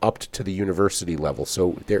country up to the university level.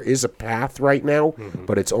 So there is a path right now,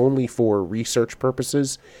 but it's only for research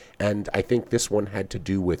purposes. And I think this one had to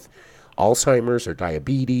do with Alzheimer's or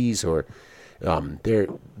diabetes or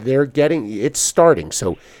they're getting, it's starting.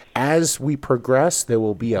 So as we progress, there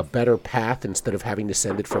will be a better path. Instead of having to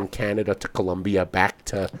send it from Canada to Colombia back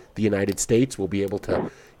to the United States, we'll be able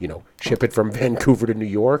to, ship it from Vancouver to New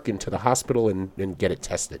York into the hospital and get it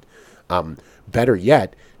tested. Better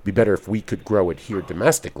yet, it'd be better if we could grow it here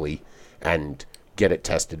domestically and get it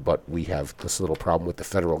tested, but we have this little problem with the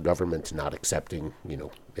federal government not accepting,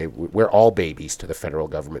 we're all babies to the federal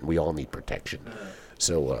government. We all need protection.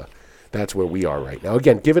 So that's where we are right now.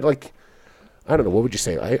 Again, give it I don't know, what would you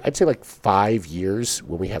say? I'd say like 5 years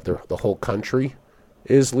when we have the whole country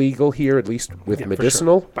is legal here, at least with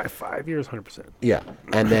medicinal. For sure. By 5 years, 100%. Yeah,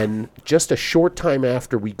 and then just a short time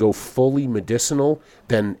after we go fully medicinal,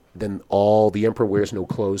 then all the emperor wears no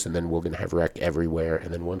clothes, and then we're going to have rec everywhere.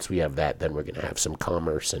 And then once we have that, then we're going to have some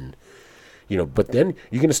commerce, and but then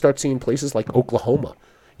you're going to start seeing places like Oklahoma,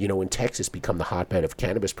 and Texas become the hotbed of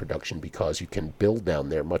cannabis production because you can build down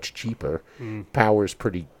there much cheaper. Power's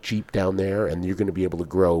pretty cheap down there, and you're going to be able to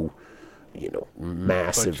grow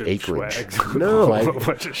massive acreage. No,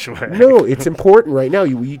 it's important right now.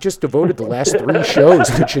 We just devoted the last 3 shows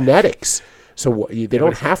to genetics. So they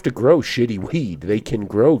don't have to grow shitty weed. They can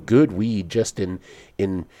grow good weed just in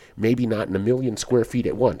maybe not in 1 million square feet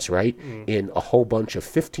at once, right? In a whole bunch of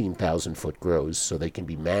 15,000 foot grows so they can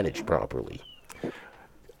be managed properly.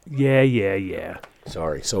 Yeah.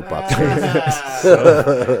 Sorry, soapbox.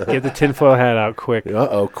 Get the tinfoil hat out quick.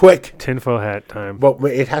 Quick. Tinfoil hat time. Well,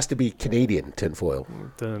 it has to be Canadian tinfoil.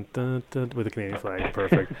 Dun, dun, dun, with a Canadian flag.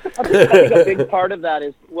 Perfect. I think a big part of that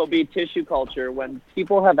will be tissue culture. When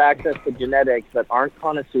people have access to genetics that aren't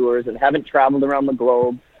connoisseurs and haven't traveled around the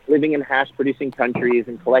globe, living in hash-producing countries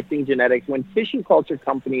and collecting genetics, when tissue culture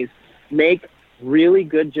companies make really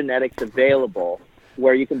good genetics available,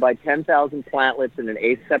 where you can buy 10,000 plantlets in an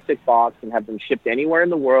aseptic box and have them shipped anywhere in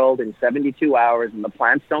the world in 72 hours, and the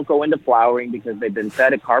plants don't go into flowering because they've been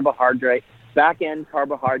fed a carbohydrate, back-end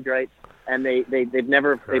carbohydrate, and they've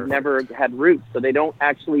never had roots, so they don't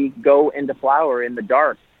actually go into flower in the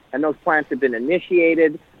dark. And those plants have been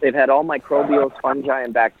initiated. They've had all microbials, fungi,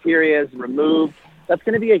 and bacteria removed. That's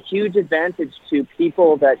going to be a huge advantage to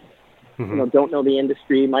people that don't know the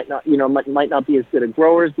industry, might not be as good at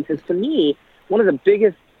growers, because to me, one of the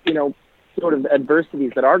biggest, sort of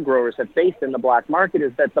adversities that our growers have faced in the black market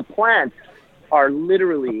is that the plants are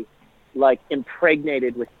literally like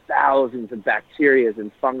impregnated with thousands of bacteria and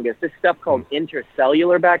fungus. This stuff called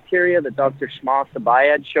intercellular bacteria that Dr. Shma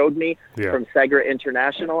Sabayad showed me from Segra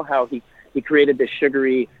International, how he created this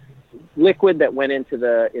sugary liquid that went into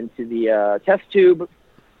the test tube,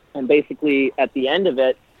 and basically at the end of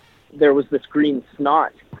it, there was this green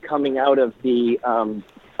snot coming out of the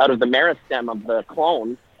meristem of the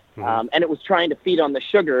clone, and it was trying to feed on the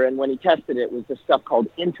sugar, and when he tested it, was this stuff called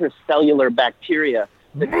intercellular bacteria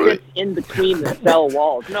that sits in between the cell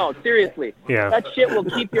walls. No, seriously. Yeah. That shit will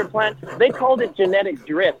keep your plant... They called it genetic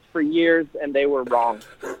drift for years, and they were wrong.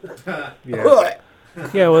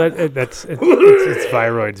 Yeah, well, it's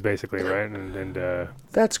viroids, basically, right? And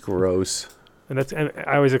that's gross. And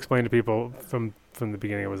I always explain to people from the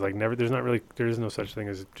beginning, I was like, there is no such thing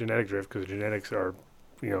as genetic drift, because genetics are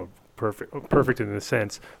perfect in a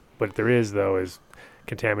sense, but there is, though, is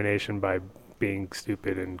contamination by being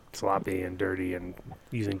stupid and sloppy and dirty and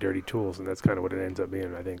using dirty tools, and that's kind of what it ends up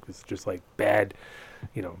being. I think it's just like bad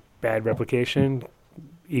replication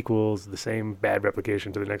equals the same bad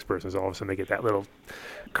replication to the next person. So all of a sudden they get that little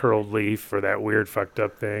curled leaf or that weird fucked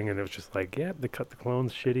up thing, and it was just like, they cut the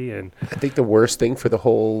clones shitty. And I think the worst thing for the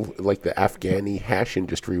whole, like the Afghani hash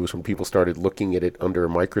industry, was when people started looking at it under a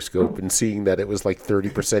microscope and seeing that it was like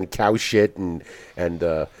 30% cow shit and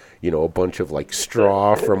a bunch of like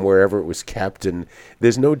straw from wherever it was kept, and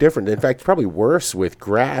there's no different. In fact, probably worse with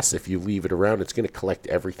grass. If you leave it around, it's going to collect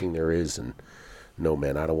everything there is. And no,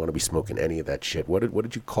 man, I don't want to be smoking any of that shit. What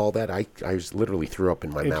did you call that? I literally threw up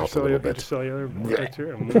in my mouth a little bit. Intercellular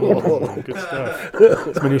bacteria. Good stuff.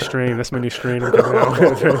 That's my new strain. The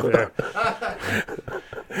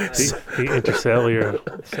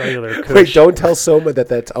intercellular kush. Wait, don't tell Soma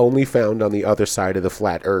that's only found on the other side of the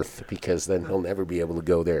flat earth, because then he'll never be able to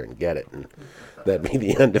go there and get it, and that'd be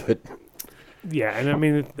the end of it. Yeah, and I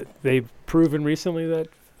mean, they've proven recently that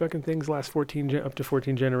fucking things last up to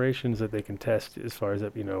 14 generations that they can test, as far as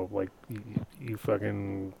that, like you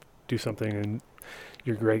fucking do something and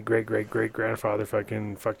your great grandfather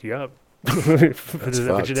fucking fucked you up. That's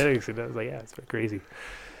genetics. And I was like, it's crazy.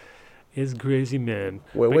 It's crazy, man.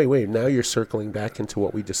 Wait. Now you're circling back into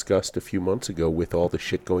what we discussed a few months ago with all the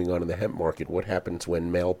shit going on in the hemp market. What happens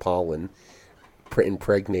when male pollen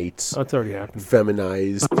impregnates it's already happened.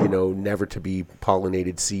 Feminized, never to be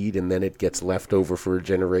pollinated seed, and then it gets left over for a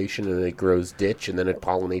generation, and it grows ditch, and then it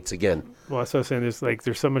pollinates again. Well, that's what I was saying.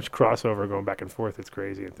 There's so much crossover going back and forth. It's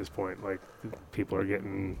crazy at this point. Like, people are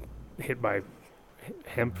getting hit by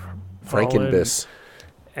hemp Frankenbiss.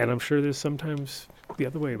 And I'm sure there's sometimes the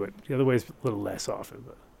other way, but the other way is a little less often.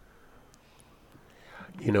 But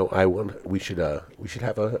we should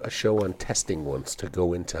have a show on testing once, to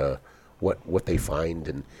go into what they find,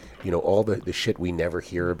 and all the shit we never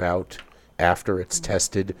hear about after it's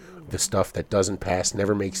tested, the stuff that doesn't pass,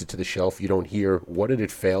 never makes it to the shelf. You don't hear, what did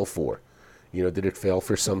it fail for? Did it fail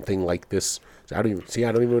for something like this? So I don't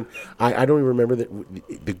even remember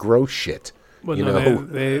the gross shit. Well, no,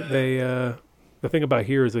 they the thing about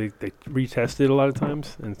here is they retest it a lot of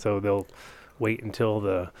times, and so they'll wait until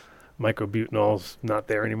the microbutanol's not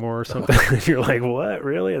there anymore or something. And you're like, what,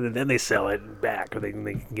 really? And then they sell it back, or they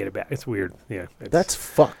can get it back. It's weird. Yeah, that's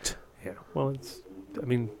fucked. Yeah. Well,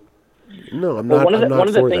 no, I'm not. One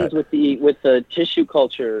of the things with the tissue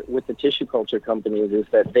culture companies is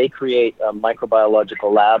that they create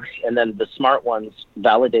microbiological labs, and then the smart ones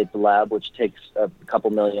validate the lab, which takes a couple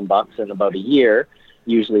 $1,000,000 in about a year.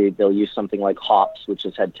 Usually they'll use something like hops, which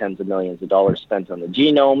has had tens of millions of dollars spent on the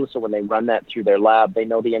genome. So when they run that through their lab, they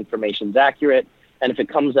know the information's accurate, and if it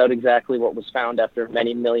comes out exactly what was found after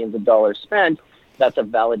many millions of dollars spent, that's a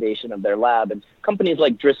validation of their lab. And companies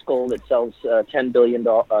like Driscoll that sells 10 billion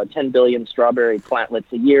strawberry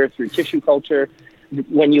plantlets a year through tissue culture,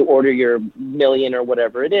 when you order your million or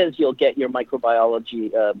whatever it is, you'll get your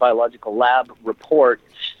biological lab report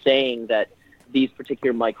saying that these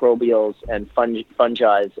particular microbials and fungi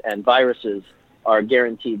and viruses are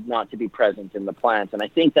guaranteed not to be present in the plant. And I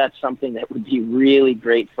think that's something that would be really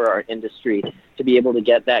great for our industry, to be able to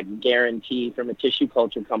get that guarantee from a tissue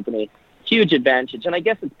culture company. Huge advantage. And I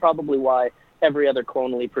guess it's probably why every other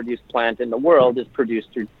clonally produced plant in the world is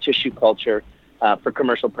produced through tissue culture for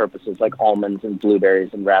commercial purposes, like almonds and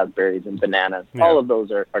blueberries and raspberries and bananas. Yeah. All of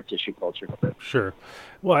those are tissue culture. Sure.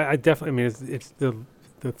 Well, I definitely, it's the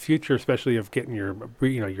future, especially of getting your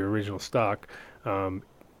original stock.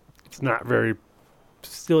 It's not very,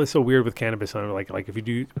 still it's so weird with cannabis. Like if you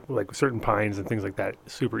do like certain pines and things like that,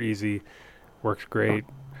 super easy, works great.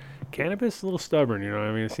 Cannabis is a little stubborn,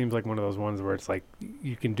 it seems like one of those ones where it's like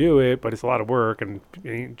you can do it, but it's a lot of work and it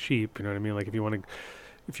ain't cheap. Like if you want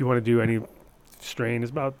to do any strain,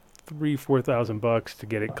 it's about $3,000-$4,000 to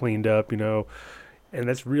get it cleaned up, and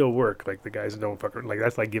that's real work. Like the guys don't fucking, like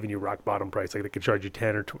that's like giving you rock bottom price. Like they could charge you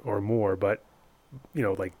 10 or more, but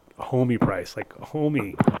like a homie price, like a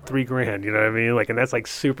homie $3,000, like, and that's like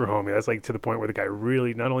super homie. That's like to the point where the guy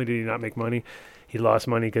really, not only did he not make money, he lost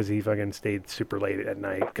money because he fucking stayed super late at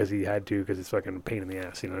night because he had to, because it's fucking a pain in the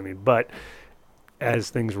ass, But as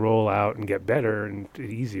things roll out and get better and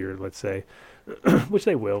easier, let's say, which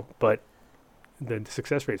they will, but the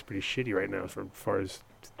success rate's pretty shitty right now as far as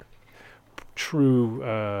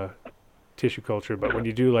true tissue culture. But when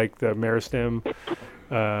you do like the meristem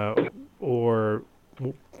or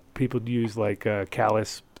people use like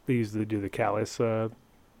callus, they usually do the callus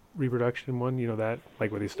reproduction one, that,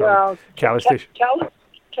 like where they start callus tissue. Callus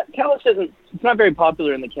it's not very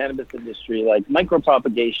popular in the cannabis industry. Like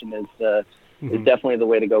micropropagation is definitely the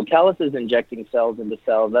way to go. Callus is injecting cells into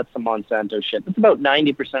cells. That's some Monsanto shit. That's about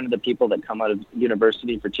 90% of the people that come out of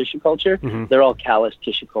university for tissue culture. They're all callus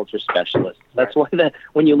tissue culture specialists. That's why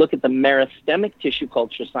when you look at the meristemic tissue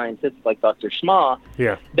culture scientists like Dr. Schma,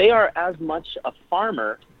 they are as much a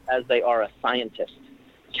farmer as they are a scientist.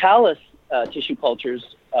 Callus tissue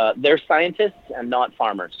cultures, they're scientists and not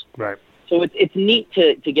farmers. Right. So it's neat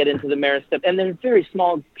to get into the meristem, and there's a very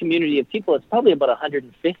small community of people. It's probably about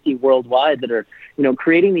 150 worldwide that are,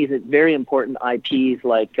 creating these very important IPs.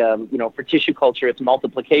 Like, for tissue culture, it's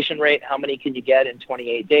multiplication rate. How many can you get in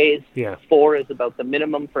 28 days? 4 is about the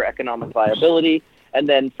minimum for economic viability. And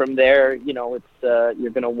then from there, it's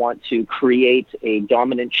you're going to want to create a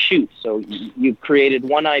dominant shoot. So you've created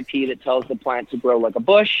one IP that tells the plant to grow like a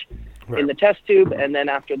bush in the test tube, and then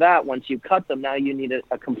after that, once you cut them, now you need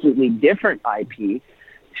a completely different IP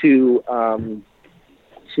to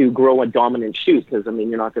grow a dominant shoot. Because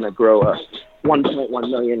you're not going to grow a 1.1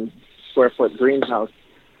 million square foot greenhouse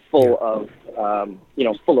full of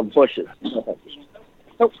bushes.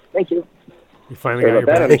 Oh, thank you. You finally got your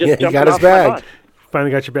bag. He got his bag.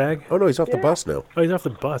 Finally got your bag? Oh no, he's off the bus now. Oh, he's off the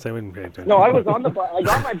bus. I wouldn't pay attention. No, I was on the bus. I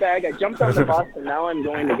got my bag. I jumped on the bus, and now I'm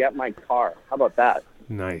going to get my car. How about that?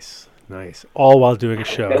 Nice. All while doing a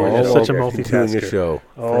show. Such a multitasker. Doing a show.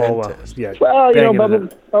 Well,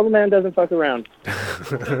 Bubble Man doesn't fuck around. No,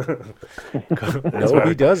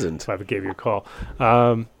 he doesn't. That's why I gave you a call.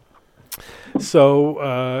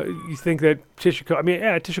 So you think that tissue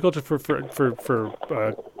culture for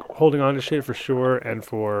holding on to shit for sure, and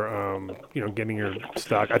for getting your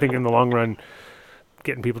stock. I think in the long run,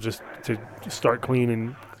 getting people just to start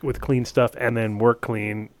clean with clean stuff and then work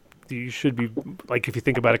clean. You should be, like, if you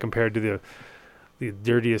think about it compared to the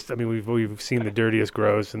dirtiest. We've seen the dirtiest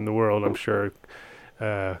grows in the world. I'm sure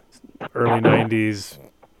early 90s,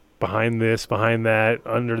 behind this, behind that,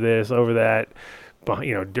 under this, over that.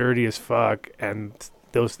 Dirty as fuck, and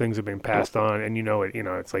those things have been passed on, and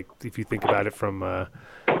it's like, if you think about it from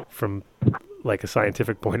like a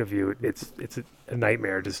scientific point of view, it's a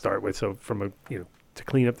nightmare to start with. So from a to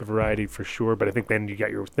clean up the variety for sure, but I think then you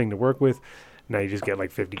got your thing to work with. Now you just get like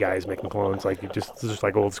 50 guys making clones, like it's just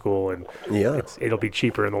like old school, and it'll be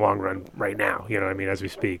cheaper in the long run right now. You know what I mean, as we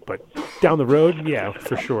speak. But down the road, yeah,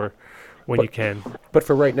 for sure, when you can. But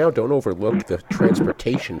for right now, don't overlook the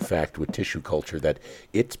transportation fact with tissue culture, that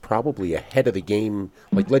it's probably ahead of the game.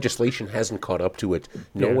 Like, legislation hasn't caught up to it.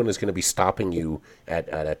 No one is going to be stopping you at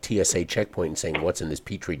a TSA checkpoint and saying, what's in this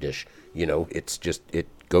Petri dish? It's just, it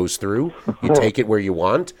goes through. You take it where you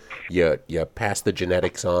want. You pass the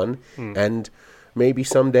genetics on. And maybe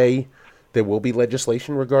someday there will be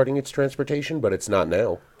legislation regarding its transportation, but it's not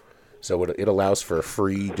now. So it allows for a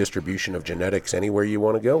free distribution of genetics anywhere you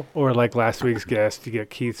want to go. Or like last week's guest, you get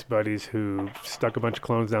Keith's buddies who stuck a bunch of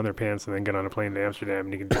clones down their pants and then get on a plane to Amsterdam.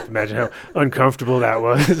 And you can just imagine how uncomfortable that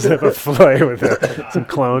was of a flight with some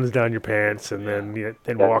clones down your pants and then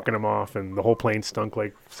walking them off, and the whole plane stunk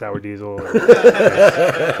like sour diesel.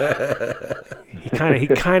 He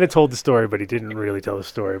kind of told the story, but he didn't really tell the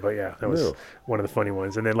story. But yeah, that was one of the funny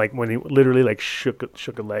ones. And then like when he literally like shook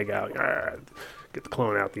a leg out. Get the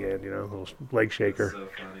clone out the end, a little leg shaker. So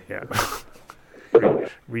funny. Yeah.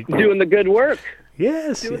 Doing the good work.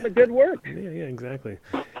 Yes. Doing the good work. Yeah, exactly.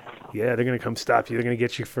 Yeah, they're going to come stop you. They're going to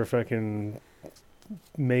get you for fucking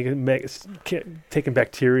taking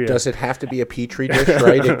bacteria. Does it have to be a Petri dish,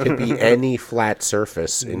 right? It could be any flat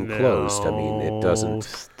surface enclosed. I mean, it doesn't.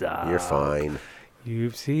 Stop. You're fine.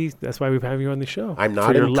 You see, that's why we have you on the show. I'm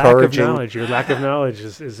not your encouraging. Your lack of knowledge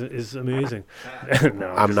is amazing.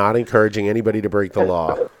 No, I'm not encouring anybody to break the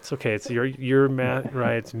law. It's okay. It's your Matt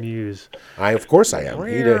Riot's muse. Of course I am.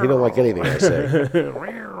 He don't like anything I say.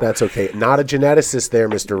 That's okay. Not a geneticist there,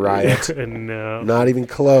 Mr. Riot. No. Not even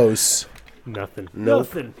close. Nothing. Nope.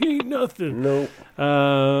 Nothing. He ain't nothing. Nope.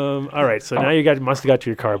 All right. So now you must have got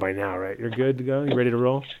to your car by now, right? You're good to go. You ready to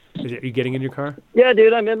roll? Are you getting in your car? Yeah,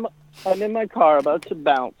 dude. I'm in my car, about to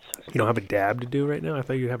bounce. You don't have a dab to do right now? I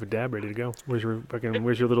thought you have a dab ready to go. Where's your little portable dab rig?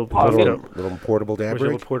 Where's your little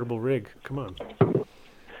portable rig? Come on.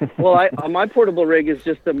 Well, my portable rig is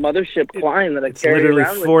just a mothership Klein that I carry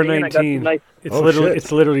around with me.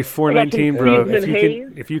 It's literally $419, bro.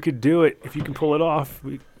 If you could do it, if you can pull it off,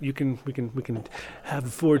 we can have the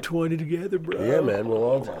 420 together, bro. Yeah, man. We'll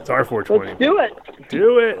all. It's our 420. Let's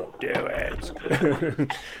do it. Do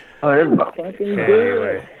it.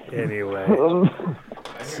 Anyway.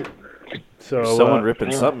 So someone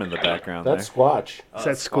ripping something in the background. That's Squatch. Is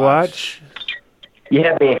that Squatch?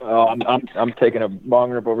 Yeah, me. Oh, I'm taking a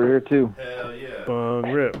bong rip over here too. Hell yeah. Bong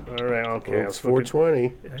rip. All right, okay. Well, it's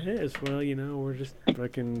 420. It is. Well, we're just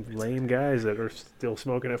fucking lame guys that are still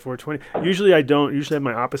smoking at 420. Usually I don't. Usually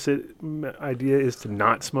my opposite idea is to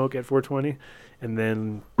not smoke at 420, and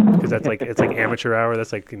then because that's like it's like amateur hour.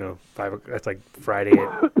 That's like 5. That's like Friday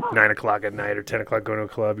at 9 o'clock at night or 10 o'clock going to a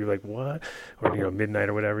club. You're like, what? Or midnight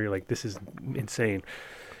or whatever. You're like, this is insane.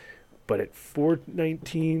 But at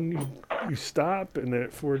 4:19 you stop, and then at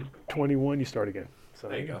 4:21 you start again. So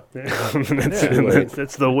there you go.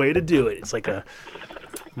 That's the way to do it. It's like a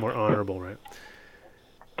more honorable, right?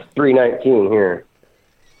 3:19 here.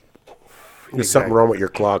 There's something wrong with your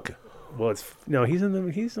clock. Well, it's no. It's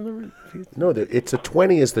a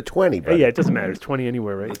 20 is the 20. But yeah, it doesn't matter. It's 20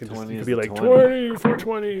 anywhere, right? You can be like 20,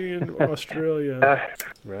 420 in Australia,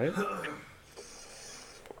 right?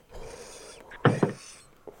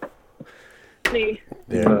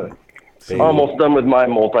 Yeah. Almost done with my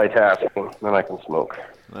multitasking. Then I can smoke.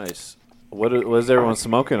 Nice. What is everyone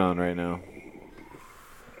smoking on right now?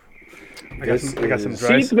 I got some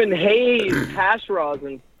dry. Seatsman Hayes hash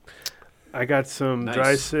rosin. I got some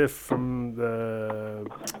dry sift from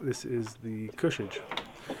this is the Cushage.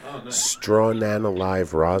 Oh, nice. Straw Nano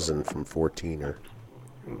Live rosin from 14er.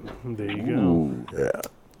 There you go. Ooh. Yeah.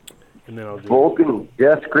 And then I'll do Vulcan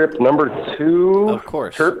Death Grip number 2. Of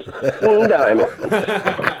course. Terps Diamond.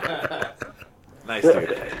 Nice, dude.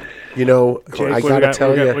 Jake, I gotta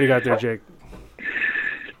tell you. What do you got there, Jake?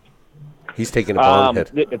 He's taking a bong hit.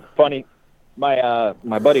 It's funny. My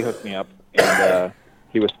buddy hooked me up, and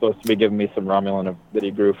he was supposed to be giving me some Romulan that he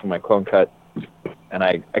grew from my clone cut. And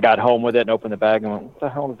I got home with it and opened the bag and went, what the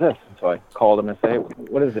hell is this? And so I called him and said, hey,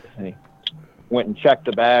 what is this? And he went and checked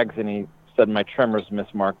the bags, and he said my trimmers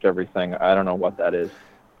mismarked everything. I don't know what that is.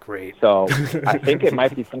 Great. So I think it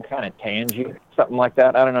might be some kind of tangy, something like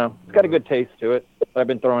that. I don't know. It's got a good taste to it. I've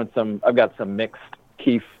been throwing I've got some mixed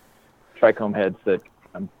Keef trichome heads that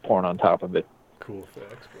I'm pouring on top of it. Cool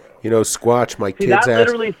facts, bro. Squatch, my kids that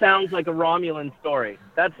literally sounds like a Romulan story.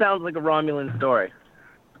 That sounds like a Romulan story.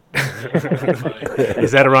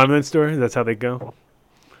 Is that a Romulan story? That's how they go?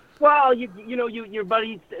 well, your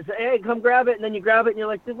buddy says, hey, come grab it, and then you grab it, and you're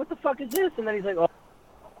like, what the fuck is this? And then he's like, oh.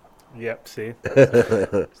 Yep. See.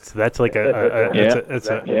 So that's like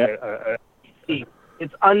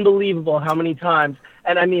It's unbelievable how many times,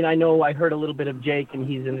 and I mean, I know I heard a little bit of Jake, and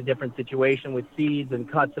he's in a different situation with seeds and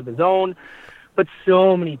cuts of his own, but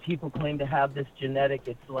so many people claim to have this genetic.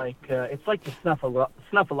 It's like the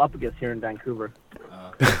snuffleupagus here in Vancouver.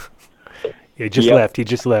 He just left. He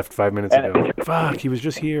just left 5 minutes ago. Fuck, he was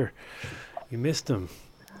just here. You missed him.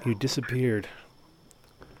 He disappeared.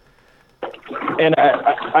 And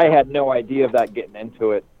I had no idea of that getting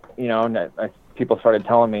into it, and people started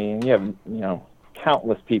telling me,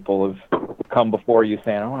 countless people have come before you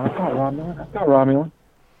saying, oh, that's not Romulan.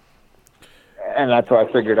 And that's why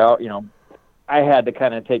I figured out, I had to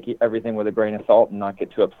kind of take everything with a grain of salt and not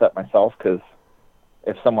get too upset myself, because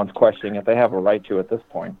if someone's questioning it, they have a right to at this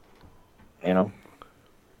point,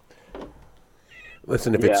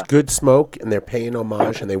 Listen, if it's good smoke and they're paying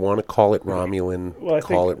homage and they want to call it Romulan,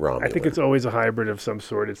 call it Romulan. I think it's always a hybrid of some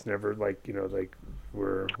sort. It's never like,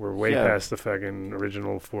 we're way past the fucking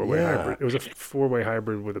original four-way hybrid. It was a four-way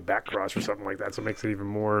hybrid with a back cross or something like that, so it makes it even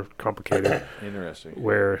more complicated. Interesting.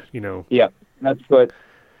 Where, Yeah, that's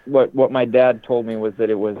what my dad told me, was that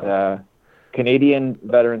it was Canadian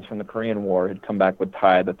veterans from the Korean War had come back with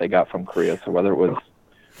Thai that they got from Korea. So whether it was,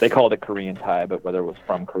 they called it Korean Thai, but whether it was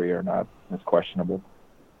from Korea or not is questionable.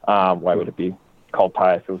 Why would it be called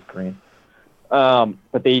Thai if it was Korean?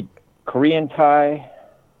 But the Korean Thai,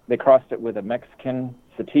 they crossed it with a Mexican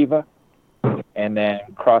sativa, and then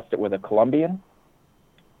crossed it with a Colombian,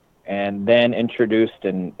 and then introduced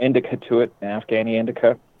an indica to it, an Afghani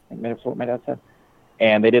indica. That's what my dad said.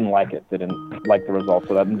 And they didn't like it. They didn't like the results.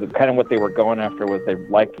 So that's kind of what they were going after, was they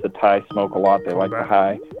liked the Thai smoke a lot. They liked the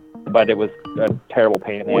high, but it was a terrible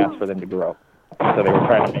pain in the ass for them to grow. So they were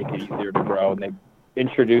trying to make it easier to grow, and they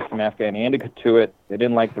introduced some Afghani indica to it. They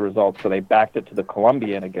didn't like the results, so they backed it to the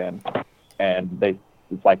Colombian again, and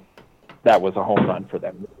it's like that was a home run for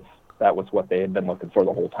them. That was what they had been looking for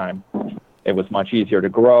the whole time. It was much easier to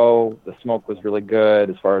grow. The smoke was really good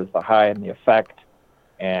as far as the high and the effect.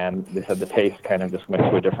 And they said the taste kind of just went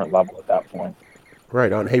to a different level at that point.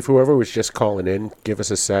 Right on. Hey, for whoever was just calling in, give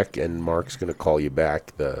us a sec, and Mark's going to call you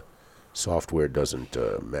back. The software doesn't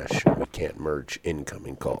mesh. We can't merge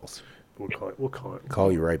incoming calls. We'll call it.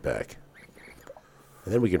 Call you right back.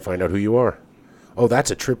 And then we can find out who you are. Oh,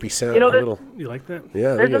 that's a trippy sound. You like that?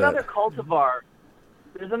 Yeah. There's another cultivar.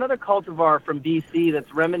 There's another cultivar from BC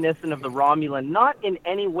that's reminiscent of the Romulan. Not in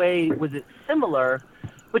any way was it similar,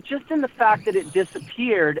 but just in the fact that it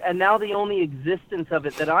disappeared, and now the only existence of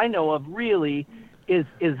it that I know of really is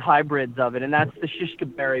hybrids of it, and that's the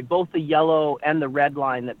shishkaberry, both the yellow and the red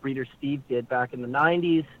line that Breeder Steve did back in the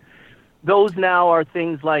 90s. Those now are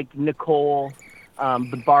things like Nicole,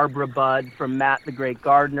 the Barbara Bud from Matt the Great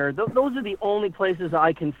Gardener. Those are the only places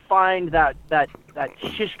I can find that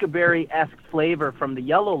shishkaberry-esque flavor from the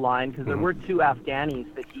yellow line, because there were two Afghanis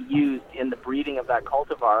that he used in the breeding of that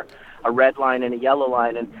cultivar, a red line and a yellow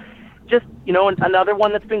line. And just, another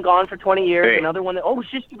one that's been gone for 20 years, another one that,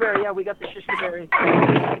 shishkaberry, yeah, we got the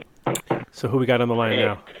shishkaberry. So who we got on the line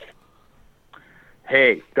now?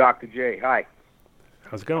 Hey, Dr. J, hi.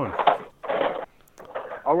 How's it going?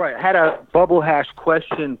 All right, I had a bubble hash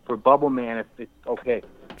question for Bubble Man, if it's okay.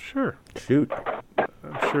 Sure. Shoot.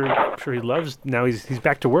 I'm sure he loves, now he's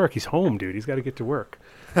back to work. He's home, dude. He's got to get to work.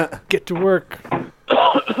 Get to work.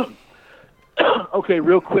 Okay,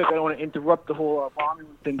 real quick, I don't want to interrupt the whole Romulan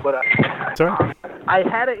thing, but Sorry? I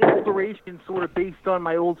had an inspiration sort of based on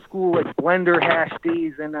my old school like blender hash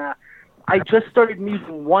days, and I just started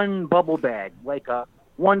using one bubble bag, like a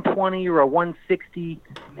 120 or a 160,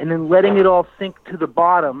 and then letting it all sink to the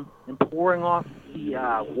bottom and pouring off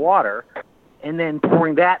the water, and then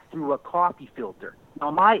pouring that through a coffee filter.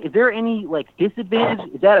 Now, is there any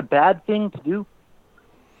disadvantage? Is that a bad thing to do?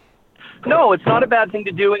 No, it's not a bad thing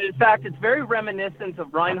to do. In fact, it's very reminiscent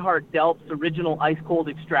of Reinhard Delp's original ice-cold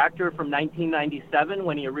extractor from 1997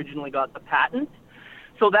 when he originally got the patent.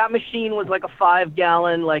 So that machine was like a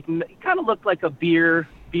 5-gallon, it kind of looked like a beer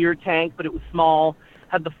tank, but it was small,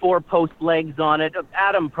 had the 4-post legs on it.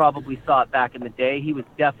 Adam probably saw it back in the day. He was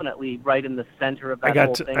definitely right in the center of that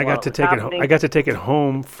whole thing. I got to take it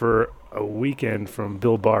home for a weekend from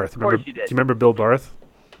Bill Barth. Of course you did. Do you remember Bill Barth?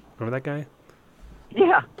 Remember that guy?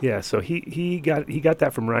 Yeah. Yeah, so he got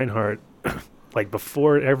that from Reinhardt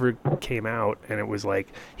before it ever came out, and it was like,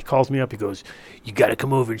 he calls me up, he goes, "You got to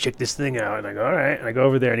come over and check this thing out." And I go, "All right." And I go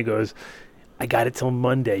over there, and he goes, "I got it till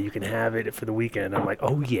Monday. You can have it for the weekend." I'm like,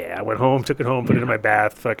 "Oh yeah." I went home, took it home, put it in my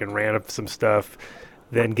bath, fucking ran up some stuff,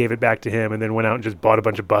 then gave it back to him, and then went out and just bought a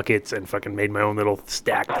bunch of buckets and fucking made my own little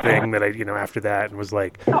stacked thing that I, after that, and was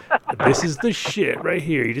like, this is the shit right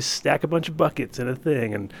here. You just stack a bunch of buckets in a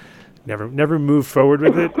thing, and never moved forward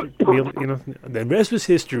with it. The rest was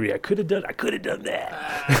history. I could have done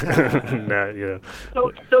that.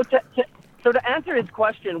 So to answer his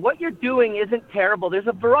question, what you're doing isn't terrible. There's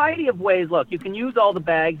a variety of ways. Look, you can use all the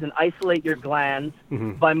bags and isolate your glands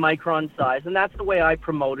by micron size, and that's the way I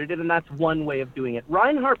promoted it, and that's one way of doing it.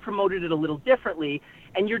 Reinhardt promoted it a little differently,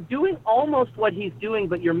 and you're doing almost what he's doing,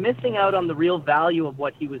 but you're missing out on the real value of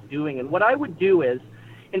what he was doing. And what I would do is,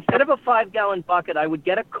 instead of a 5-gallon bucket, I would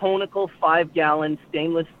get a conical 5-gallon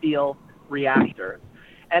stainless steel reactor.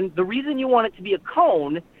 And the reason you want it to be a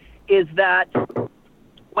cone is that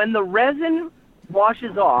when the resin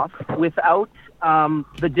washes off without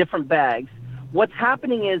the different bags, what's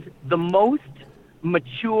happening is the most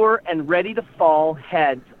mature and ready to fall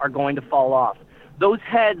heads are going to fall off. Those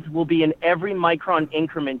heads will be in every micron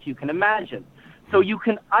increment you can imagine. So you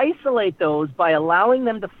can isolate those by allowing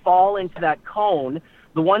them to fall into that cone.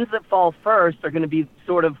 The ones that fall first are going to be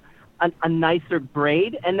sort of a nicer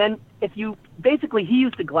braid. And then he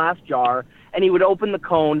used a glass jar, and he would open the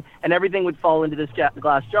cone, and everything would fall into this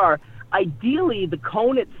glass jar. Ideally, the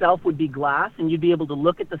cone itself would be glass, and you'd be able to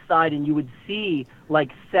look at the side, and you would see,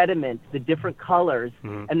 like, sediment, the different colors,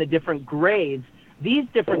 and the different grades. These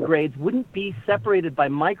different grades wouldn't be separated by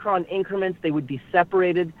micron increments. They would be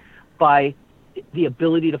separated by the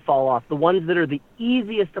ability to fall off. The ones that are the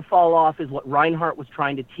easiest to fall off is what Reinhardt was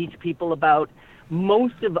trying to teach people about.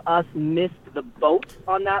 Most of us missed the boat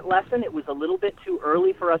on that lesson. It was a little bit too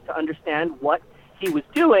early for us to understand what he was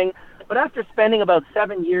doing. But after spending about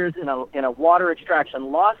 7 years in a water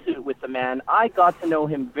extraction lawsuit with the man, I got to know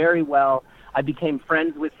him very well. I became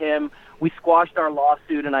friends with him. We squashed our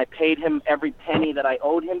lawsuit, and I paid him every penny that I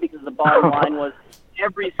owed him, because the bottom line was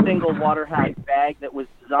every single water hack bag that was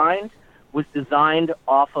designed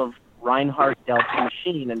off of Reinhardt Delphi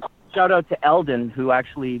machine. And shout out to Eldon, who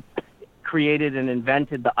actually created and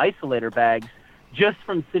invented the isolator bags just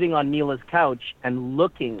from sitting on Mila's couch and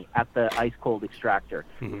looking at the ice cold extractor.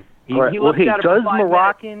 He looked at it does for 5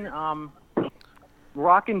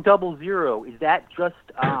 Moroccan 00, is that just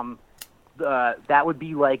that would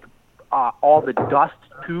be like all the dust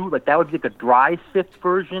too? Like that would be like a dry sift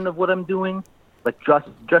version of what I'm doing, like just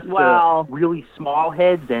the really small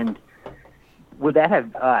heads. And would that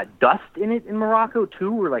have dust in it in Morocco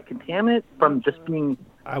too, or like contaminant from just being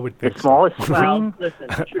I would think the smallest screen? Listen,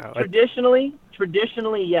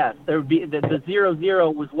 traditionally, yes. There would be the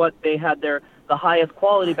 00 was what they had the highest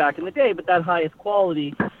quality back in the day, but that highest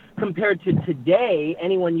quality compared to today,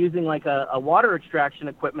 anyone using like a water extraction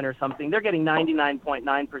equipment or something, they're getting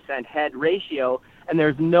 99.9% head ratio, and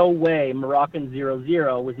there's no way Moroccan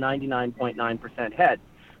 00 was 99.9% head.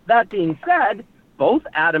 That being said, both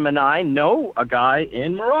Adam and I know a guy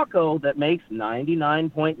in Morocco that makes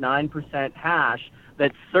 99.9% hash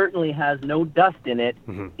that certainly has no dust in it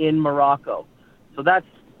in Morocco. So that's,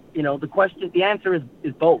 the answer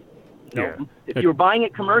is both. If you were buying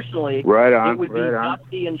it commercially, it would be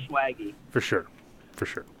dusty and swaggy. For sure.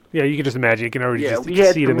 Yeah, you can just imagine. You can already just we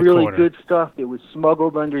had see it in some the really corner. good stuff that was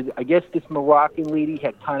smuggled under. I guess this Moroccan lady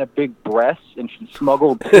had kind of big breasts, and she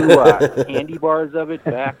smuggled 2 candy bars of it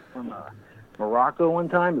back from Morocco one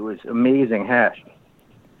time. It was amazing hash.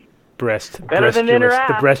 Better than Interact.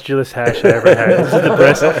 The breastulous hash I ever had. This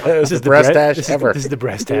is the breast hash ever. This is the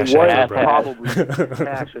breast hash I ever had. Probably the best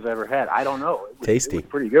hash I've ever had. I don't know. Tasty. It was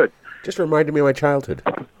pretty good. Just reminded me of my childhood.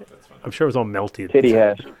 I'm sure it was all melted. Titty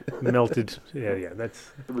hash. Melted. Yeah. It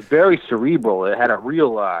was very cerebral. It had a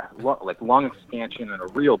real lung expansion and a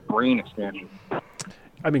real brain expansion.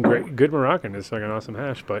 I mean, great, good Moroccan is like an awesome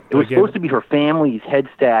hash, but it was supposed to be her family's head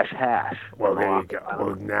stash hash. Well, there you go.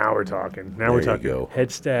 Well, now we're talking. We're talking. Go.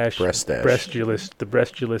 Head stash, breast stash, the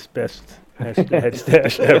breastulous best head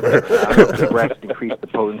stash ever. I don't know if the breast increased the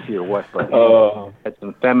potency or what, but had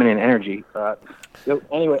some feminine energy.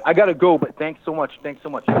 Anyway, I gotta go, but thanks so much.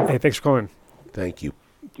 Hey, thanks for calling. Thank you.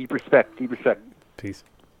 Deep respect. Peace.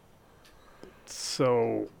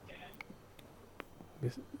 So.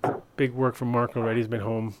 Big work from Mark already. He's been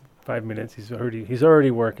home 5 minutes. He's already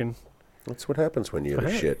working. That's what happens when you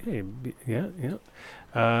have shit. Yeah.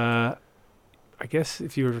 I guess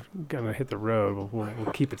if you're gonna hit the road,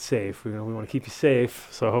 we'll keep it safe. We want to keep you safe.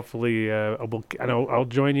 So hopefully, I'll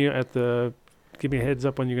join you at the. Give me a heads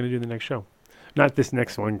up when you're gonna do the next show. Not this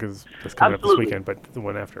next one because that's coming up this weekend, but the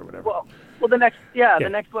one after, or whatever. Well, the next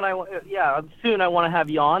one, soon I want to have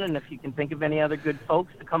you on, and if you can think of any other good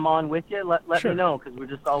folks to come on with you, let me know, because we're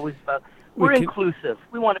just always we're inclusive.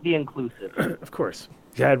 We want to be inclusive. Of course.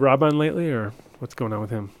 You had Rob on lately, or What's going on with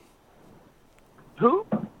him? Who?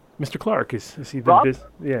 Mr. Clark, is he been Rob? busy?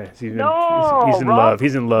 Yeah, he's in Rob, love.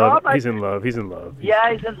 He's in love. Rob, He's in love. He's in love.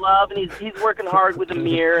 Yeah, he's in love, and he's working hard with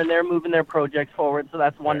Amir, and they're moving their projects forward, so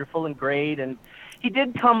that's wonderful and great. And he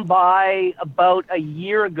did come by about a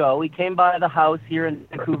year ago. He came by the house here in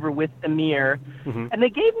Vancouver with Amir, and they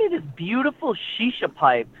gave me this beautiful shisha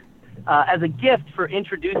pipe as a gift for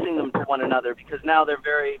introducing them to one another, because now they're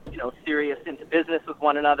very, serious into business with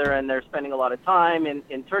one another, and they're spending a lot of time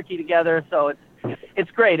in Turkey together. So it's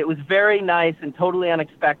great. It was very nice and totally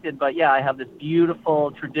unexpected. But yeah, I have this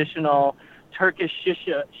beautiful traditional Turkish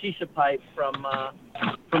shisha pipe from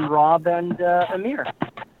Rob and Amir.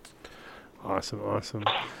 Awesome.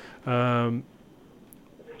 And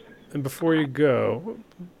before you go,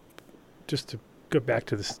 just to go back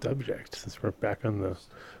to the subject, since we're back on the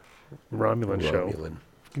Romulan show.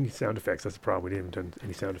 We need sound effects. That's the problem. We haven't done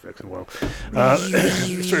any sound effects in a while.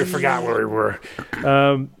 Sort of forgot where we were.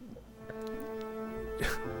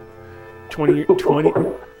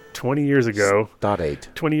 20 years ago.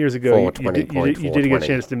 .8. 20 years ago, you did get a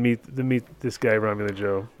chance to meet this guy, Romulan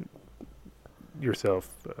Joe, yourself.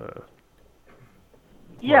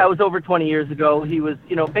 Yeah, it was over 20 years ago. He was,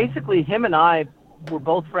 basically him and I were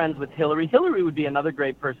both friends with Hillary. Hillary would be another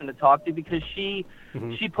great person to talk to, because she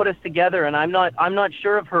put us together, and I'm not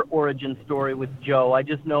sure of her origin story with Joe. I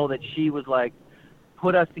just know that she was like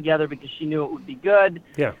put us together because she knew it would be good.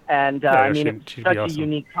 Yeah. And it's such a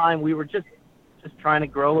unique time. We were just trying to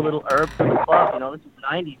grow a little herb for the club. This was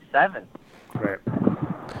 97. Right.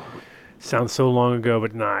 Sounds so long ago,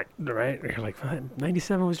 but not, right? You're like,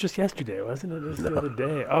 97 was just yesterday, wasn't it? It was the other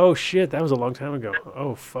day. Oh, shit, that was a long time ago.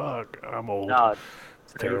 Oh, fuck, I'm old. No,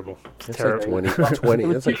 it's terrible. It's terrible. Like 20.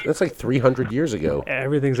 That's like 300 years ago.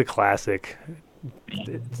 Everything's a classic.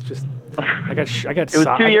 It's just, I got. It was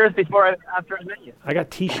 2 years after I met you. I got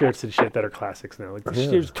T-shirts and shit that are classics now. Like this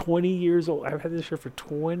shirt's 20 years old. I've had this shirt for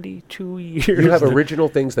 22 years. You have original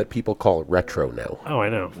things that people call retro now. Oh, I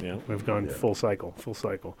know. Yeah, we've gone full cycle.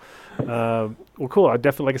 Well, cool. I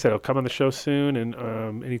definitely, like I said, I'll come on the show soon, and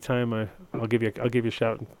anytime I'll give you a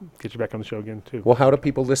shout and get you back on the show again too. Well, how do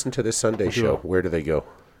people listen to this Sunday show? Where do they go?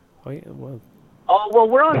 Oh yeah, well. Oh, well,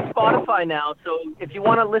 we're on Spotify now, so if you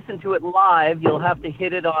want to listen to it live, you'll have to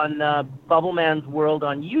hit it on Bubbleman's World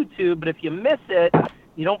on YouTube. But if you miss it,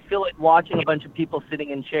 you don't feel like watching a bunch of people sitting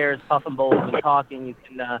in chairs, puffing bowls and talking, you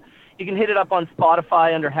can hit it up on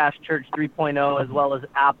Spotify under #Church 3.0, as well as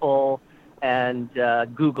Apple and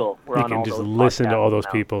Google. We're on all those. You can just listen to all those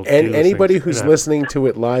people. And anybody who's listening to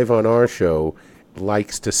it live on our show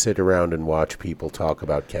likes to sit around and watch people talk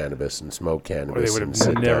about cannabis and smoke cannabis and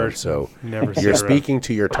sit down. So you're speaking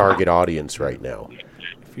to your target audience right now.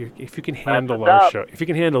 If you can handle our show, if you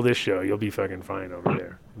can handle this show, you'll be fucking fine over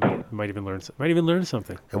there. You might even learn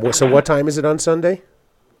something. And so what time is it on Sunday?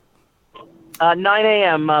 9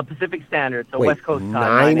 a.m. Pacific Standard, so West Coast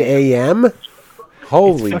time. 9 a.m.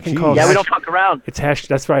 Holy jeez. Yeah, we don't fuck around. It's hash.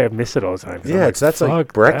 That's why I miss it all the time. Yeah, that's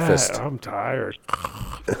like breakfast. I'm tired.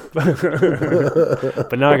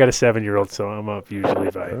 But now I got a 7-year-old, so I'm up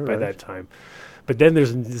usually by that time. But then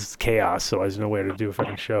there's this chaos, so there's no way to do a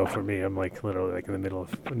fucking show for me. I'm like literally like in the middle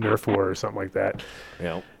of a Nerf war or something like that.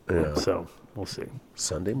 Yeah. So we'll see.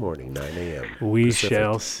 Sunday morning, 9 a.m. We Pacific.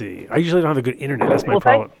 shall see. I usually don't have a good internet. That's my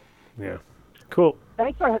problem. Yeah. Cool.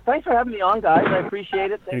 Thanks for having me on, guys. I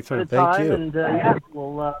appreciate it. Thanks for the time. Thank you. And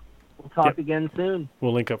we'll talk again soon.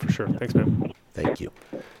 We'll link up for sure. Thanks, man. Thank you.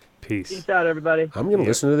 Peace out, everybody. I'm going to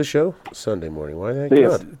listen to the show Sunday morning. Why the heck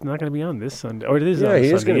not? It's not going to be on this Sunday. Or it is yeah, on he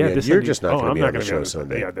Sunday. Is going to be. You're Sunday. just not going to be on the show Sunday.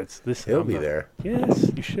 Sunday. Yeah, that's this. He'll be there. Yes,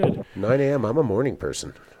 you should. 9 a.m. I'm a morning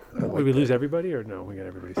person. Did we lose everybody or no? We got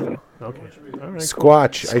everybody still. Okay. All right.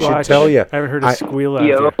 Squatch. Cool. I should tell you. I haven't heard a squeal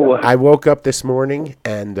out there. I woke up this morning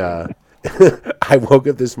and I woke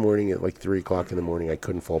up this morning at like 3 o'clock in the morning. I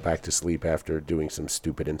couldn't fall back to sleep after doing some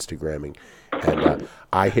stupid Instagramming. And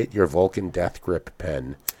I hit your Vulcan Death Grip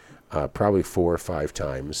pen probably 4 or 5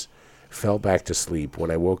 times. Fell back to sleep.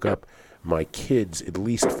 When I woke up, my kids at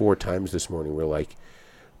least 4 times this morning were like,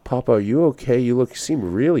 Papa, are you okay? You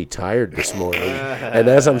seem really tired this morning. And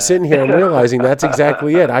as I'm sitting here, I'm realizing that's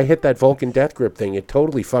exactly it. I hit that Vulcan Death Grip thing. It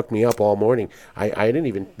totally fucked me up all morning. I didn't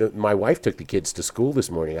even, my wife took the kids to school this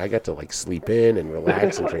morning. I got to like sleep in and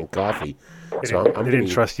relax and drink coffee. So they didn't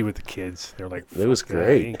trust you with the kids. They're like, it was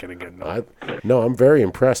great. Ain't gonna get no, I'm very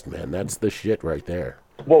impressed, man. That's the shit right there.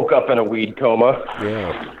 Woke up in a weed coma.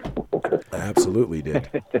 Yeah, I absolutely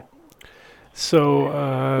did. So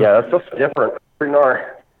yeah, that's just different.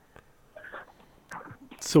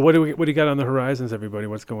 So what do you got on the horizons, everybody?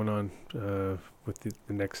 What's going on with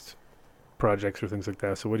the next projects or things like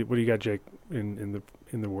that? So what do you got, Jake, in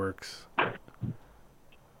the works?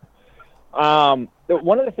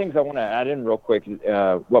 One of the things I want to add in real quick,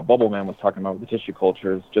 what Bubbleman was talking about with the tissue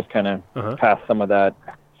culture is just kind of pass some of that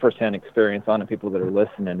firsthand experience on to people that are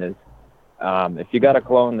listening is, if you got a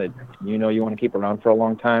clone that you know you want to keep around for a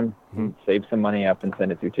long time, save some money up and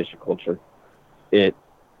send it through tissue culture. It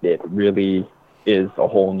really is a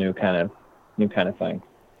whole new kind of thing.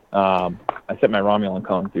 I sent my Romulan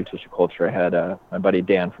clone through tissue culture. I had my buddy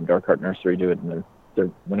Dan from Dark Heart Nursery do it, and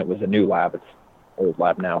when it was a new lab, it's old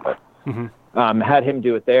lab now, but had him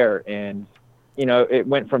do it there, and it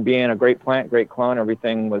went from being a great plant, great clone,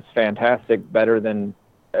 everything was fantastic, better than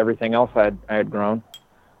everything else I had grown,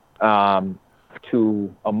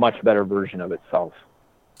 to a much better version of itself.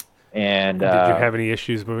 And did you have any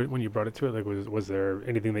issues when you brought it to it? Like, was there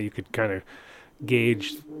anything that you could kind of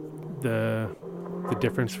gauge the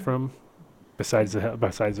difference from, besides the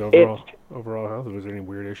overall health? Was there any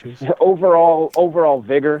weird issues? Overall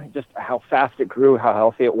vigor, just how fast it grew, how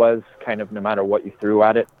healthy it was, kind of no matter what you threw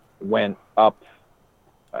at it, went up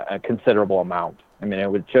a considerable amount. I mean, it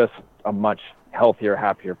was just a much healthier,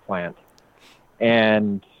 happier plant.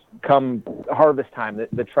 And come harvest time,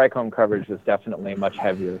 the trichome coverage was definitely much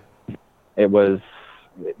heavier. It was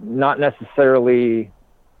not necessarily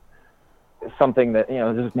something that,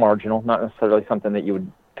 this is marginal, not necessarily something that you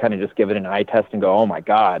would kind of just give it an eye test and go, oh my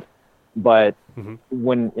God. But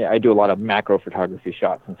when I do a lot of macro photography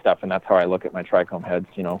shots and stuff, and that's how I look at my trichome heads,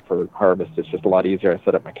 for harvest, it's just a lot easier. I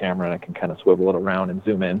set up my camera and I can kind of swivel it around and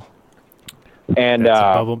zoom in. And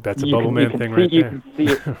that's a Bubbleman thing right there. You can see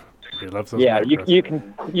it. He loves those you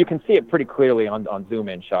can see it pretty clearly on zoom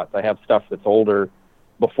in shots. I have stuff that's older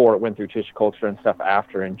before it went through tissue culture and stuff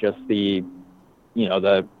after, and just the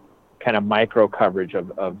the kind of micro coverage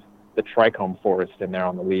of the trichome forest in there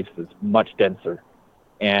on the leaves is much denser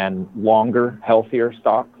and longer, healthier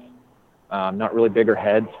stalks. Not really bigger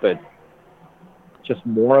heads, but just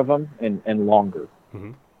more of them and longer.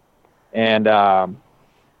 And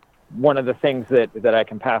one of the things that I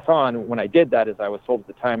can pass on when I did that is I was told at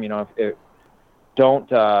the time,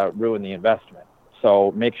 don't ruin the investment.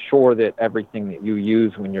 So make sure that everything that you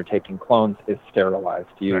use when you're taking clones is sterilized.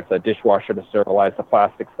 Use a dishwasher to sterilize the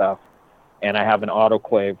plastic stuff. And I have an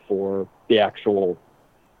autoclave for the actual,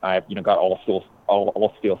 I've got all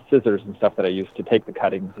steel scissors and stuff that I use to take the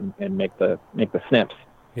cuttings and make the snips.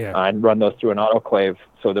 I'd run those through an autoclave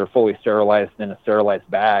so they're fully sterilized in a sterilized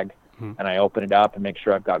bag. And I open it up and make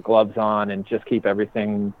sure I've got gloves on and just keep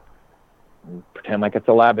everything, pretend like it's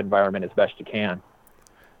a lab environment as best you can.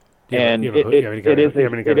 And it is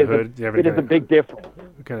a big difference.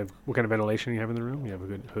 What kind of ventilation you have in the room? You have a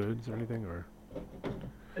good hoods or anything, or?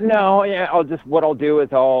 No, what I'll do is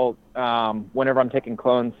whenever I'm taking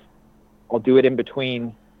clones, I'll do it in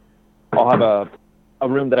between. I'll have a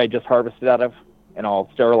room that I just harvested out of, and I'll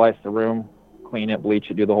sterilize the room, clean it, bleach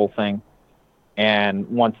it, do the whole thing. And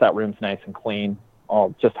once that room's nice and clean,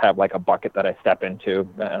 I'll just have like a bucket that I step into.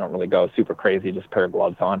 I don't really go super crazy, just a pair of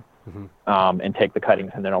gloves on, and take the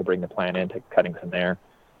cuttings, and then I'll bring the plant in, take the cuttings in there,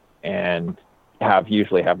 and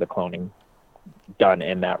usually have the cloning done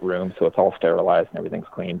in that room, so it's all sterilized and everything's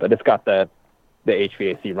clean. But it's got the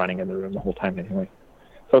HVAC running in the room the whole time anyway.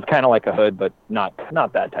 So it's kind of like a hood, but not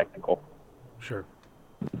that technical. Sure.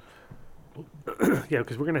 Yeah,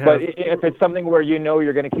 because we're going to have... But if it's something where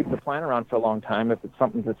you're going to keep the plant around for a long time, if it's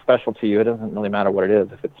something that's special to you, it doesn't really matter what it is.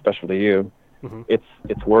 If it's special to you,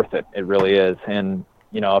 it's worth it. It really is. And,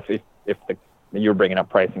 if you're bringing up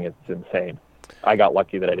pricing, it's insane. I got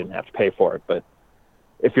lucky that I didn't have to pay for it. But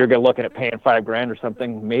if you're looking at paying $5,000 or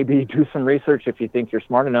something, maybe do some research if you think you're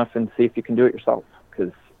smart enough and see if you can do it yourself.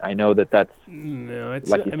 Because I know that's like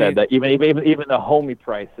you said, that even the homey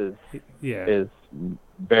price is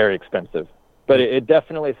very expensive. But it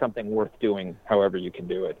definitely is something worth doing however you can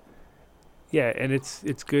do it. Yeah, and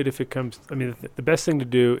it's good if it comes... I mean, the best thing to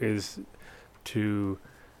do is to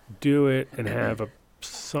do it and have a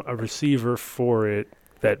receiver for it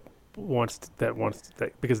that wants that,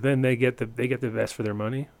 because then they get the best for their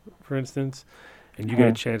money, for instance, and you get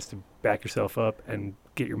a chance to back yourself up and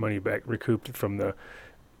get your money back recouped from the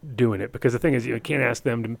doing it. Because the thing is, you can't ask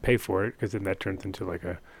them to pay for it, because then that turns into like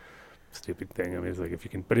a stupid thing. I mean, it's like if you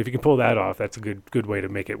can pull that off, that's a good way to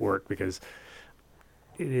make it work, because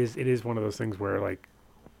it is one of those things where, like,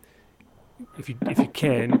 if you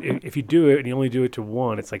do it and you only do it to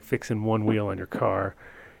one, it's like fixing one wheel on your car.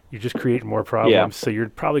 You're just creating more problems. So you're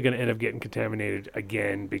probably going to end up getting contaminated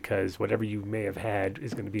again, because whatever you may have had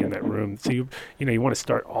is going to be in that room. So you want to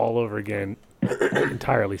start all over again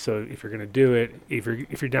entirely. So if you're going to do it, if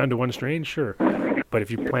you're down to one strain, sure. But if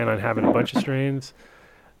you plan on having a bunch of strains,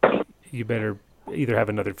 you better either have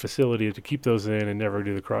another facility to keep those in and never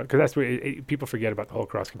do the cross, because that's what people forget about the whole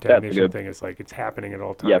cross contamination thing. It's like it's happening at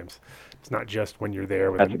all times. Yep. It's not just when you're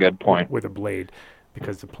there with That's a good point. with a blade,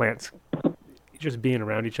 because the plants just being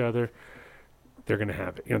around each other, they're going to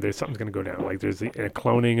have it. You know, there's something's going to go down. Like and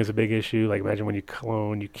cloning is a big issue. Like imagine when you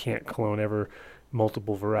clone, you can't clone ever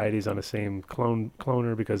multiple varieties on the same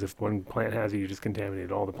cloner, because if one plant has it, you just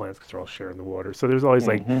contaminate all the plants because they're all sharing the water. So there's always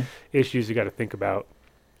like issues you got to think about.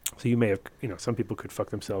 So you may have, some people could fuck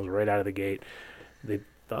themselves right out of the gate. They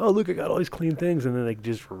thought, oh, look, I got all these clean things, and then they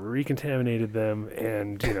just recontaminated them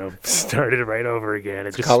and, started it right over again.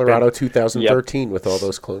 It's Colorado 2013 with all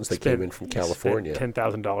those clones that came in from California.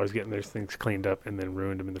 $10,000 getting their things cleaned up and then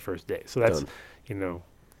ruined them in the first day. So that's,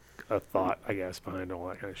 a thought, I guess, behind all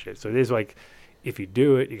that kind of shit. So it is like, if you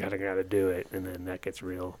do it, you gotta do it, and then that gets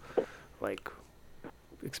real, like,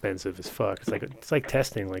 expensive as fuck. It's like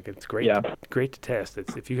testing. Like, it's great, great to test.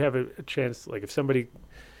 It's if you have a chance, like if somebody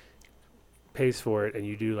pays for it and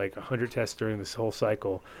you do like 100 tests during this whole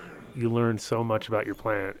cycle, you learn so much about your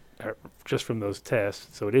plant just from those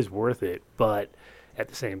tests. So it is worth it. But at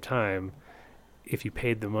the same time, if you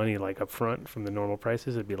paid the money like up front from the normal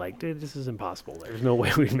prices, it'd be like, dude, this is impossible. There's no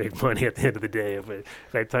way we'd make money at the end of the day. If by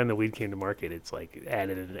the time the weed came to market, it's like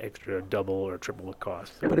added an extra double or triple the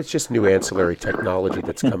cost. But it's just new ancillary technology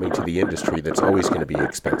that's coming to the industry that's always going to be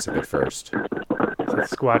expensive at first. Is that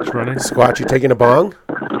Squatch running? Squatch, you taking a bong?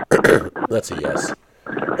 That's a yes.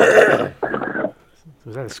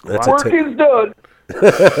 Was that a Squatch? Work is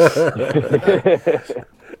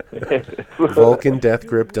done. Vulcan Death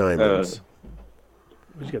Grip Diamonds.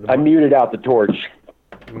 I muted out the torch.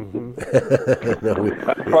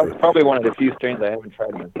 Probably one of the few strains I haven't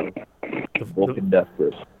tried yet. Vulcan Death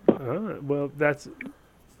Grip. Well, that's...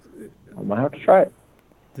 I might have to try it.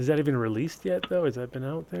 Is that even released yet, though? Has that been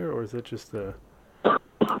out there, or is that just a...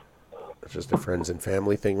 It's just a friends and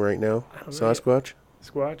family thing right now? Sasquatch?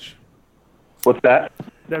 Squatch? What's that?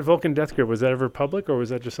 That Vulcan Death Grip, was that ever public, or was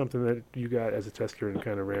that just something that you got as a tester and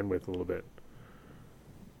kind of ran with a little bit?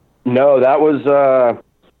 No, that was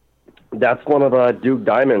that's one of Duke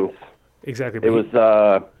Diamond's. Exactly. It was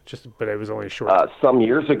but it was only short. Some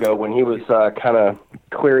years ago when he was kind of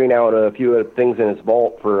clearing out a few things in his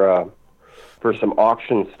vault for some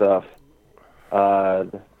auction stuff.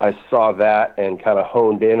 I saw that and kind of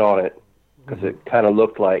honed in on it because it kind of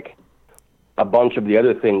looked like a bunch of the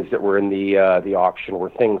other things that were in the auction were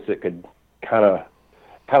things that could kind of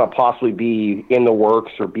possibly be in the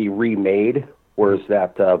works or be remade. Whereas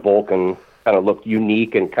that Vulcan kind of looked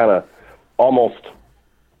unique and kind of almost,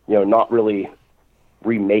 not really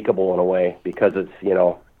remakeable in a way because it's,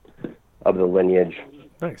 of the lineage.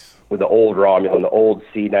 Nice. With the old Romulan, the old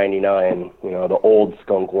C99, the old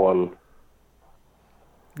Skunk One.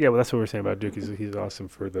 Yeah, well, that's what we're saying about Duke. He's awesome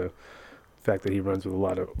for the fact that he runs with a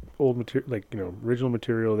lot of old material, like, original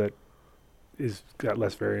material that is got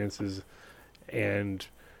less variances and,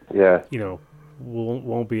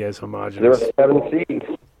 won't be as homogeneous. There are 7 seeds.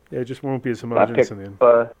 Yeah, it just won't be as homogeneous in the end.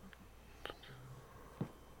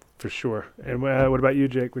 For sure. And what about you,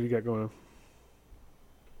 Jake? What do you got going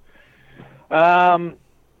on?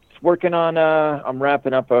 Working on, I'm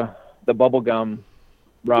wrapping up the bubblegum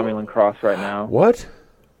Romulan cross right now. What?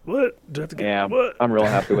 What? What? I'm real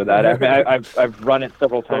happy with that. I mean, I've run it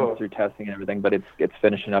several times through testing and everything, but it's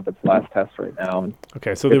finishing up its last test right now. And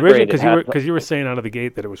okay, so the original, because you were saying out of the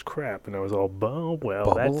gate that it was crap, and I was all,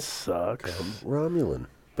 that sucks. Romulan.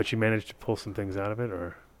 But you managed to pull some things out of it,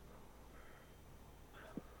 or?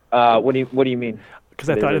 What do you mean? Because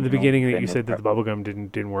I thought in the beginning that you said that the bubblegum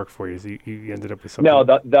didn't work for you. So you ended up with something. No,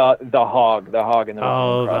 the hog and the cross didn't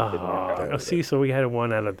work out. Oh, see, so we had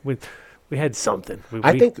one out of we had something.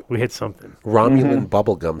 I think we had something. Romulan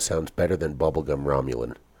bubblegum sounds better than bubblegum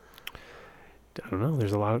Romulan. I don't know.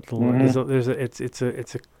 There's a lot of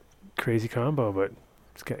it's a crazy combo, but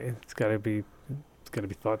it's got to be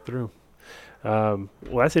thought through. Well,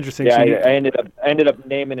 that's interesting. Yeah, so I ended up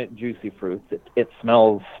naming it Juicy Fruits. It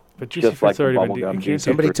smells just like bubblegum.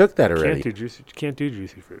 Somebody took that already. You can't do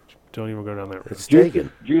Juicy Fruit. Don't even go down that road. It's taken.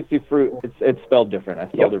 Juicy Fruit. It's spelled different. I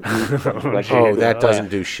spelled it. That doesn't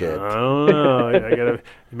do shit. I don't know.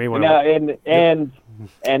 You may want to.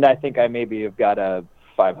 And I think I maybe have got a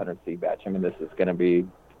 500 seed batch. I mean, this is going to be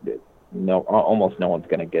almost no one's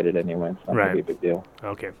going to get it anyway. It's not going to be a big deal.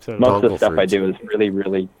 Okay. So most of the stuff I do is really,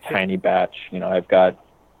 really tiny batch. I've got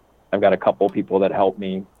a couple people that help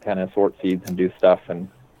me kind of sort seeds and do stuff, and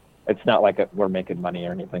it's not like we're making money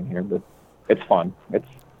or anything here, but it's fun.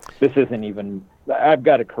 This isn't even. I've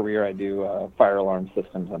got a career. I do fire alarm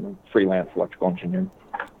systems. I'm a freelance electrical engineer.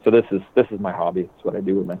 So this is my hobby. It's what I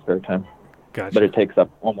do with my spare time. Gotcha. But it takes up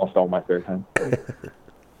almost all my spare time.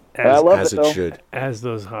 I love as it, it though. should. As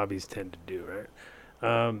those hobbies tend to do,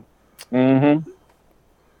 right? Mm-hmm.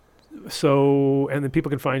 So, and then people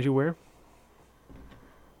can find you where?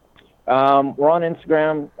 We're on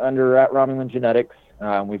Instagram under @Romulan Genetics.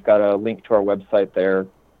 We've got a link to our website there,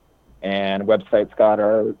 and website's got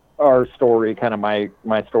our story, kind of my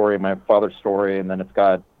story, my father's story, and then it's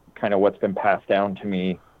got kind of what's been passed down to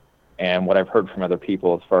me and what I've heard from other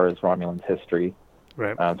people as far as Romulan's history.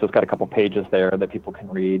 Right. So it's got a couple pages there that people can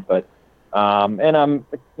read, but and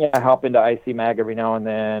I hop into IC Mag every now and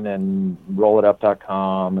then and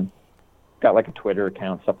rollitup.com and got like a Twitter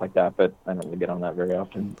account, stuff like that, but I don't really get on that very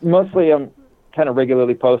often. Mostly I'm kind of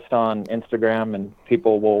regularly post on Instagram, and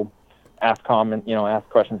people will ask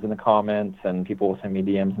questions in the comments, and people will send me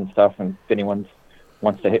DMs and stuff, and if anyone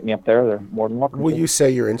wants to hit me up there, they're more than welcome. Will you say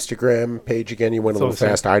your Instagram page again? You went a little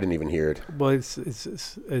fast. I didn't even hear it. Well,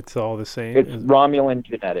 it's all the same. It's Romulan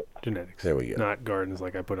Genetics. Genetics. There we go. Not gardens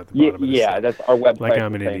like I put at the bottom of the Yeah, site. that's our website. Like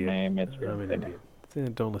I'm an same idiot. name. I'm an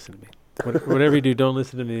idiot. Don't listen to me. Whatever you do, don't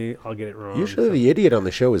listen to me. I'll get it wrong. Usually the idiot on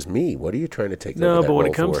the show is me. What are you trying to take over No, that but when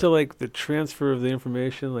role it comes for? to like the transfer of the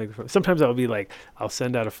information, like sometimes I'll be like, I'll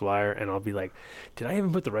send out a flyer and I'll be like, did I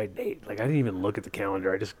even put the right date? Like I didn't even look at the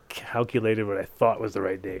calendar. I just calculated what I thought was the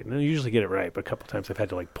right date. And I usually get it right, but a couple times I've had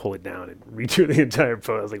to like pull it down and redo the entire post.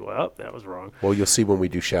 I was like, well, that was wrong. Well, you'll see when we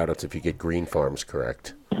do shout-outs if you get Green Farms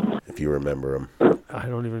correct, if you remember them. I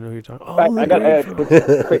don't even know who you're talking. I got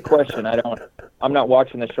a quick question. I'm not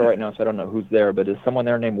watching the show right now, so I don't know who's there. But is someone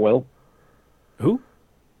there named Will? Who?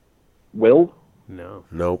 Will? No.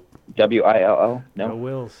 Nope. WILL? No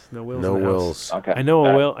Wills. No Wills. No in the house. Wills. Okay. I know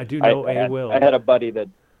a Will. I do know a Will. I had a buddy that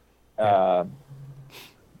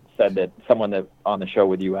said that someone that on the show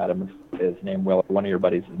with you, Adam, is named Will. One of your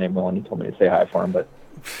buddies is named Will, and he told me to say hi for him. But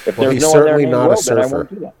if Well, there's he's no one there certainly named not a Will, then I surfer. won't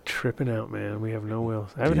do that. Tripping out, man. We have no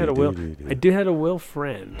Wills. I haven't had a Will. I did had a Will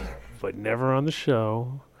friend, but never on the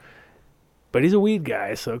show. But he's a weed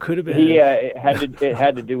guy, so it could have been. It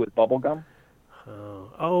had to do with bubble gum.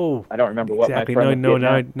 Oh, I don't remember exactly. what my friend was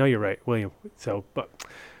getting at. No, you're right, William. So,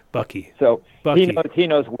 Bucky. So Bucky. he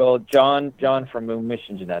knows Will. John from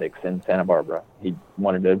Mission Genetics in Santa Barbara. He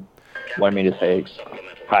wanted me to say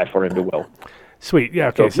hi for him to Will. Sweet. Yeah.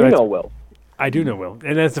 Okay. So you know Will. I do know Will,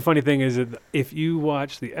 and that's the funny thing is that if you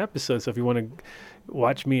watch the episode, so if you want to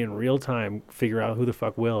watch me in real time, figure out who the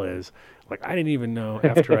fuck Will is. Like I didn't even know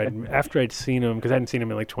after I'd seen him, because I hadn't seen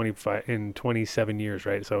him in like 27 years,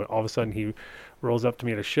 right? So all of a sudden he rolls up to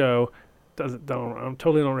me at a show, I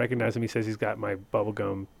totally don't recognize him. He says he's got my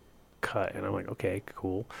bubblegum cut, and I'm like, okay,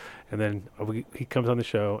 cool. And then he comes on the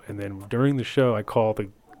show, and then during the show I call the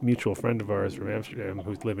mutual friend of ours from Amsterdam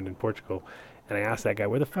who's living in Portugal. And I asked that guy,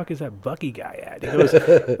 where the fuck is that Bucky guy at? He goes,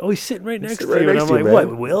 oh, he's sitting right next to you. And I'm like,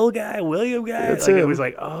 what, Will guy? William guy? That's like him. It was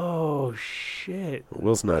like, oh, shit.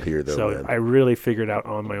 Will's not here, though, So man. I really figured out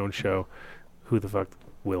on my own show who the fuck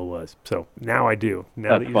Will was. So now I do.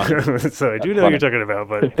 Now That's that you so I do know what you're talking about,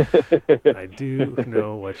 but I do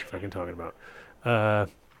know what you're fucking talking about.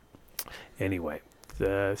 Anyway,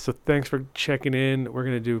 so thanks for checking in. We're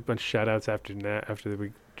going to do a bunch of shout-outs after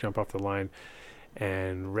we jump off the line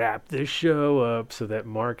and wrap this show up so that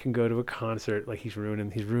Mark can go to a concert. Like he's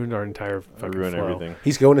ruined our entire fucking flow. Everything.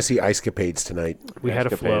 He's going to see Ice Capades tonight. We had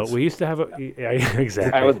a flow. We used to have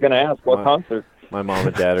exactly. I was going to ask what concert. My mom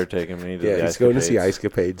and dad are taking me to the he's going to see Ice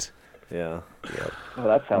Capades. Yeah. Oh,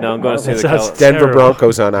 that sounds. No, I'm going to see Denver terrible.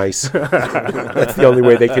 Broncos on ice. That's the only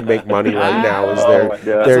way they can make money right now.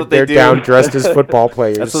 Is they're down dressed as football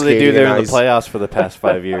players. That's what they do there in ice. the playoffs for the past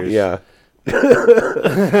 5 years. Yeah.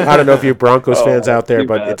 I don't know if you're Broncos fans out there,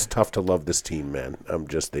 but bad. it's tough to love this team, man.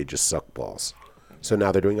 They just suck balls. So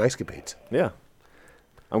now they're doing Ice Capades. Yeah.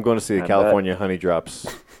 I'm going to see the California Honey Drops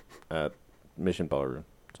at Mission Ballroom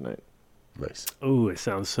tonight. Nice. Ooh, it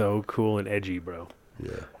sounds so cool and edgy, bro.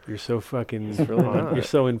 Yeah. You're so fucking. really not. You're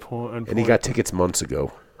so on point. And he got tickets months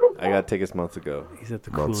ago. I got tickets months ago. He's at the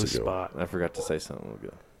months coolest ago. spot. I forgot to say something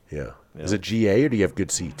ago. Yeah. Yeah. Is it GA or do you have good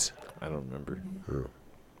seats? I don't remember. Oh.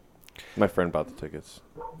 My friend bought the tickets.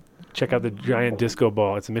 Check out the giant disco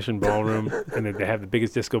ball. It's a Mission Ballroom, and they have the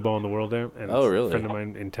biggest disco ball in the world there. And Oh, it's really? A friend of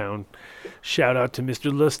mine in town. Shout out to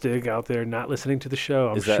Mr. Lustig out there, not listening to the show,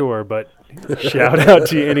 I'm Is that- sure, but shout out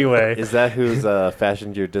to you anyway. Is that who's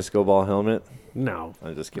fashioned your disco ball helmet? No.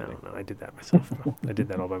 I'm just kidding. No, I did that myself. Bro. I did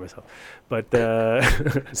that all by myself. But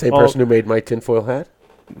Same person who made my tinfoil hat?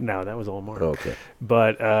 No, that was all Mark. Oh, okay.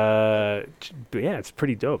 But yeah, it's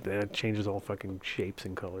pretty dope. It changes all fucking shapes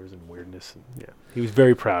and colors and weirdness. And yeah, he was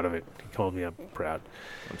very proud of it. He called me up proud.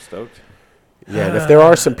 I'm stoked. Yeah, and if there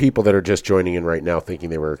are some people that are just joining in right now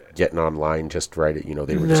thinking they were getting online just right at,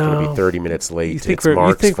 they were just going to be 30 minutes late. You think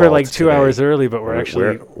we're like 2 hours early, but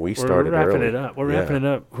we started wrapping early. it up. We're wrapping it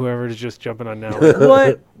up. Whoever's just jumping on now. Like,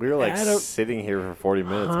 what? We were like sitting here for 40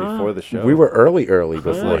 minutes before the show. We were early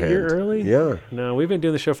beforehand. You're early? Yeah. No, we've been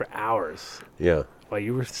doing the show for hours. Yeah. While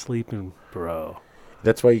you were sleeping, bro.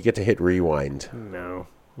 That's why you get to hit rewind. No.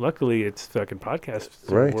 Luckily, it's fucking podcast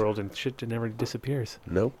world and shit never disappears.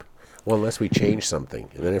 Nope. Well, unless we change something.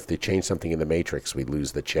 And then if they change something in the Matrix, we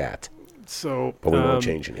lose the chat. So, but we won't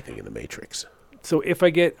change anything in the Matrix. So if I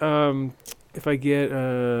get in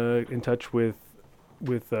touch with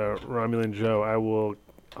Romulan Joe,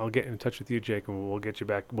 I'll get in touch with you, Jake, and we'll get you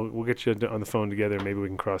back. We'll get you on the phone together. Maybe we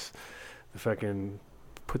can cross the fucking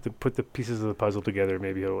put the pieces of the puzzle together.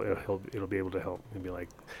 Maybe it'll be able to help and be like,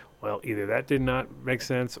 well, either that did not make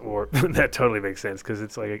sense or that totally makes sense, because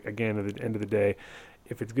it's like, again, at the end of the day,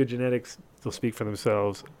 if it's good genetics, they'll speak for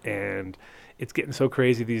themselves. And it's getting so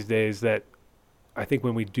crazy these days that I think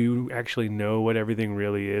when we do actually know what everything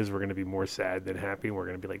really is, we're going to be more sad than happy. We're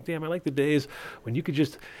going to be like, damn, I like the days when you could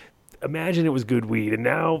just imagine it was good weed. And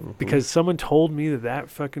now, because someone told me that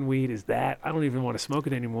fucking weed is that, I don't even want to smoke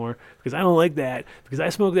it anymore because I don't like that, because I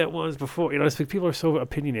smoked that once before. It's like people are so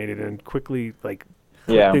opinionated and quickly like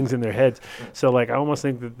put things in their heads. So like I almost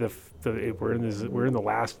think that we're in the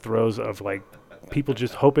last throes of like people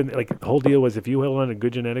just hoping, like the whole deal was if you held on to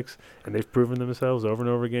good genetics and they've proven themselves over and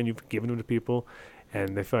over again, you've given them to people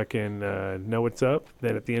and they fucking know what's up,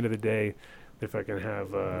 then at the end of the day, they fucking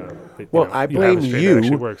have... I blame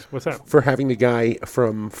you What's that? for having the guy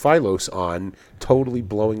from Phylos on, totally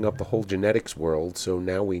blowing up the whole genetics world. So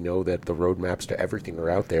now we know that the roadmaps to everything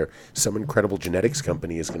are out there. Some incredible genetics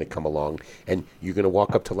company is going to come along, and you're going to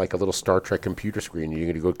walk up to like a little Star Trek computer screen, and you're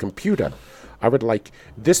going to go, computer, I would like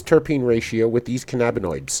this terpene ratio with these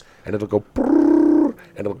cannabinoids. And it'll go, brrr,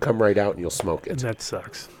 and it'll come right out, and you'll smoke it. And that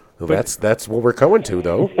sucks. Well, that's what we're going to,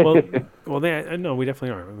 though. No, we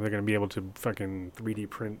definitely are. They're going to be able to fucking 3D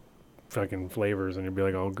print fucking flavors, and you'll be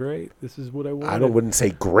like, oh, great, this is what I want. I wouldn't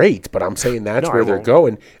say great, but I'm saying that's where they're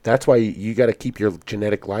going. That's why you got to keep your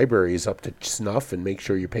genetic libraries up to snuff and make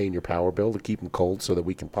sure you're paying your power bill to keep them cold so that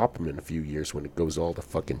we can pop them in a few years when it goes all to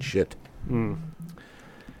fucking shit.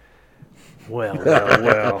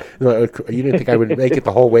 Well. No, you didn't think I would make it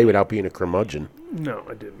the whole way without being a curmudgeon. No,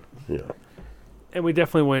 I didn't. Yeah. And we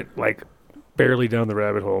definitely went like barely down the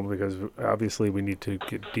rabbit hole, because obviously we need to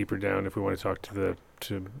get deeper down if we want to talk to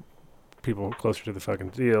people closer to the fucking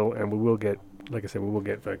deal. And we will get, like I said,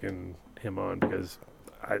 fucking him on, because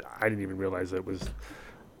I didn't even realize that it was.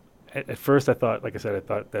 At first, I thought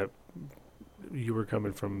that you were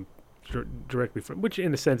coming from directly from, which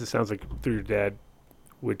in a sense it sounds like through your dad,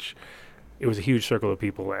 which. It was a huge circle of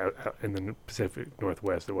people out in the Pacific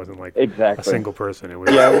Northwest. It wasn't like a single person. It was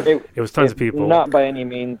it was tons of people. Not by any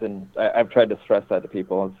means, and I've tried to stress that to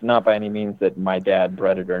people. It's not by any means that my dad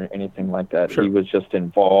bred it or anything like that. Sure. He was just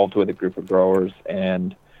involved with a group of growers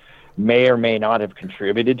and may or may not have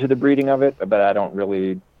contributed to the breeding of it, but I don't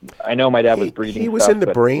really... I know my dad was breeding. He was in the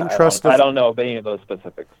brain trust I don't know of any of those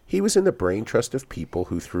specifics. He was in the brain trust of people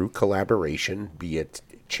who, through collaboration, be it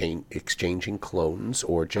exchanging clones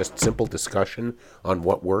or just simple discussion on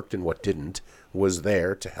what worked and what didn't, was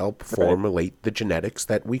there to help formulate the genetics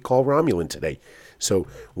that we call Romulan today. So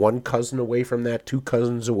one cousin away from that, two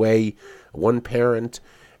cousins away, one parent.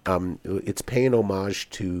 It's paying homage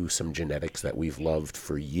to some genetics that we've loved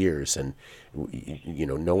for years. And,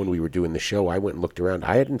 knowing we were doing the show, I went and looked around.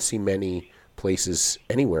 I hadn't seen many places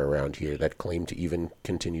anywhere around here that claim to even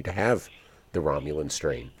continue to have the Romulan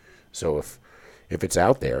strain. So if it's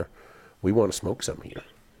out there, we want to smoke some here.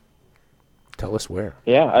 Tell us where.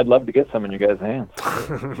 Yeah, I'd love to get some in your guys' hands.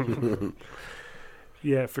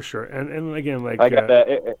 Yeah, for sure. And again, like I got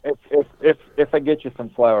that. If I get you some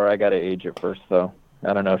flour, I got to age it first, though.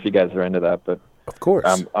 I don't know if you guys are into that, but of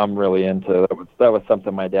course, I'm really into that. That was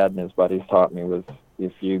something my dad and his buddies taught me, was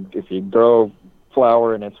if you grow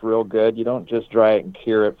flour and it's real good, you don't just dry it and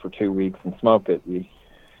cure it for 2 weeks and smoke it. You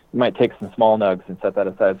might take some small nugs and set that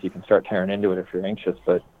aside so you can start tearing into it if you're anxious,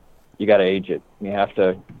 but you got to age it. You have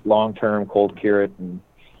to long-term cold cure it and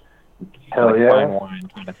fine wine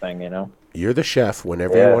kind of thing, You're the chef.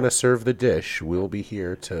 Whenever you want to serve the dish, we'll be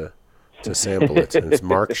here to sample it. And it's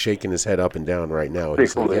Mark shaking his head up and down right now.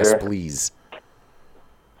 He's like, yes, please.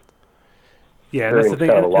 Yeah, and that's the thing.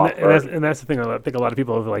 And that's the thing. I think a lot of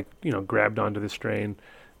people have grabbed onto this strain,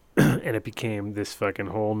 and it became this fucking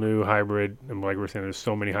whole new hybrid. And like we're saying, there's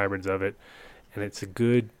so many hybrids of it, and it's a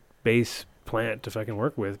good base plant to fucking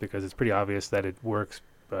work with, because it's pretty obvious that it works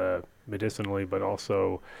medicinally, but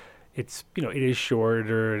also it's it is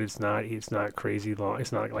shorter. It's not crazy long.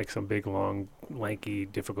 It's not like some big, long, lanky,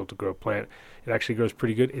 difficult to grow plant. It actually grows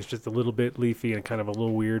pretty good. It's just a little bit leafy and kind of a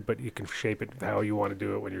little weird, but you can shape it how you want to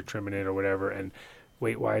do it when you're trimming it or whatever. And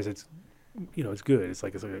weight-wise, it's it's good. It's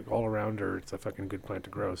like all arounder. It's a fucking good plant to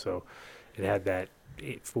grow. So it had that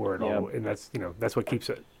for it all, and that's what keeps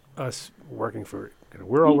us working for it.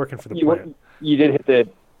 We're all working for the plant. You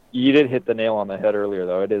did hit the nail on the head earlier,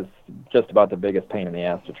 though. It is just about the biggest pain in the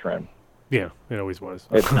ass to trim. Yeah, it always was.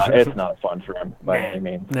 It's not a fun trim by any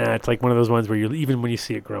means. Nah, it's like one of those ones where even when you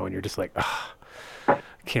see it growing, you're just like,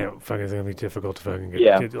 can't fucking. It's gonna be difficult to fucking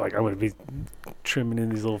get. Like I'm gonna be trimming in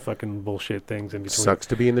these little fucking bullshit things in between. Sucks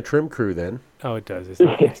to be in the trim crew then. Oh, it does.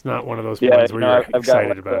 It's not one of those ones where you're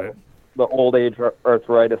excited about it. The old age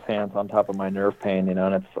arthritis hands on top of my nerve pain,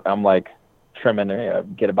 and I'm like trimming.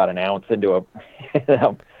 Get about an ounce into a.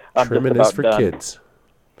 I'm trimming is for kids.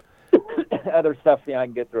 Other stuff, I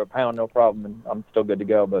can get through a pound, no problem, and I'm still good to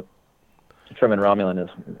go. But trimming Romulan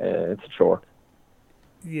it's a chore.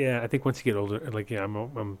 Yeah, I think once you get older, like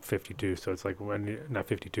I'm 52, so it's like not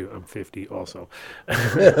 52, I'm 50 also.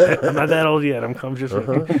 I'm not that old yet. I'm just,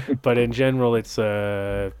 but in general, it's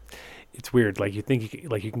weird. Like you think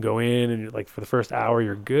you can go in and like for the first hour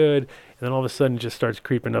you're good, and then all of a sudden it just starts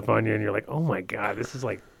creeping up on you, and you're like, oh my god, this is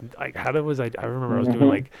like how was I remember I was doing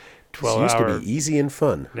like 12 hours. It used to be easy and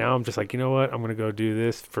fun. Now I'm just like, you know what? I'm gonna go do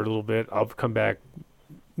this for a little bit. I'll come back,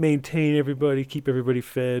 maintain everybody, keep everybody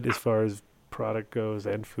fed as far as product goes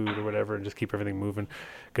and food or whatever, and just keep everything moving,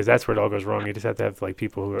 because that's where it all goes wrong. You just have to have like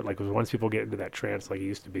people who are like, once people get into that trance like it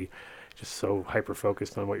used to be, just so hyper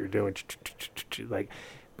focused on what you're doing, like.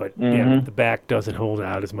 But the back doesn't hold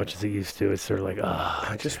out as much as it used to. It's sort of like,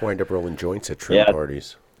 I just wind up rolling joints at trim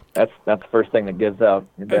parties. That's the first thing that gives out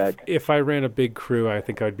your back. If I ran a big crew, I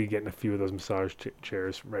think I'd be getting a few of those massage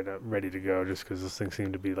chairs ready to go, just because those things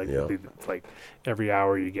seem to be like, like every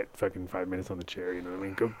hour you get fucking 5 minutes on the chair. You know what I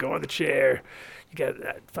mean? Go on the chair. You got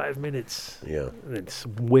that 5 minutes. Yeah. And then just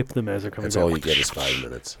whip them as they're coming. That's all you get is 5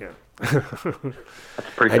 minutes. Yeah. That's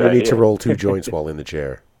pretty and you need to roll 2 joints while in the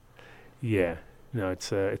chair. Yeah. No, it's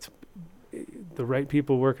the right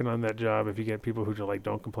people working on that job. If you get people who just like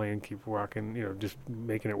don't complain, keep walking, just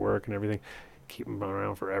making it work and everything, keep them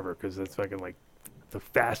around forever, because that's fucking like the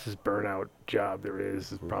fastest burnout job there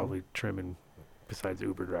is probably trimming, besides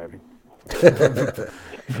Uber driving.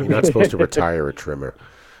 You're not supposed to retire a trimmer.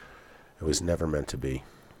 It was never meant to be.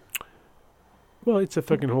 Well, it's a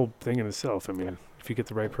fucking whole thing in itself. I mean, if you get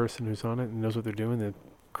the right person who's on it and knows what they're doing, they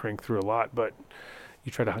crank through a lot. But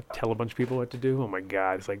you try to tell a bunch of people what to do, oh my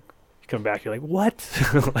god, it's like you come back, you're like, what?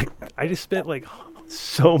 Like I just spent like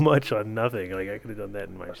so much on nothing. Like I could have done that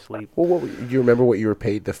in my sleep. Well, do you remember what you were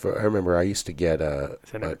paid I remember I used to get an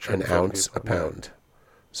ounce a pound.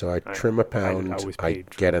 So I trim a pound, I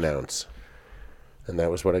get an ounce. And that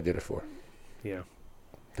was what I did it for. Yeah.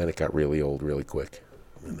 Then it got really old really quick.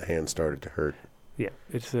 And the hand started to hurt. Yeah,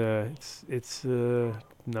 it's not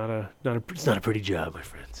a pretty job, my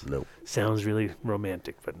friends. Nope. Sounds really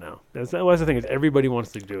romantic, but no. That's the thing is everybody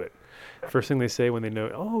wants to do it. First thing they say when they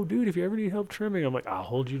know, oh, dude, if you ever need help trimming, I'm like, I'll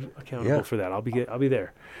hold you accountable for that. I'll be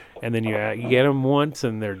there. And then you get them once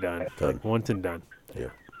and they're done. Like, once and done. Yeah.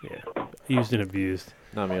 Yeah. Used and abused.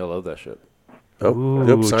 Not me. I love that shit.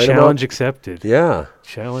 Oh, challenge accepted. Yeah.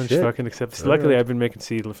 Challenge fucking accepted. So luckily, I've been making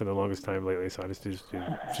seed for the longest time lately, so I just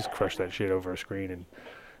crush that shit over a screen and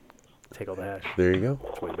take all the hash. There you go.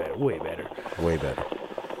 It's way better. Way better. Way better.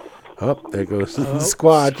 Oh, there goes the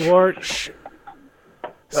squad. Squarch.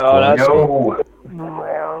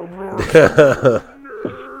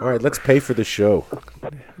 All right, let's pay for the show.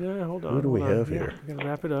 Yeah, hold on. What do we have here? We're gonna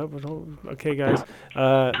wrap it up. Okay, guys.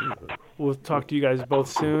 We'll talk to you guys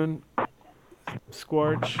both soon.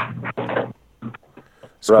 Squarch.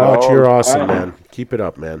 Squarch, you're awesome, man. Keep it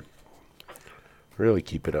up, man. Really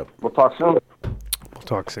keep it up. We'll talk soon.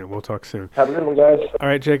 We'll talk soon. Have a good one, guys. All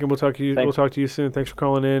right, Jacob. We'll talk to you. Thanks. We'll talk to you soon. Thanks for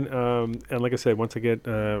calling in. And like I said, once I get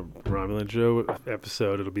Romulan Joe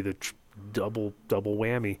episode, it'll be the double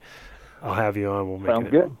whammy. I'll have you on. We'll make Sounds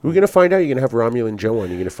it. good. We're going to find out. You're going to have Romulan Joe on.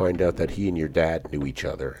 You're going to find out that he and your dad knew each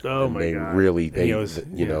other. Oh, and my they God. really,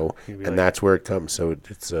 And and that's where it comes. So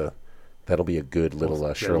it's that'll be a good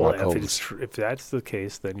little Sherlock Holmes. If that's the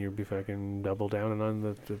case, then you'll be fucking double down on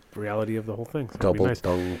the reality of the whole thing. So Double nice.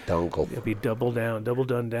 dungle. It'll be double done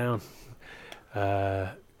down.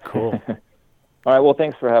 Cool. All right. Well,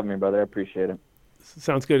 thanks for having me, brother. I appreciate it.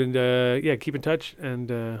 Sounds good. And keep in touch,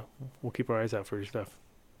 and we'll keep our eyes out for your stuff.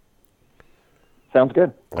 Sounds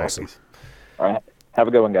good. Awesome. All right. Have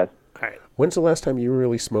a good one, guys. All right. When's the last time you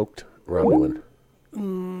really smoked Romulan?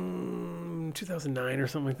 2009 or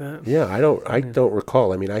something like that. Yeah, I don't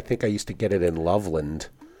recall. I mean, I think I used to get it in Loveland,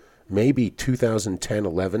 maybe 2010,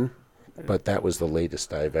 11, but that was the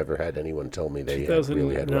latest I've ever had anyone tell me they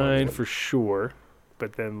really had 2009 Romulan. for sure,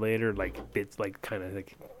 but then later, like bits, like kind of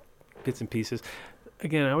like bits and pieces.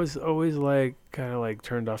 Again, I was always like kind of like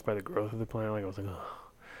turned off by the growth of the plant. Like I was like, oh,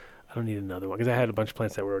 I don't need another one, because I had a bunch of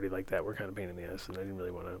plants that were already like that. Were kind of pain in the ass, and I didn't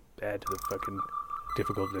really want to add to the fucking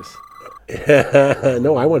difficultness.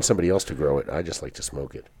 No, I want somebody else to grow it. I just like to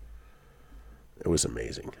smoke it. It was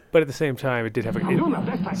amazing. But at the same time, it did have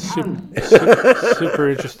a super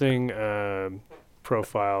interesting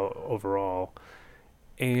profile overall,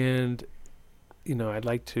 and I'd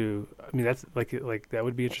like to. I mean, that's like that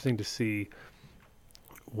would be interesting to see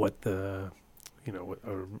what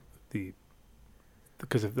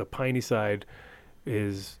because if the piney side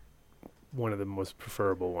is one of the most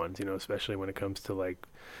preferable ones, especially when it comes to like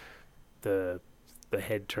the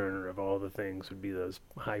head turner of all the things would be those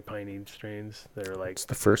high piney strains that are like. It's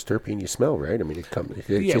the first terpene you smell, right? I mean, it hits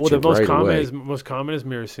the you most right common away. most common is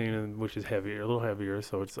myrcene, which is heavier, a little heavier.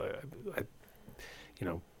 So it's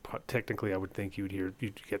technically I would think you'd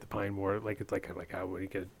get the pine more, like it's like kind of like how when you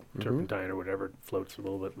get turpentine or whatever, it floats a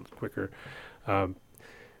little bit quicker.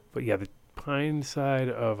 But yeah, the pine side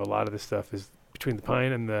of a lot of this stuff is between the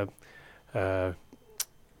pine and the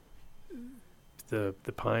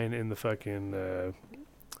pine and the fucking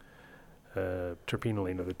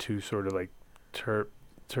terpenoline are the two sort of like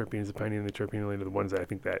terpenes, the pinene and the terpenoline are the ones that I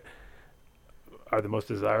think that are the most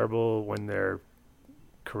desirable when they're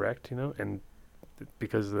correct, and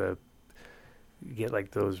because you get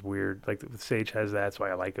like those weird, like the sage has that, that's why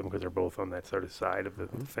I like them, because they're both on that sort of side of the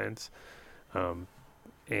fence,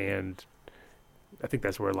 and I think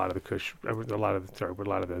that's where a lot of the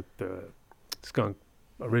the skunk,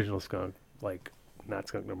 original skunk, like not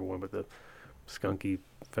skunk number one, but the skunky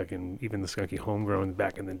fucking, even the skunky homegrown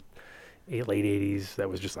back in the late 80s, that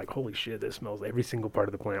was just like, holy shit, this smells, every single part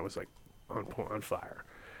of the plant was like on fire.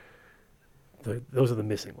 Those are the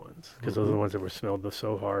missing ones, because those are the ones that were smelled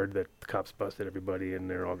so hard that the cops busted everybody and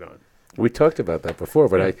they're all gone. We talked about that before,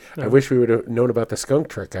 but I wish we would have known about the skunk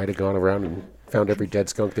trick. I'd have gone around and found every dead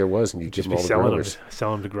skunk there was, and you'd give them all the growers.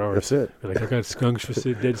 Sell them to growers. That's it. Be like, I got skunks for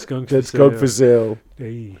sale, dead skunks Dead for skunk sale. for sale.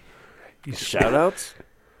 Hey. Shout-outs?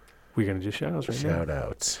 We're going to do shout-outs right now.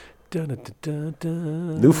 Shout-outs.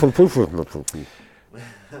 Dun-dun-dun-dun-dun.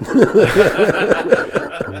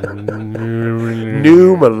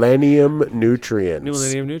 New Millennium Nutrients. New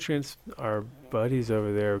Millennium Nutrients, our buddies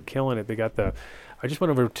over there killing it. They got I just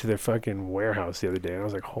went over to their fucking warehouse the other day, and I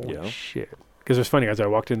was like, holy shit. Because it was funny, as I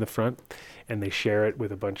walked in the front, and they share it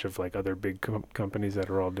with a bunch of like other big companies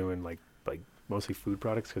that are all doing like mostly food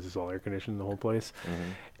products, because it's all air conditioned, the whole place.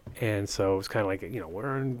 Mm-hmm. And so it was kind of like,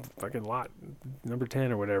 we're in fucking lot number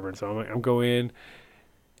 10 or whatever. And so I'm go in,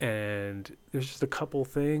 and there's just a couple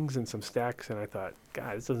things and some stacks, and I thought,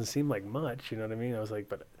 God, this doesn't seem like much, you know what I mean? I was like,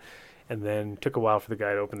 and then took a while for the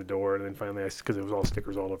guy to open the door, and then finally, because it was all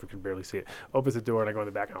stickers all over, could barely see it, opens the door, and I go in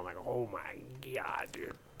the back, and I'm like, oh my God,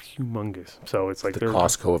 dude, humongous. So it's like the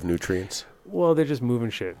Costco of nutrients. Well, they're just moving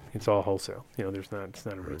shit. It's all wholesale. It's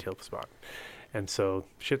not a retail spot. And so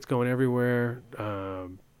shit's going everywhere,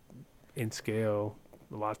 in scale,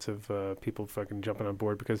 lots of people fucking jumping on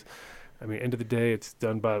board, because end of the day, it's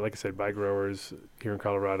done by, like I said, by growers here in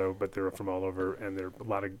Colorado, but they're from all over, and there are a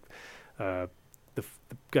lot of the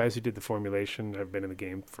guys who did the formulation have been in the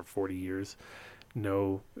game for 40 years.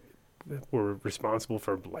 Were responsible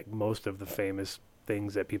for like most of the famous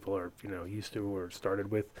things that people are used to or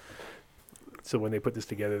started with. So when they put this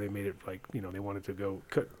together, they made it like they wanted to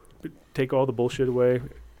take all the bullshit away,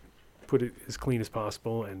 put it as clean as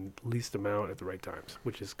possible and least amount at the right times,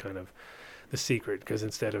 which is kind of the secret, because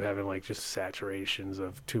instead of having like just saturations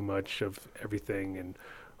of too much of everything and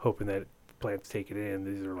hoping that plants take it in,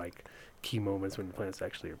 these are like key moments when the plants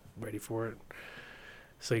actually are ready for it.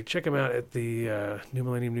 So you check them out at the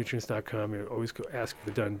newmillenniumnutrients.com. You always ask for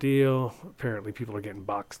the done deal. Apparently people are getting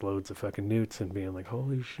box loads of fucking newts and being like,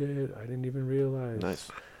 holy shit, I didn't even realize.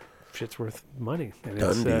 Nice. Shit's worth money. And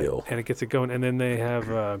done deal. And it gets it going. And then they have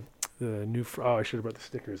the new, I should have brought the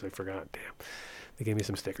stickers. I forgot. Damn. They gave me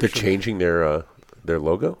some stickers. They're changing their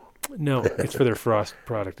logo? No, it's for their Frost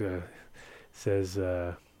product. It says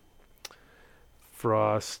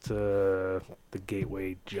Frost, the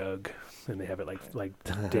Gateway Jug, and they have it like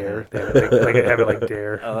Dare. They have it like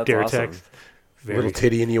Dare. Oh, that's Dare awesome. text. Little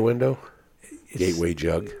titty in your window? Gateway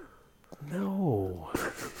Jug. No.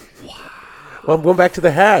 Wow. Well, I'm going back to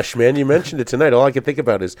the hash, man. You mentioned it tonight. All I can think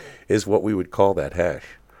about is what we would call that hash.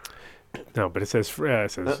 No, but it says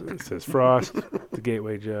Frost, the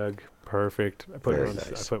Gateway Jug, perfect. I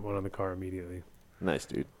put one on the car immediately. Nice,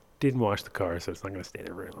 dude. Didn't wash the car, so it's not going to stay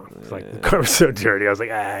there very long. It's like the car was so dirty. I was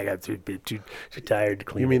like, I got too tired to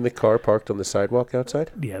clean. You mean the car parked on the sidewalk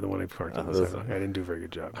outside? Yeah, the one I parked on the sidewalk. I didn't do a very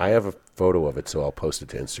good job. I have a photo of it, so I'll post it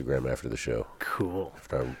to Instagram after the show. Cool.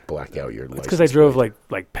 After I black out your license. It's because I drove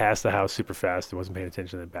like past the house super fast and wasn't paying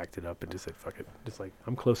attention, and then backed it up and just said, fuck it. Just like,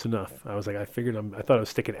 I'm close enough. I was like, I thought I was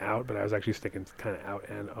sticking out, but I was actually sticking kind of out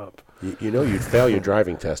and up. You know you'd fail your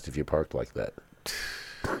driving test if you parked like that.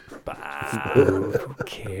 Who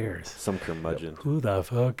cares? Some curmudgeon. Who the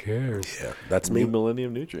fuck cares? Yeah, that's me. New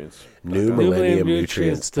Millennium Nutrients. New Millennium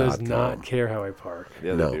Nutrients does not care how I park.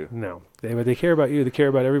 Yeah, no. they do. No. They care about you. They care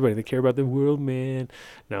about everybody. They care about the world, man.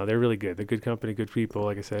 No, they're really good. They're good company, good people,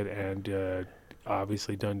 like I said, and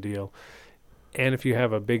obviously done deal. And if you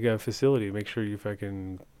have a big facility, make sure you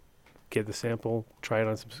fucking get the sample, try it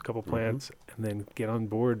on a couple plants, and then get on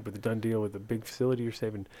board with the done deal with a big facility. You're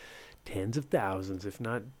saving tens of thousands, if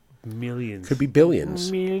not millions. Could be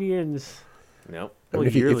billions. Millions. Nope. I mean,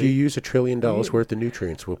 if you use $1 trillion worth of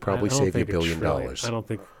nutrients, we'll probably save you $1 billion. I don't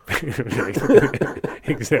think.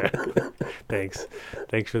 Exactly. Thanks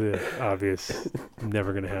for the obvious,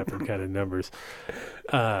 never going to happen kind of numbers.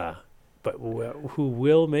 But who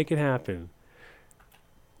will make it happen?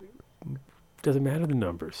 Doesn't matter the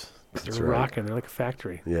numbers. They're rocking. They're like a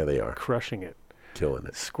factory. Yeah, they are. Crushing it. Killing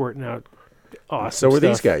it. Squirting out awesome So are stuff.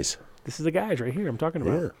 these guys. This is the guys right here I'm talking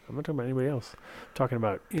about. Yeah. I'm not talking about anybody else. I'm talking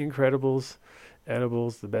about Incredibles,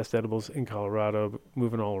 edibles, the best edibles in Colorado,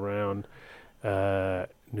 moving all around.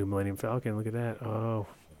 New Millennium Falcon, look at that. Oh,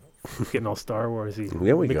 getting all Star Warsy.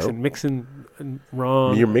 There we go. Mixing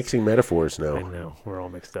wrong. You're mixing metaphors now. I know. We're all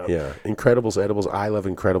mixed up. Yeah. Incredibles, edibles,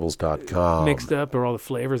 iloveincredibles.com. Mixed up are all the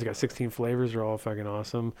flavors. I got 16 flavors. They're all fucking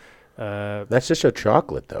awesome. That's just a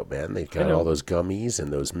chocolate, though, man. They've got all those gummies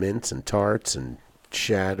and those mints and tarts and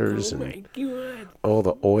shatters and all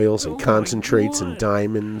the oils and concentrates and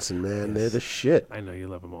diamonds. And, man, they're the shit. I know you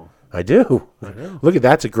love them all. I do. I know. Look at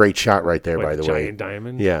that's a great shot right there, by the way. Giant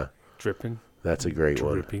diamond. Yeah. Dripping. That's a great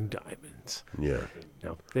one. Dripping diamonds. Yeah.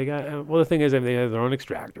 No, they got. Well, the thing is, they have their own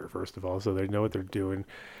extractor first of all, so they know what they're doing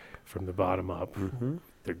from the bottom up. Mm-hmm.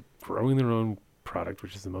 They're growing their own product,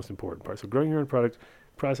 which is the most important part. So, growing your own product,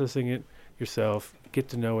 processing it yourself, get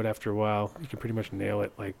to know it after a while. You can pretty much nail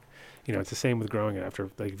it. Like, it's the same with growing it.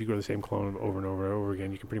 After, like, if you grow the same clone over and over and over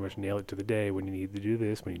again, you can pretty much nail it to the day when you need to do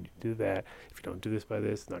this, when you need to do that. If you don't do this by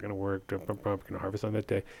this, it's not going to work. You're going to harvest on that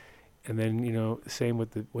day, and then same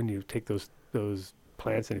with when you take those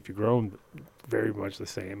plants, and if you grow them very much the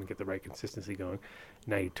same and get the right consistency going,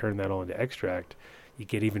 now you turn that all into extract, you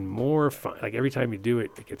get even more fine. Like every time you do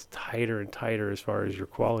it, it gets tighter and tighter as far as your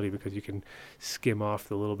quality, because you can skim off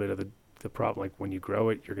the little bit of the problem. Like when you grow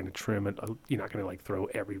it, you're going to trim it. You're not going to like throw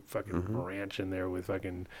every fucking branch in there with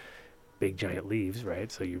fucking big giant leaves,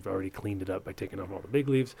 right? So you've already cleaned it up by taking off all the big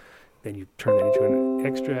leaves. Then you turn it into an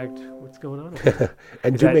extract. What's going on over there?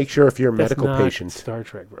 And do make sure if you're a medical patient. Star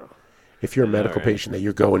Trek, bro. If you're a medical patient, that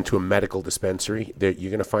you're going to a medical dispensary,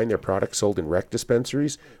 you're going to find their products sold in rec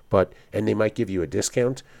dispensaries, and they might give you a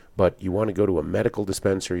discount, but you want to go to a medical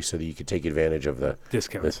dispensary so that you can take advantage of the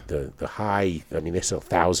discounts, the high. I mean, they sell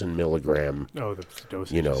 1,000 milligram. Oh, the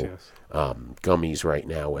dosage, yes. Gummies right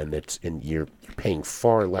now, and you're paying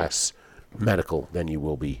far less medical than you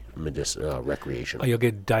will be recreational. Oh, you'll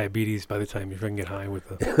get diabetes by the time you can get high with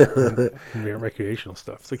the recreational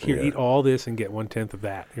stuff. It's like, here, eat all this and get 1/10 of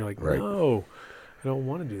that. You're like, no, I don't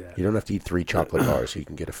want to do that. You don't have to eat 3 chocolate bars, so you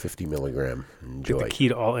can get a 50 milligram. Enjoy. The key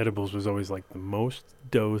to all edibles was always like the most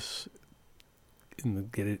dose,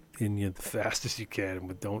 get it in you the fastest you can,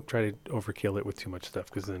 but don't try to overkill it with too much stuff,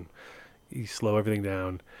 because then you slow everything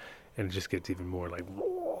down, and it just gets even more like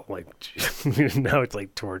now it's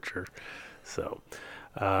like torture. So,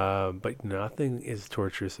 but nothing is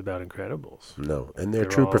torturous about Incredibles. No, and they're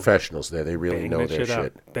true professionals there. They really know their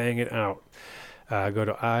shit. Bang it out. Go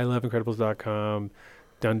to iloveincredibles.com.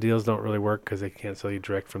 Done deals don't really work because they can't sell you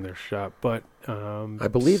direct from their shop. But I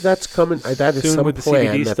believe that's coming. That is some with the plan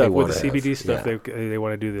CBD that stuff. they With want the to CBD have. stuff, they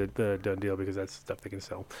want to do the done deal, because that's stuff they can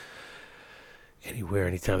sell anywhere,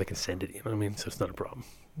 anytime. They can send it. You know what I mean? So it's not a problem.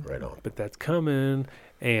 Right on. But that's coming.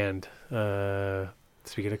 And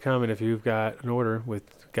speaking of coming, if you've got an order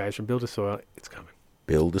with guys from Build a Soil, it's coming.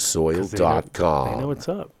 Buildasoil.com. They know what's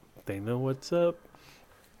up. They know what's up.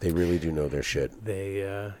 They really do know their shit.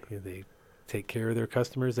 They take care of their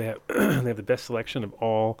customers. They have they have the best selection of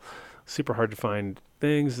all super hard to find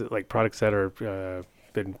things, like products that are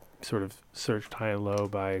been sort of searched high and low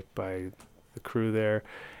by the crew there.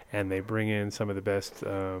 And they bring in some of the best,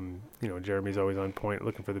 Jeremy's always on point,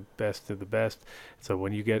 looking for the best of the best. So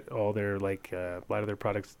when you get all their, a lot of their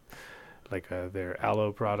products like their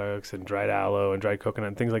aloe products and dried aloe and dried coconut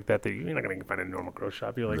and things like that that you're not going to find in a normal grocery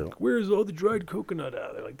shop. You're like, where's all the dried coconut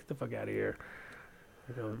at? They're like, get the fuck out of here.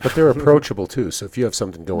 But they're approachable too. So if you have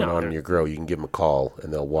something going on in your grow, you can give them a call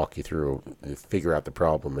and they'll walk you through, figure out the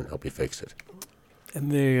problem, and help you fix it.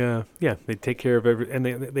 And they, they take care of and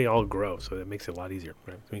they all grow, so that makes it a lot easier.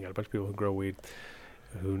 Right? So you got a bunch of people who grow weed,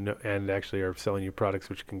 who know, and actually are selling you products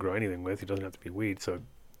which you can grow anything with. It doesn't have to be weed, so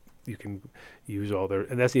you can use all their.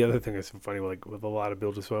 And that's the other thing that's funny, like with a lot of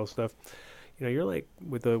build to soil stuff. You know, you're like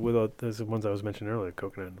with the ones I was mentioning earlier,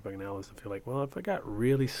 coconut and fucking aloe stuff. You're like, well, if I got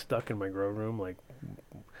really stuck in my grow room, like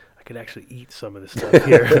I could actually eat some of the stuff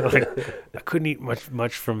here. Like, I couldn't eat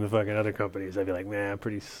much from the fucking other companies. I'd be like, man, I'm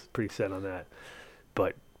pretty set on that.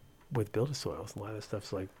 But with build to soils, a lot of this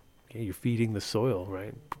stuff's like, you're feeding the soil,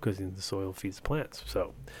 right? Because the soil feeds the plants.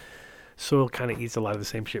 So soil kind of eats a lot of the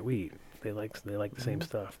same shit we eat. They like the same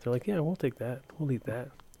stuff. They're like, yeah, we'll take that. We'll eat that.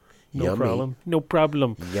 No Yummy. problem. No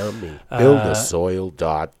problem. Yummy.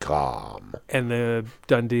 Buildasoil.com. And the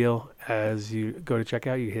done deal, as you go to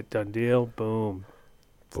checkout, you hit done deal. Boom.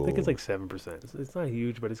 I think it's like 7%. It's not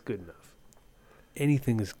huge, but it's good enough.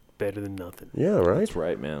 Anything is better than nothing. Yeah, right? That's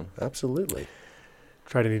right, man. Absolutely.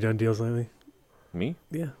 Tried any done deals lately? Me?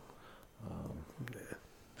 Yeah.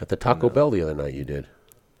 At the Taco Bell the other night you did.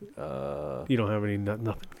 You don't have any nothing.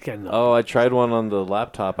 Nothing. Oh, I tried one on the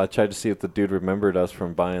laptop. I tried to see if the dude remembered us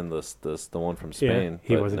from buying the one from Spain.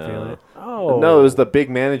 He wasn't feeling it. Oh, no, it was the big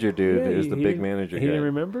manager dude. Yeah, it was the big manager. He guy. didn't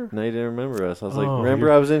remember. No, he didn't remember us. I was like,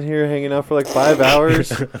 remember I was in here hanging out for like 5 hours.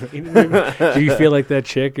 Do you feel like that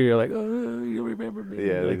chick, or you're like, oh, you remember me?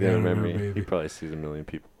 Yeah, like, they didn't remember me. baby. He probably sees a million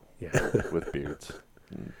people. Yeah, with beards.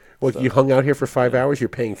 Well, you hung out here for 5 hours. You're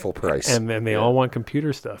paying full price. And then they all want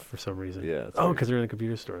computer stuff for some reason. Yeah. Because they're in the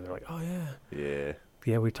computer store. They're like, oh yeah. Yeah.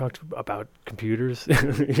 Yeah, we talked about computers.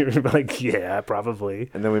 You're like, yeah,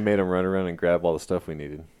 probably. And then we made him run around and grab all the stuff we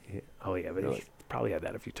needed. Yeah. Oh yeah, but he probably had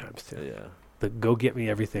that a few times too. Yeah. The go get me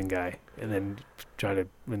everything guy, and then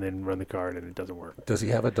run the card, and it doesn't work. Does he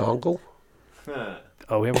have a dongle?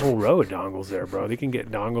 Oh, we have a whole row of dongles there, bro. They can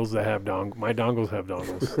get dongles that have my dongles have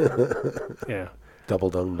dongles. Yeah.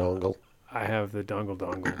 Double dung dongle. I have the dongle. the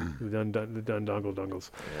done dongle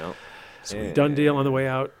dongles. Yep. So done deal on the way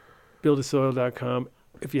out. Buildasoil.com.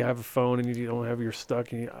 If you have a phone and you don't have your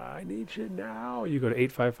stuck, and I need you now, you go to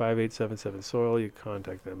 855-877-SOIL. You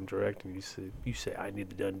contact them direct, and you say I need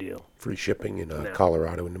the done deal. Free shipping in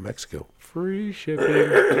Colorado and New Mexico. Free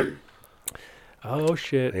shipping. Oh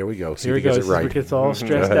shit! Here we go. Here we go. It gets all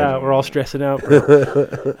stressed out. We're all stressing out,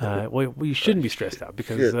 bro. Well, you shouldn't be stressed out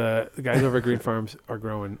because the guys over at Green Farms are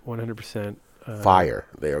growing 100% fire.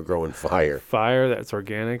 They are growing fire. Fire that's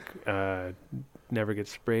organic. Never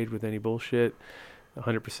gets sprayed with any bullshit.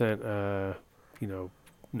 100%.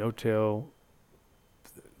 No-till.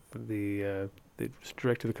 It's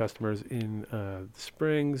direct to the customers in the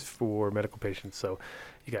Springs for medical patients. So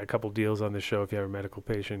you got a couple deals on the show if you have a medical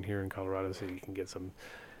patient here in Colorado, so you can get some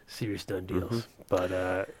serious done deals.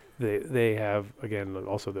 But they have, again,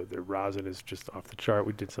 also their rosin is just off the chart.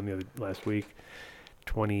 We did some last week,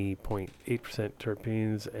 20.8%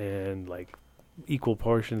 terpenes and like equal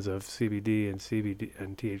portions of CBD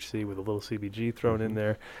and THC with a little CBG thrown in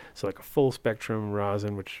there. So like a full spectrum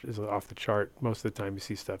rosin, which is off the chart. Most of the time you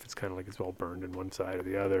see stuff, it's kind of like it's all burned in one side or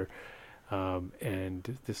the other.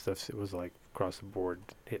 And this stuff, it was like across the board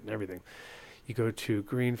hitting everything. You go to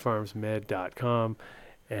greenfarmsmed.com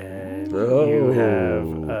and you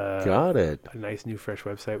have got it. A nice new fresh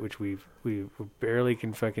website, which we barely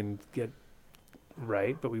can fucking get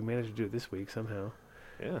right, but we managed to do it this week somehow.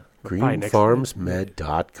 Yeah.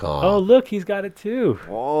 Greenfarmsmed.com. Oh, look, he's got it too.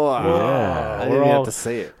 Oh, yeah. I didn't have to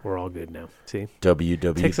say it. We're all good now. See?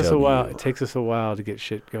 www. It takes us a while to get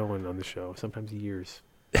shit going on the show. Sometimes years.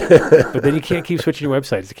 But then you can't keep switching your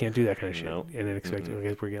websites. You can't do that kind of shit. No. And then expect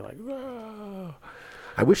we get like, whoa.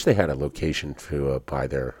 I wish they had a location to buy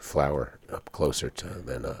their flour up closer to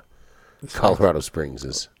than Colorado Springs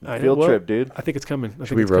is. Field trip, dude. I think it's coming.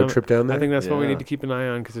 Should we road trip down there? I think that's what we need to keep an eye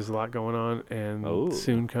on because there's a lot going on, and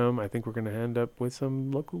soon come. I think we're going to end up with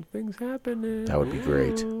some local things happening. That would be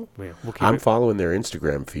great. Yeah, I'm following their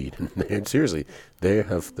Instagram feed, and seriously, they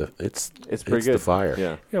have it's pretty good. The fire.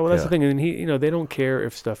 Yeah. Well, that's the thing, and they don't care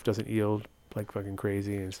if stuff doesn't yield like fucking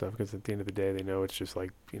crazy and stuff because at the end of the day, they know it's just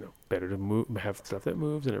like better to have stuff that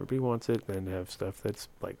moves and everybody wants it than have stuff that's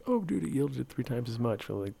like, oh, dude, it yielded 3 times as much.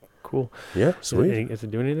 So like, cool. Yeah, sweet. Is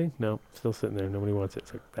it doing anything? No, still sitting there. Nobody wants it.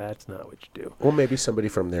 It's like, that's not what you do. Well, maybe somebody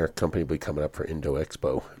from their company will be coming up for Indo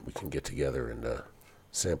Expo. We can get together and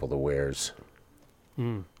sample the wares.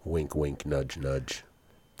 Wink, wink, nudge, nudge.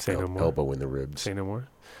 Say no more. Elbow in the ribs. Say no more.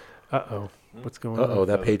 Uh-oh. What's going on? Uh-oh,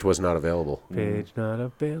 that page was not available. Page not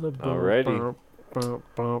available. Alrighty.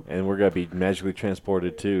 And we're going to be magically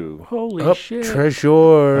transported to... Holy shit. Treasure.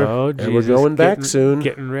 Oh, Jesus. And we're going back soon.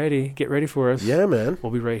 Getting ready. Get ready for us. Yeah, man.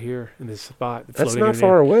 We'll be right here in this spot. That's not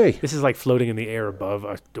far away. This is like floating in the air above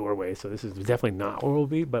our doorway, so this is definitely not where we'll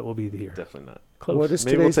be, but we'll be here. Definitely not. Close. What is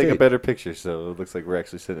Maybe we'll take date? a better picture so it looks like we're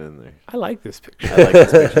actually sitting in there. I like this picture. I like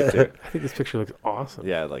this picture, too. I think this picture looks awesome.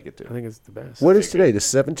 Yeah, I like it, too. I think it's the best. What is today, the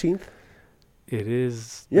 17th? It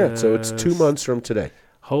is. Yeah, so it's 2 months from today.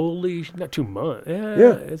 Holy, not 2 months.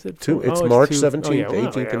 Yeah. Is it two? It's it's March 2 17th,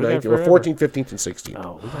 18th, and 19th, or 14th, 15th, and 16th.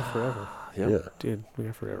 Oh, we got forever. Yeah. Dude, we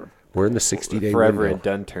got forever. We're in the 60-day forever window. in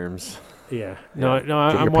done terms. Yeah. No, Get I'm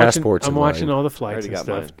your watching. passports I'm in watching line. all the flights and got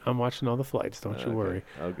stuff. mine. I'm watching all the flights. Don't you worry.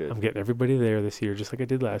 Oh, good. I'm getting everybody there this year, just like I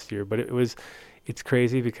did last year. But it's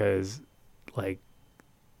crazy because, like,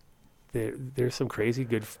 there's some crazy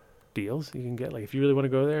good deals you can get. Like, if you really want to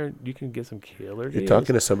go there, you can get some killer deals. You're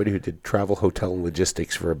talking to somebody who did travel, hotel, and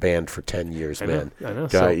logistics for a band for 10 years, man. I know.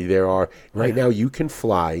 Guy, now you can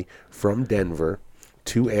fly from Denver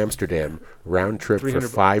to Amsterdam round trip for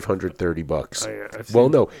 $530. Well,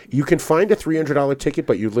 no, you can find a $300 ticket,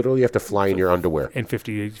 but you literally have to fly in your underwear. And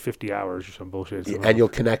 50 hours or some bullshit. And you'll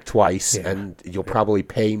connect twice, and you'll probably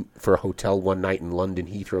pay for a hotel one night in London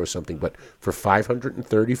Heathrow or something. But for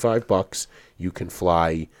 $535, you can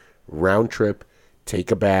fly round trip,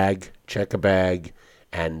 take a bag, check a bag,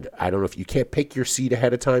 and I don't know if you can't pick your seat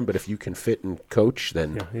ahead of time, but if you can fit in coach,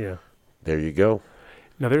 then there you go.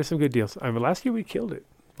 No, there's some good deals. Last year we killed it.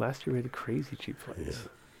 Last year we had a crazy cheap flights.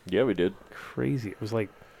 Yeah, we did. Crazy. It was like,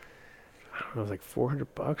 I don't know, it was like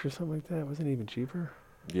 $400 or something like that. It wasn't even cheaper.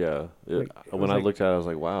 Yeah. When I looked at it, I was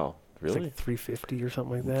like, wow, really? It's like $350 or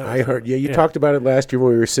something like that. I heard. Yeah, you talked about it last year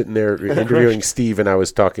when we were sitting there interviewing Steve, and I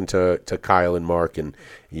was talking to Kyle and Mark, and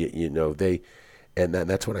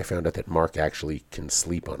that's when I found out that Mark actually can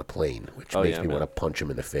sleep on a plane, which makes me want to punch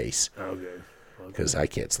him in the face. Oh, good. Because I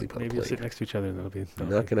can't sleep on a plane. Maybe you'll sit next to each other and that'll be...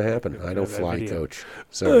 Not going to happen. I don't fly, coach.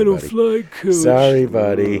 Sorry, I don't buddy. fly, coach. Sorry,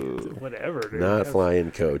 buddy. Whatever, dude. Not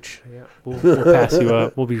flying, coach. Yeah. We'll pass you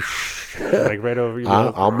up. We'll be like right over you.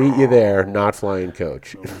 I'll meet you there. Not flying,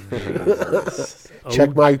 coach. Oh,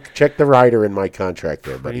 check the rider in my contract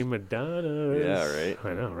there, buddy. Prima donnas. Yeah, right.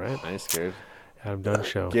 I know, right? I ain't scared. Adam Dunn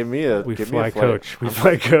show. Give me a fly coach. We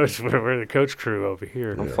fly coach. We're the coach crew over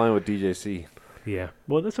here. I'm flying with DJC. Yeah.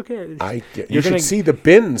 Well, that's okay. You should see the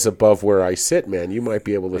bins above where I sit, man. You might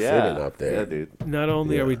be able to fit in up there. Yeah, dude. Not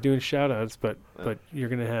only are we doing shout-outs, but you're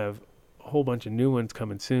going to have a whole bunch of new ones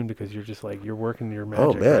coming soon because you're just like, you're working your magic,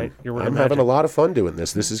 Oh, man. right? I'm having a lot of fun doing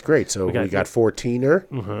this. This is great. So we got 14er.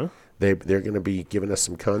 Mm-hmm. They're going to be giving us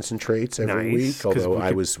some concentrates every week. Although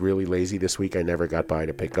I was really lazy this week, I never got by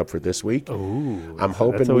to pick up for this week. Oh, I'm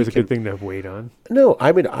hoping that's always a good thing to wait on. No,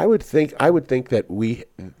 I mean I would think that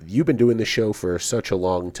you've been doing the show for such a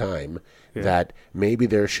long time that maybe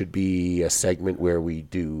there should be a segment where we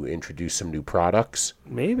do introduce some new products.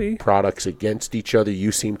 Maybe products against each other.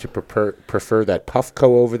 You seem to prefer that Puffco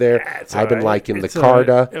over there. I've been liking the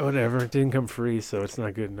Carta. Whatever, it didn't come free, so it's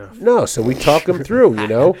not good enough. No, so we talk them through. You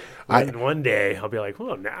know. One day I'll be like,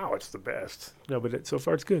 well, now it's the best. No, but so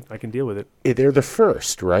far it's good. I can deal with it. They're the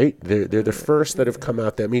first, right? They're the first that have come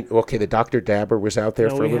out there. I mean, okay, the Dr. Dabber was out there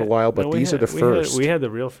for a little while, but these are the first. We had the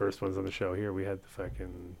real first ones on the show here. We had the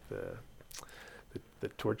fucking the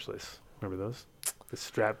torchless. Remember those? The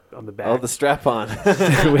strap on the back. Oh, the strap on.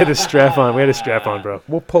 We had a strap on. We had a strap on, bro.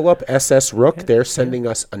 We'll pull up SS Rook. They're sending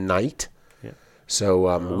us a night. Yeah.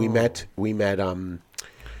 So we met. What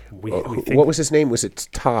was his name? Was it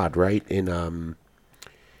Todd? Right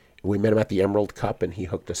we met him at the Emerald Cup, and he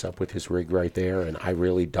hooked us up with his rig right there. And I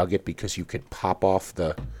really dug it because you could pop off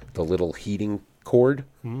the little heating cord,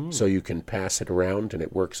 so you can pass it around, and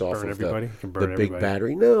it works off of the big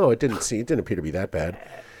battery. No, it didn't appear to be that bad,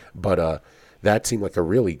 but that seemed like a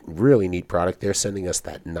really, really neat product. They're sending us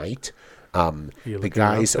that night. The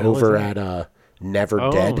guys over at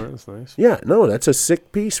Never Dead. That's nice. Yeah, no, that's a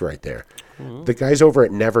sick piece right there. Mm-hmm. The guys over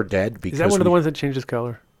at Never Dead. Because is that one of the ones that changes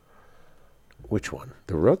color? Which one?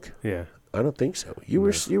 The Rook? Yeah. I don't think so. You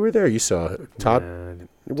were there. You saw Todd.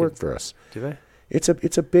 It worked for us. Did I?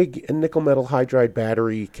 It's a big nickel metal hydride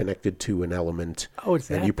battery connected to an element. Oh, it's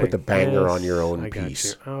that and you put the banger on your own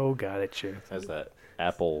piece. Got it. You has that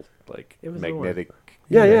Apple magnetic.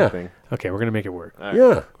 Thing. Okay, we're gonna make it work. Right.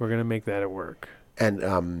 Yeah, we're gonna make that at work.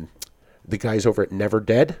 And the guys over at Never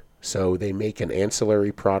Dead, so they make an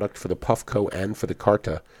ancillary product for the Puffco and for the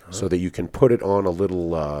Carta, so that you can put it on a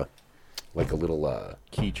little. Like a little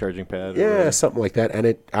key charging pad. Yeah, something like that.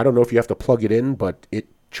 And I don't know if you have to plug it in, but it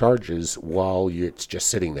charges while it's just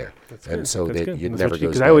sitting there. So that it never goes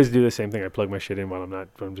because I always do the same thing. I plug my shit in while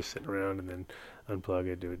I'm just sitting around, and then unplug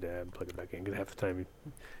it, do a dab, plug it back in. Because half the time,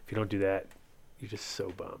 if you don't do that, you're just so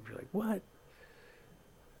bummed. You're like, what?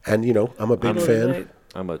 And, I'm a big fan.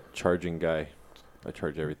 I'm a charging guy. I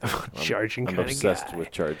charge everything. I'm obsessed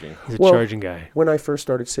with charging. He's a charging guy. When I first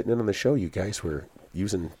started sitting in on the show, you guys were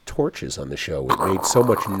using torches on the show. It made so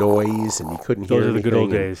much noise, and you couldn't hear anything. Those are the good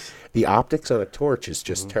old days. The optics on a torch is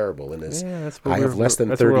just terrible. And I have less than 30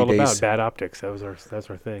 days. That's what we're all about. Bad optics. That's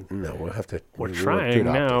our thing. No, we'll have to. We're trying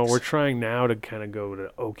now. We're trying now to kind of go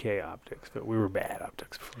to okay optics, but we were bad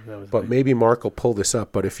optics before. But maybe Mark will pull this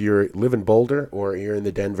up. But if you live in Boulder or you're in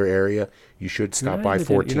the Denver area, you should stop by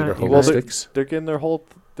 14 or Holistics. They're getting their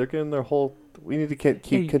whole. We need to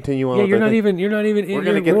keep continuing. Yeah, you're not even. We're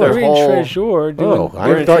gonna get their whole treasure.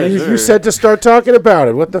 I thought you said to start talking about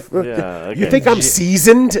it. What the? Yeah, you think I'm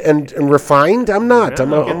seasoned and refined? I'm not.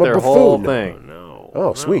 I'm a buffoon. Whole thing.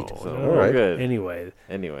 Oh, sweet. So, all right. Good.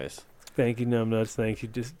 Anyways, thank you, Numbnuts. Thank you,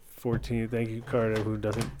 just 14. Thank you, Carter, who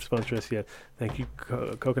doesn't sponsor us yet. Thank you,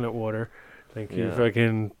 Coconut Water. Thank you,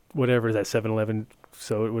 fucking whatever that 7-Eleven.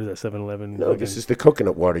 So what is that 7-Eleven? No, this is the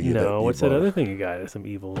coconut water. What's that other thing you got? Some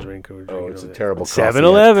evil drink or drink? It's a terrible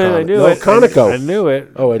 7-Eleven. I knew it. Conoco. I knew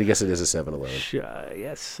it. Oh, I guess it is a 7-Eleven.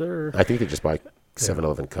 Yes, sir. I think they just buy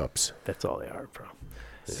 7-Eleven cups. That's all they are, bro.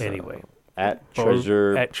 Anyway. At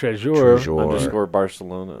Treasure _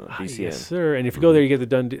 Barcelona, BCN. Yes, sir. And if you go there, you get the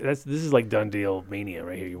done. This is like done deal mania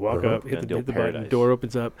right here. You walk up, hit the button, door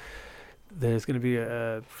opens up. There's going to be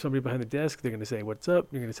somebody behind the desk. They're going to say, "What's up?"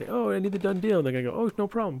 You're going to say, "Oh, I need the done deal." And they're going to go, "Oh, no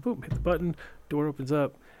problem." Boom, hit the button. Door opens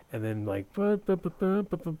up, and then like,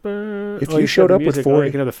 if you showed up with 4,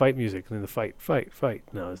 you can have the fight music, and then the fight.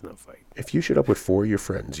 No, there's no fight. If you showed up with 4 of your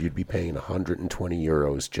friends, you'd be paying 120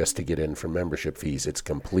 euros just to get in for membership fees. It's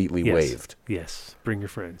completely waived. Yes, bring your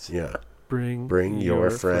friends. Yeah, bring your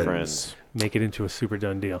friends. Make it into a super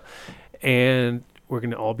done deal, and we're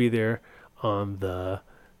going to all be there on the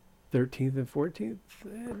 13th and 14th.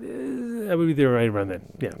 I would be there right around then.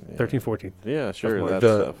 Yeah, 13th, 14th. Yeah, sure.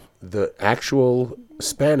 The actual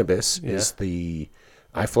Spanibus is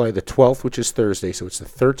I fly the 12th, which is Thursday, so it's the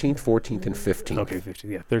 13th, 14th, and 15th. Okay, 15th.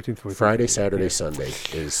 Yeah, 13th, 14th. Friday, Saturday, Sunday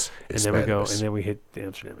is and then we go, and then we hit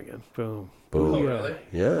Amsterdam again. Boom. Boom. Oh, really?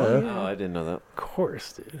 Yeah. Oh, I didn't know that. Of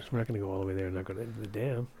course, dude. We're not going to go all the way there and not go to the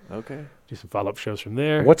dam. Okay. Do some follow-up shows from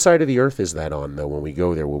there. What side of the earth is that on, though, when we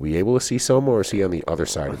go there? Will we be able to see Soma, or is he on the other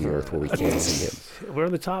side of the earth where we can't see him? We're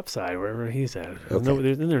on the top side, wherever he's at.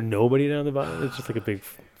 Isn't there nobody down the bottom? It's just like a big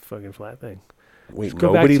fucking flat thing. Wait,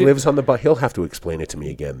 nobody lives on the bottom? He'll have to explain it to me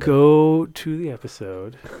again. Then. Go to the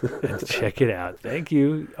episode and check it out. Thank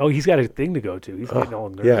you. Oh, he's got a thing to go to. He's getting all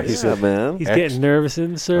nervous. Yeah, he's getting nervous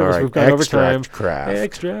in the service. Right, we've got overtime.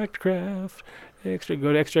 Extract Craft. Go to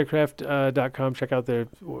extractcraft.com. Check out their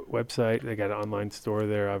website. They got an online store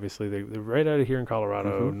there. Obviously, they're right out of here in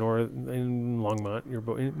Colorado, north in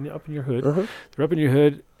Longmont. Up in your hood. They're up in your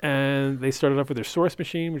hood, and they started off with their source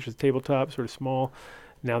machine, which is tabletop, sort of small.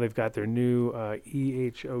 Now they've got their new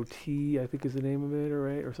EHOT, I think is the name of it,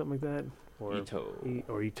 or something like that. Or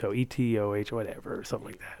ETOH, whatever, or something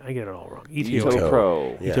like that. I get it all wrong. ETO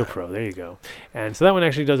Pro. ETO Pro, there you go. And so that one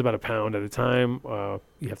actually does about a pound at a time.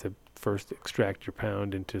 You have to first extract your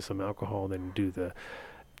pound into some alcohol, then do the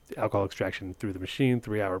alcohol extraction through the machine,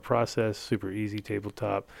 3-hour process, super easy,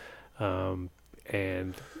 tabletop.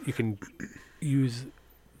 And you can use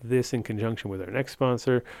this in conjunction with our next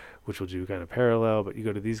sponsor, which will do kind of parallel, but you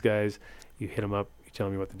go to these guys, you hit them up, you tell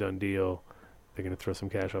them you want the done deal, they're going to throw some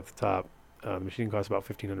cash off the top. The machine costs about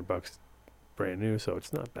 $1,500 brand new, so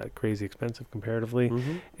it's not that crazy expensive comparatively,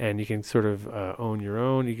 and you can sort of own your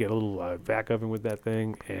own. You get a little vac oven with that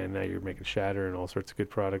thing, and now you're making shatter and all sorts of good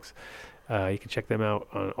products. You can check them out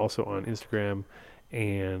also on Instagram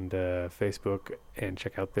and Facebook, and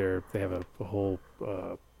check out they have a whole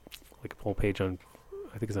page on,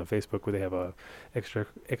 I think it's on Facebook, where they have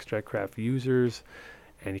Extract Craft users,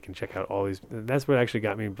 and you can check out all these. That's what actually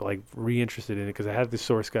got me re-interested in it, because I had the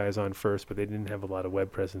Source guys on first, but they didn't have a lot of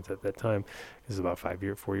web presence at that time. This is about 4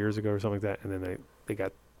 years ago or something like that, and then I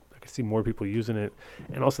could see more people using it,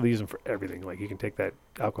 and also they use them for everything. Like you can take that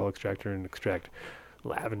alcohol extractor and extract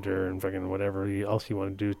lavender and fucking whatever else you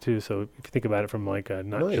want to do too. So if you think about it from not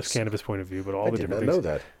just cannabis point of view, but all the different things. I did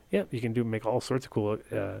not know that. Yeah, you can make all sorts of cool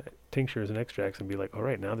tinctures and extracts and be like, all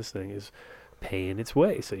right, now this thing is paying its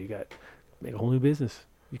way. So you make a whole new business.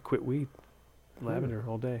 You quit weed, lavender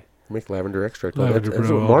all day. Make lavender extract. That's what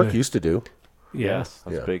Mark used to do. Yes. I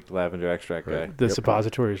was a big lavender extract guy. The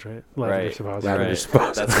suppositories, right? Lavender suppositories.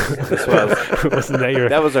 Lavender suppositories.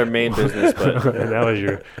 That was our main business, but and that was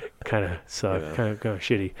your kind of sucked, kind of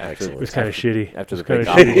shitty. Excellent. It was kind of shitty. After the kind big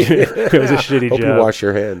of shitty. It was a shitty Hope job. you wash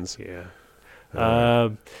your hands. Yeah.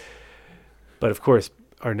 But of course,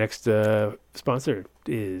 our next sponsor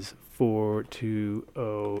is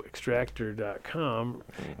 420extractor.com.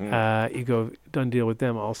 You go done deal with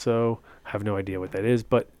them. Also, have no idea what that is,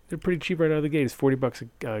 but they're pretty cheap right out of the gate. It's $40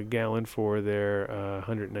 a gallon for their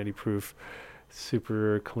 190 proof,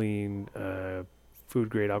 super clean food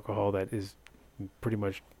grade alcohol that is pretty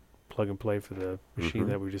much plug and play for the machine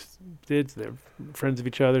that we just did. So they're friends of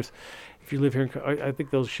each other's. If you live here, I think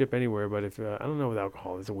they'll ship anywhere. But if I don't know with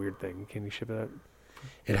alcohol, it's a weird thing. Can you ship that?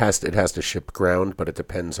 It has to ship ground, but it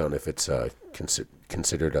depends on if it's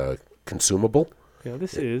considered a consumable. Yeah,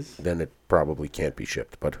 this is. Then it probably can't be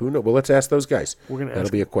shipped. But who knows? Well, let's ask those guys. We're gonna That'll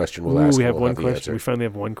ask. be a question we'll ask. We have we'll one the question. answer. We finally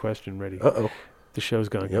have one question ready. Uh-oh. The show's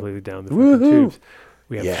gone completely down the fucking tubes.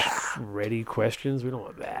 We have ready questions. We don't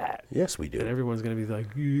want that. Yes, we do. And everyone's going to be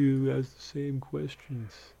like, you ask the same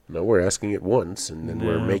questions. No, we're asking it once, and then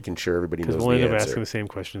we're making sure everybody knows the answer. Because we'll end up asking the same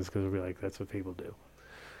questions because we'll be like, that's what people do.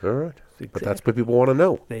 All right. Exactly. But that's what people want to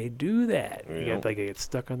know. They do that. You get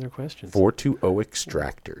stuck on their questions.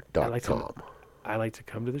 420extractor.com. I like to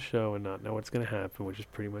come to the show and not know what's going to happen, which is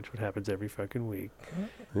pretty much what happens every fucking week.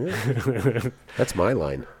 Yeah. That's my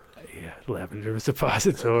line. Yeah, lavender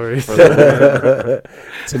suppositories.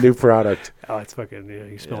 It's a new product. Oh, it's fucking,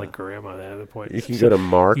 you smell like grandma at that point. You can go to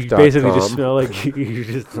mark.com. You basically just smell like you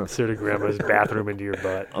just inserted grandma's bathroom into your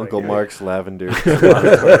butt. Uncle Mark's lavender.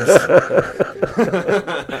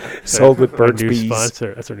 Sold with Burt's Bees.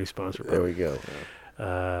 Sponsor. That's our new sponsor. There we go.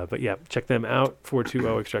 But yeah, check them out,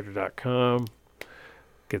 420extractor.com.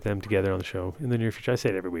 Get them together on the show in the near future. I say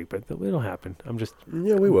it every week, but it'll happen.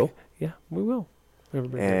 Yeah, we will. Yeah, we will.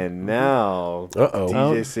 And now, Uh-oh.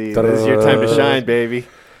 DJC, this is your time to shine, baby.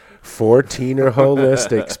 14er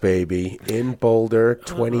Holistics, baby, in Boulder,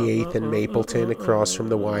 28th and Mapleton, across from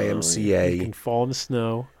the YMCA. You can fall in the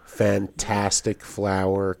snow. Fantastic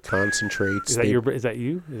flour concentrates. Is that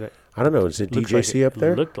you? I don't know. Is it DJC up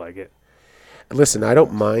there? It looked like it. Listen, I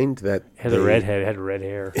don't mind that. It had a redhead. It had red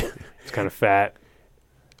hair. It's kind of fat.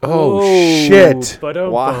 Oh, shit.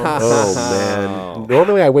 Wow. Oh, man.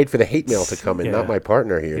 Normally I wait for the hate mail to come in, not my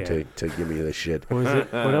partner here to give me the shit.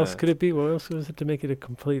 What else could it be? What else was it to make it a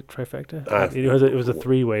complete trifecta? It was a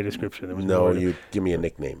three-way description. There was you give me a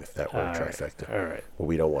nickname if that were trifecta. All right. Well,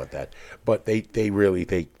 we don't want that. But they really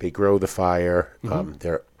grow the fire.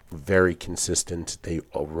 They're very consistent. They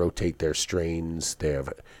rotate their strains. They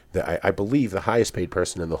have, I believe the highest paid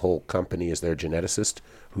person in the whole company is their geneticist,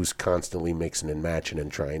 who's constantly mixing and matching and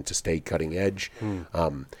trying to stay cutting edge.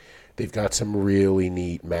 They've got some really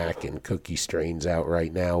neat mac and cookie strains out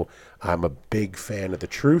right now. I'm a big fan of the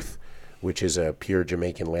Truth, which is a pure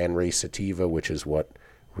Jamaican landrace sativa, which is what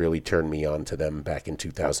really turned me on to them back in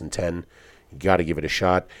 2010. You got to give it a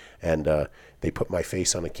shot. And they put my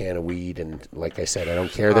face on a can of weed, and like I said, I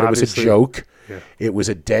don't care that it was a joke. Yeah. It was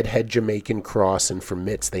a deadhead Jamaican cross, and for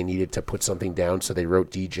Mitts, they needed to put something down, so they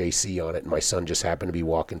wrote DJC on it, and my son just happened to be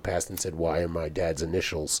walking past and said, why are my dad's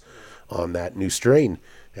initials on that new strain?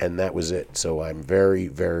 And that was it. So I'm very,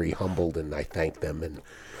 very humbled, and I thank them, and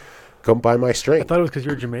come buy my strain. I thought it was because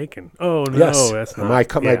you're Jamaican. Oh, no, that's not. I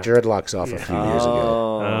cut my dreadlocks off a few years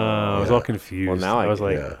ago. I was all confused. Well, now I was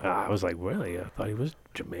like, really? I thought he was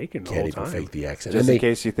Jamaican the whole time. Can't even fake the accent. Just in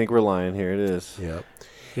case you think we're lying, here it is. Yeah.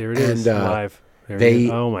 There it is, live.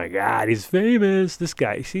 Oh, my God, he's famous. This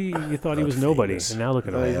guy. See, you thought he was nobody, and now look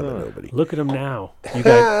at him. I am a nobody. Look at him now. You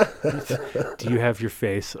guys, do you have your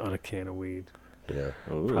face on a can of weed? Yeah.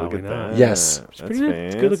 Ooh, probably look at not. that. Yes. It's pretty good.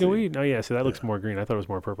 It's good looking weed. Oh, yeah, so that looks more green. I thought it was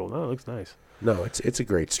more purple. No, it looks nice. No, it's a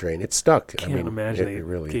great strain. It's stuck. Can't imagine they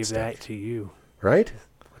really gave that to you. Right?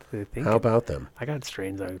 What do they think? How about them? I got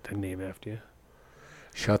strains I would name after you.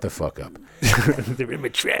 Shut the fuck up. They're in my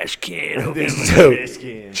trash can.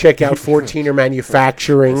 Check out 14er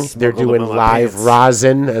Manufacturing. They're doing live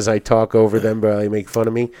rosin as I talk over them, but they make fun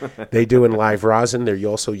of me. They're doing live rosin. They're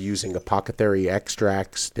also using apothecary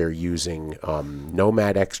extracts. They're using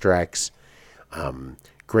nomad extracts.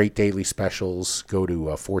 Great daily specials. Go to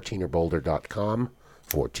 14erboulder.com.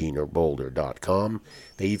 14erboulder.com.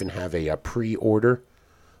 They even have a pre-order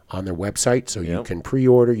on their website, so you can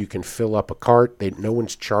pre-order, you can fill up a cart. No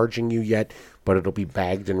one's charging you yet, but it'll be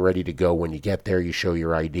bagged and ready to go when you get there. You show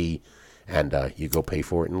your ID, and you go pay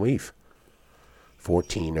for it and leave.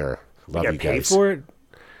 14er. Love you guys. Pay for it?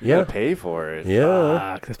 Yeah, pay for it.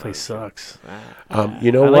 Yeah, this place sucks.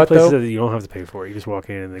 You know I what like places though? that you don't have to pay for it. You just walk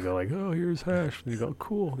in and they go like, "Oh, here's hash." And you go,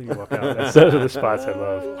 "Cool." Then you walk out. Those are the spots I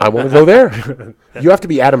love. I want to go there. You have to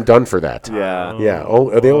be Adam Dunn for that. Yeah, yeah.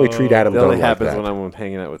 They only treat Adam Dunn like that. It only happens when I'm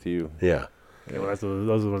hanging out with you. Yeah. Yeah, well, those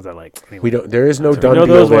are the ones I like. Anyway. We don't. There is no done know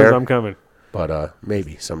deal those there. ones. I'm coming. But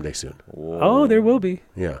maybe someday soon. Oh, there will be.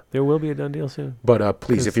 Yeah. There will be a done deal soon. But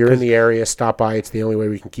please, if you're in the area, stop by. It's the only way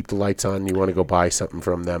we can keep the lights on. You want to go buy something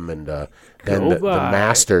from them, and then the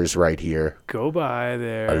masters right here. Go by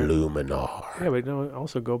there. Illuminar. Yeah, but no,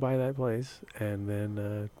 also go by that place, and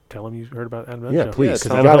then tell them you heard about Adam Dunn Yeah, Show. please. You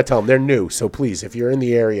got to tell them. They're new. So please, if you're in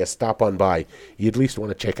the area, stop on by. You at least want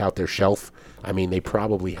to check out their shelf. I mean, they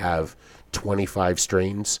probably have 25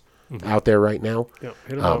 strains out there right now. Yep,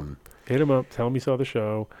 hit them up. Hit them up. Tell them you saw the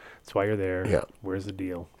show. That's why you're there. Yeah. Where's the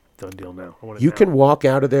deal? Done deal now. I want it You now. can walk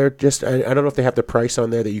out of there. Just I don't know if they have the price on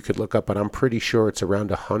there that you could look up, but I'm pretty sure it's around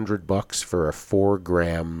 $100 for a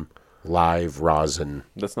 4-gram live rosin.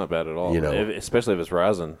 That's not bad at all. You know, especially if it's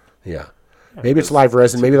rosin. Yeah. Maybe it's live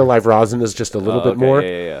resin. Maybe the live rosin is just a little bit more.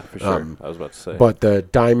 Yeah, for sure. I was about to say. But the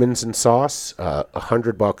diamonds and sauce,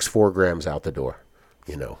 $100, 4 grams out the door.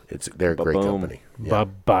 You know, they're a great company. Yeah.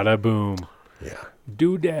 Bada boom. Yeah.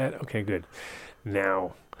 Do that. Okay, good.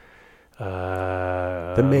 Now,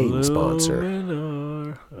 the main sponsor.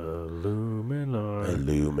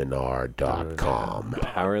 Illuminar.com.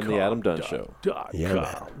 Powering the Adam Dunn Show. Yeah,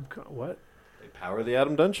 man. What? They power the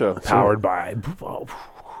Adam Dunn Show. Powered by.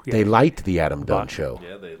 They light the Adam Dunn Show.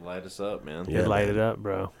 Yeah, they light us up, man. They light it up,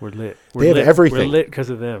 bro. We're lit. They have everything. We're lit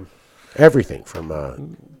because of them. Everything from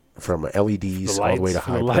LEDs all the way to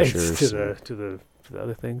high pressures. To the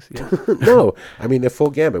other things. Yeah. No, I mean the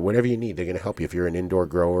full gambit. Whatever you need, they're going to help you. If you're an indoor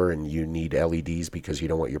grower and you need LEDs because you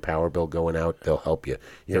don't want your power bill going out, they'll help you.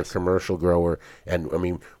 You're a commercial grower, and I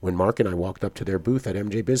mean when Mark and I walked up to their booth at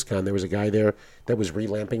MJ BizCon, there was a guy there that was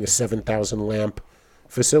relamping a 7,000 lamp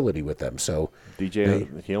facility with them. So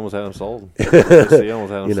DJ, he almost had them sold. He almost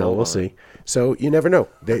had them you know, sold we'll see. So you never know.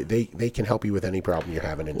 They can help you with any problem you're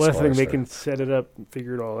having in Well, that's the thing. They store. can set it up,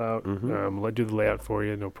 figure it all out. Do the layout for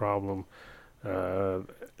you, no problem.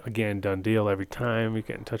 Again, done deal every time. You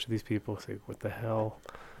get in touch with these people. Say, what the hell?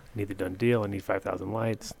 I need the done deal. I need 5,000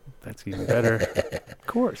 lights. That's even better. Of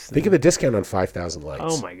course. Think of the discount on 5,000 lights.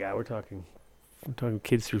 Oh my God, we're talking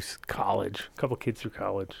kids through college. A couple kids through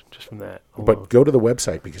college just from that alone. But go to the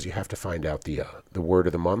website because you have to find out the word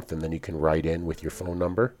of the month, and then you can write in with your phone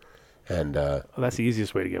number, and that's the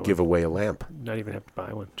easiest way to get one. Give away a lamp. Not even have to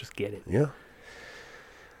buy one. Just get it. Yeah.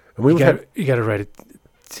 And you got to write it.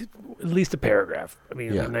 At least a paragraph. I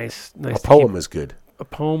mean, nice. A poem is good. A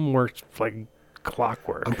poem works like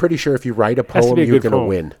clockwork. I'm pretty sure if you write a poem, you're going to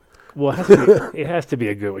win. Well, it has to be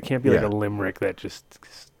a good one. It can't be like a limerick that just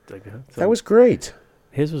like that was great.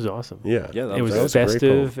 His was awesome. Yeah, it was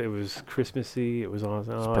festive. It was Christmassy. It was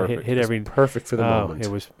awesome. Oh, hit every perfect for the moment.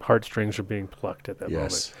 It was heartstrings were being plucked at that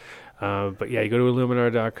moment. But yeah, you go to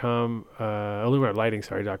Illuminar.com,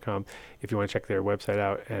 IlluminarLighting.com if you want to check their website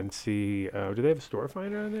out and see. Do they have a store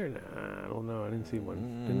finder on there? Nah, I don't know. I didn't see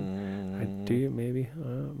one. Do you? Maybe.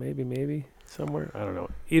 Maybe somewhere. I don't know.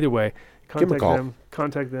 Either way, give them a call.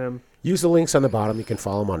 Contact them. Use the links on the bottom. You can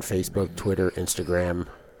follow them on Facebook, Twitter, Instagram.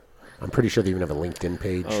 I'm pretty sure they even have a LinkedIn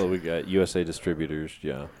page. Oh, we got USA Distributors.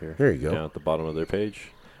 Yeah, here. There you go. Down at the bottom of their page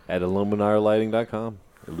at IlluminarLighting.com.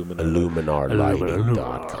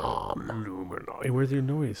 IlluminarLighting.com. Hey, where's your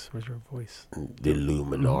noise? Where's your voice?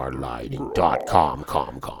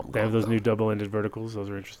 IlluminarLighting.com. They have those new double-ended verticals. Those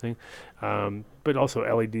are interesting. But also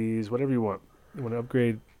LEDs, whatever you want. You want to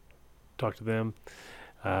upgrade, talk to them.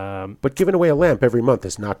 But giving away a lamp every month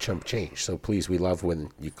is not chump change. So please, we love when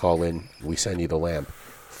you call in, we send you the lamp.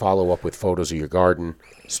 Follow up with photos of your garden,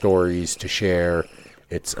 stories to share.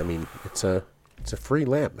 It's a free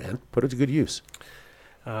lamp, man. Put it to good use.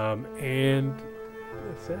 And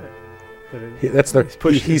that's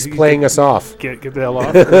that. He's playing us off. Get the hell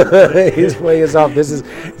off. He's playing us off. This is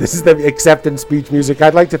the acceptance speech music.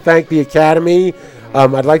 I'd like to thank the Academy.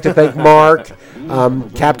 I'd like to thank Mark,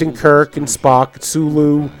 Captain Kirk and Spock,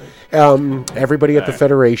 Sulu, everybody at the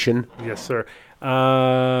Federation. Yes, sir.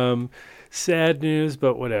 Sad news,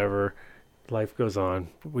 but whatever. Life goes on.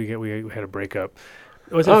 We had a breakup.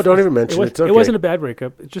 Don't even mention it. It's okay. It wasn't a bad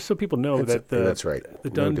breakup. Just so people know that's right. The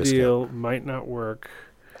done deal might not work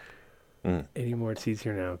anymore at Seeds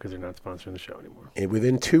Here Now because they're not sponsoring the show anymore. And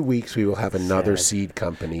within 2 weeks, we will have another seed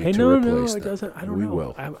company to replace them. No, it doesn't. I don't know. We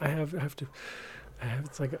will. I have to.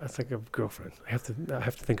 It's like a girlfriend. I have to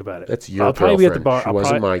think about it. That's your I'll girlfriend. Probably be at the bar. She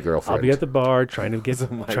wasn't my girlfriend. I'll be at the bar trying to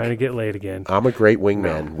get laid again. I'm a great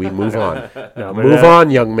wingman. No. We move on. Move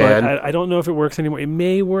on, young man. I don't know if it works anymore. It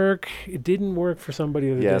may work. It didn't work for somebody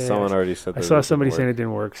the other day. Yeah, someone already said that. I saw somebody saying it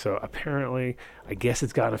didn't work. So apparently, I guess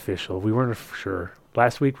it's got official. We weren't sure.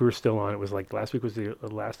 Last week we were still on. It was like last week was the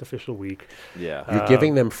last official week. Yeah. You're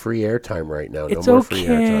giving them free airtime right now. It's no more okay. free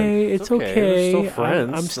airtime. It's okay. We're still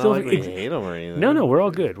friends. I'm It's still. not like we hate them or anything. No, we're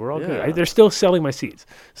all good. We're all Yeah. good. They're still selling my seeds,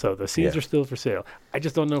 so the seeds Yeah. are still for sale. I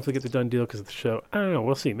just don't know if they get the done deal because of the show. I don't know.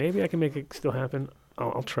 We'll see. Maybe I can make it still happen.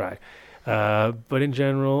 I'll try. But in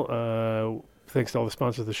general, thanks to all the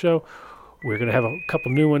sponsors of the show. We're going to have a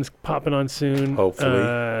couple new ones popping on soon.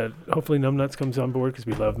 Hopefully. Hopefully Numbnuts comes on board because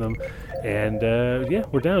we love them. And, yeah,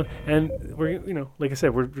 we're down. And we're, like I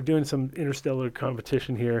said, we're doing some interstellar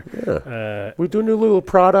competition here. Yeah. We're doing new little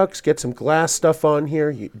products, get some glass stuff on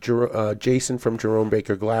here. Jason from Jerome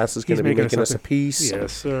Baker Glass is going to be making us a piece.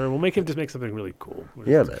 Yes, sir. We'll make him just make something really cool.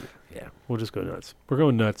 Yeah, man. Yeah, we'll just go nuts. We're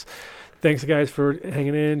going nuts. Thanks, guys, for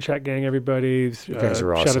hanging in. Chat gang, everybody. You guys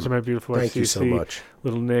are awesome. Shout out to my beautiful Thank FCC. you so much.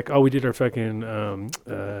 Little Nick. Oh, we did our fucking...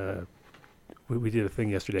 we did a thing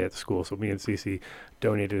yesterday at the school. So me and Cece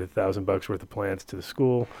donated $1,000 worth of plants to the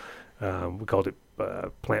school. We called it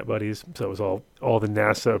Plant Buddies. So it was all the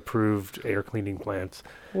NASA-approved air cleaning plants.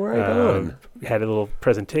 Right on. Had a little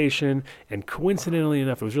presentation. And coincidentally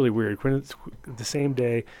enough, it was really weird. The same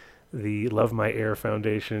day, the Love My Air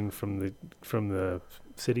Foundation from the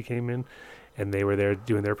city came in, and they were there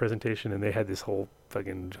doing their presentation, and they had this whole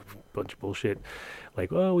fucking bunch of bullshit,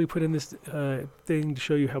 like, oh, we put in this thing to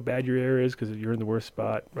show you how bad your air is because you're in the worst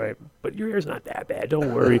spot, right? But your air's not that bad,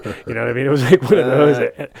 don't worry. You know what I mean? It was like one of those.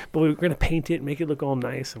 But we were gonna paint it and make it look all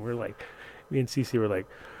nice, and we're like, me and Cece were like,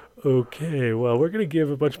 okay, well, we're gonna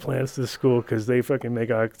give a bunch of plants to the school because they fucking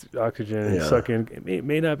make oxygen and suck in. It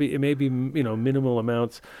may be minimal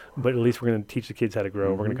amounts, but at least we're gonna teach the kids how to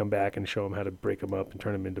grow. We're gonna come back and show them how to break them up and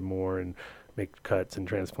turn them into more and make cuts and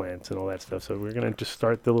transplants and all that stuff. So we're gonna just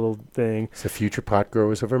start the little thing. It's the Future Pot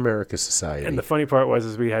Growers of America Society. And the funny part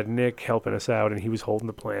was we had Nick helping us out, and he was holding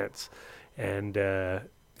the plants and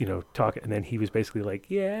talking, and then he was basically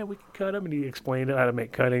like, yeah, we can cut them, and he explained how to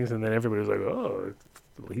make cuttings, and then everybody was like, oh,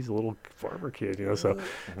 he's a little farmer kid, so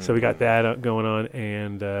we got that going on,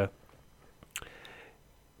 and it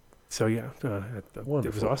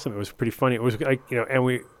was awesome. It was pretty funny. It was like, and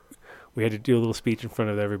we had to do a little speech in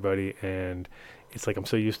front of everybody, and it's like I'm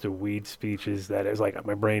so used to weed speeches that it's like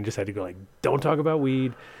my brain just had to go like, don't talk about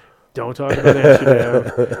weed, don't talk about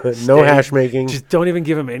Amsterdam, no hash making, just don't even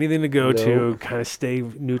give them anything to go to, kind of stay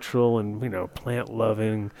neutral and plant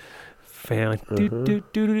loving family,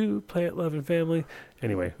 plant loving family.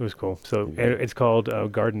 Anyway, it was cool. So it's called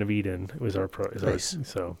Garden of Eden. It was our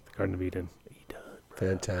so Garden of Eden.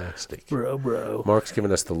 Fantastic. Bro. Mark's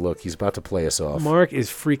giving us the look. He's about to play us off. Mark is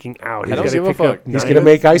freaking out. He's going to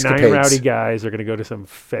make ice capades. 9 rowdy guys are going to go to some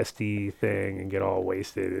festy thing and get all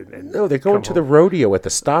wasted. No, they're going to the rodeo at the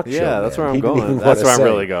stock show. Yeah, that's where I'm going. That's where I'm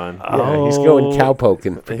really going. Yeah, he's going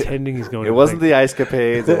cowpoking. Pretending he's going. It wasn't the ice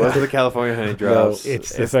capades. It wasn't the California honey drops. No,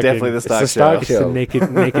 it's definitely the stock show. It's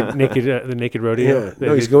the naked rodeo. Yeah.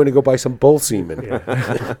 No, he's going to go buy some bull semen.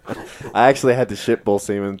 Yeah. I actually had to ship bull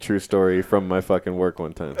semen, true story, from my fucking work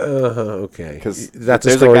one time. Okay. Because that's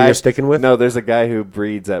a story you're sticking with? No, there's a guy who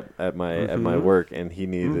breeds at my work, and he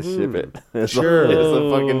needed to ship it. Sure. It's a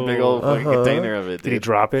fucking big old fucking container of it. Did he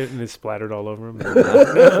drop it and it splattered all over him?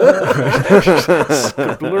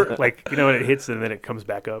 Like, when it hits and then it comes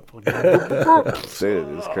back up. Dude,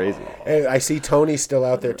 it's crazy. Hey, I see Tony still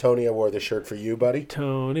out there. Tony, I wore the shirt for you, buddy.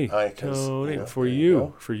 Tony, for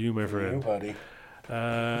you, my friend. You, buddy.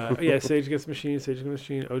 Sage Gets Machine,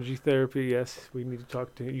 OG Therapy. Yes, we need to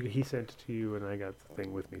talk to you. He sent it to you, and I got the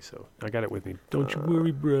thing with me, so I got it with me. Don't you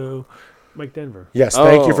worry, bro. Mike Denver. Yes,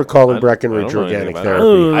 thank you for calling Breckenridge Organic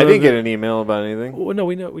Therapy. I didn't get an email about anything. Well, no,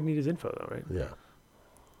 we need his info though, right? Yeah.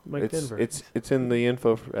 Mike Denver. It's in the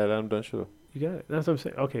info at I'm Done Show. You got it. That's what I'm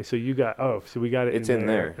saying. Okay, so you got. Oh, so we got it. It's in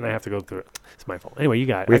there, and I have to go through it. It's my fault. Anyway, you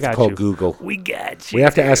got it. We have to call Google. We got you. We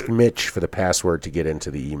have to ask Mitch for the password to get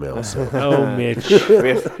into the email. So. Oh, Mitch.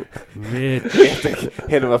 Mitch. We have to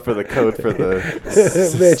hit him up for the code for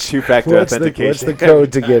the Mitch, two-factor authentication. What's the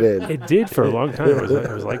code to get in? It did for a long time.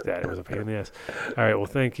 It was like that. It was a pain in the ass. All right. Well,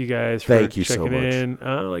 thank you guys for checking in.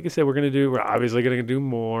 Like I said, we're obviously going to do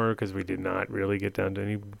more because we did not really get down to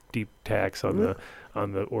any deep tacks on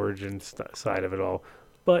the origin side of it all.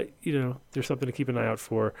 But there's something to keep an eye out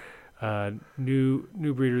for. New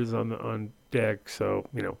breeders on deck. So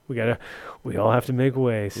we all have to make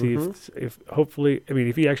way. See if hopefully,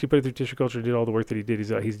 if he actually put it through tissue culture and did all the work that he did,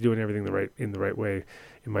 he's doing everything in the right way,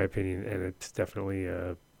 in my opinion. And it's definitely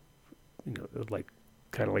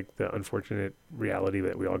kind of like the unfortunate reality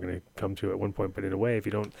that we're all going to come to at one point. But in a way, if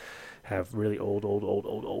you don't have really old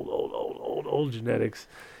genetics,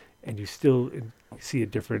 and you still see a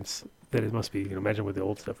difference, then it must be, imagine with the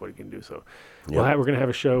old stuff what you can do. So we're going to have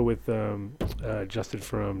a show with Justin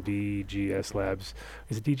from DGS Labs.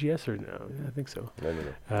 Is it DGS or no? Yeah, I think so.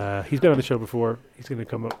 No. He's been on the show before. He's going to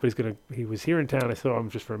come up, but he was here in town. I saw him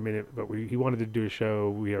just for a minute, but he wanted to do a show.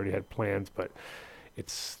 We already had plans, but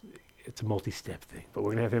it's a multi-step thing. But we're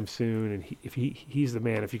going to have him soon, and he's the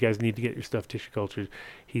man. If you guys need to get your stuff tissue cultured,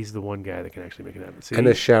 he's the one guy that can actually make it happen. And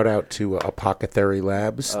a shout out to Apothecary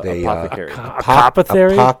Labs. Apothecary.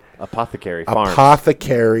 Apothecary Farms.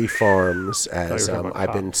 Apothecary Farms, as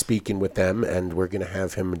I've been speaking with them, and we're going to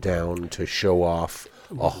have him down to show off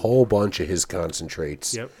a whole bunch of his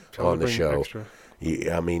concentrates on the show.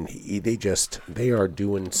 They are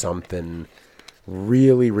doing something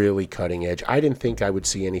really, really cutting edge. I didn't think I would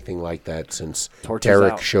see anything like that since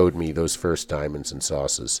Derek showed me those first diamonds and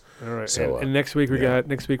sauces. All right. So, and next week we got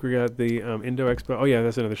the Indo Expo. Oh yeah,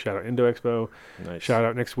 that's another shout out. Indo Expo. Nice. Shout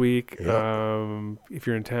out next week. Yep. If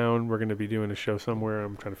you're in town, we're going to be doing a show somewhere.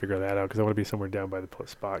 I'm trying to figure that out because I want to be somewhere down by the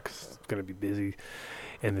spot because it's going to be busy.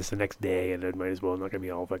 And it's the next day, and it might as well not going to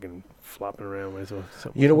be all fucking flopping around. Might as well.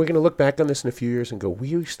 We're going to look back on this in a few years and go, we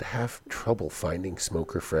used to have trouble finding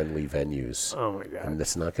smoker-friendly venues. Oh, my God. And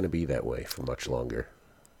it's not going to be that way for much longer.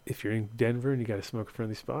 If you're in Denver and you got a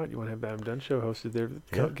smoker-friendly spot, you want to have the I'm Done show hosted there,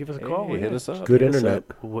 give us a call. Hit us up. Good internet.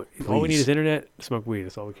 All we need is internet, smoke weed.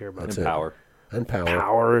 That's all we care about. That's and power. And power.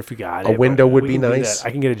 Power if you got it. A window would be nice.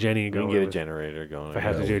 I can get a Jenny going. You can get a generator going. If I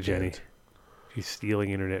have to do a Jenny. He's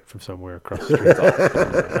stealing internet from somewhere across the street,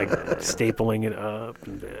 like stapling it up.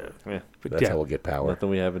 And, but that's how we'll get power. Nothing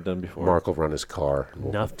we haven't done before. Mark will run his car.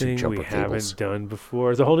 Nothing we haven't done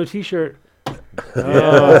before. It's a whole new T-shirt.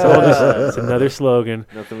 It's another slogan.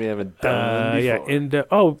 Nothing we haven't done before. Yeah, and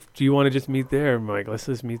do you want to just meet there, Mike? Let's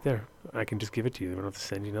just meet there. I can just give it to you. We don't have to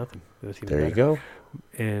send you nothing. There you go.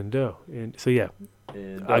 And so yeah.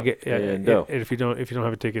 I'll get and if you don't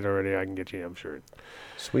have a ticket already, I can get you. I'm sure.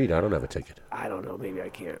 Sweet, I don't have a ticket. I don't know. Maybe I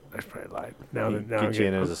can't. I probably lied. Get you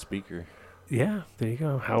in as a speaker. Yeah, there you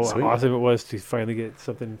go. How awesome it was to finally get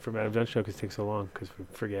something from Adam Dunn show because it takes so long because we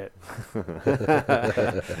forget.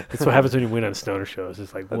 That's what happens when you win on stoner shows.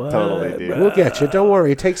 It's like, what? Totally, dude. We'll get you. Don't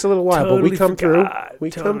worry. It takes a little while, but we come through.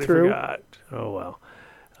 We come through. Forgot. Oh, well.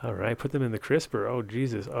 All right. Put them in the crisper. Oh,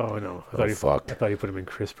 Jesus. Oh, no. I thought you put them in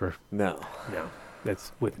crisper. No.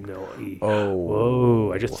 That's with no E. Oh.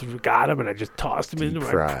 Whoa. I just got them and I just tossed them into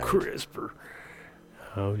my crisper.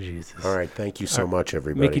 Oh, Jesus. All right. Thank you so much,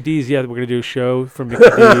 everybody. Mickey D's. Yeah, we're going to do a show from Mickey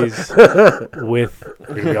D's with we're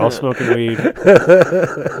going to be all smoking weed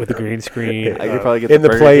with a green screen. I could probably get in the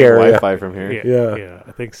play area. Wi-Fi from here. Yeah,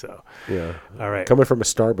 I think so. Yeah. All right. Coming from a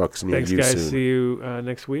Starbucks near you Thanks, guys. soon. See you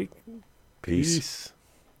next week. Peace.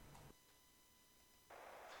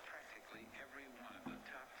 Practically every one of the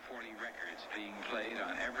top 40 records being played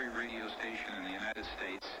on every radio station in the United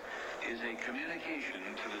States is a communication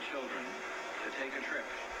to the children to take a trip,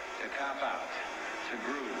 to cop out, to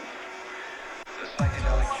groove. The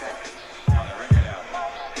psychedelic jackets on the record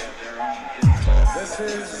albums have their own hidden. This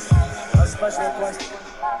is a special question.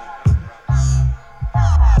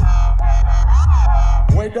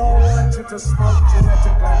 We don't want you to smoke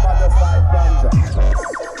genetically modified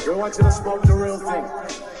ganja. We want you to smoke the real thing.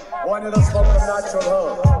 We want you to smoke the natural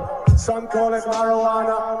herb. Some call it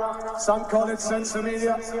marijuana, some call it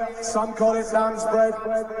sensimilla, some call it lamb's bread,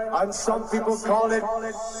 and some people call it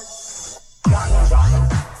ganja.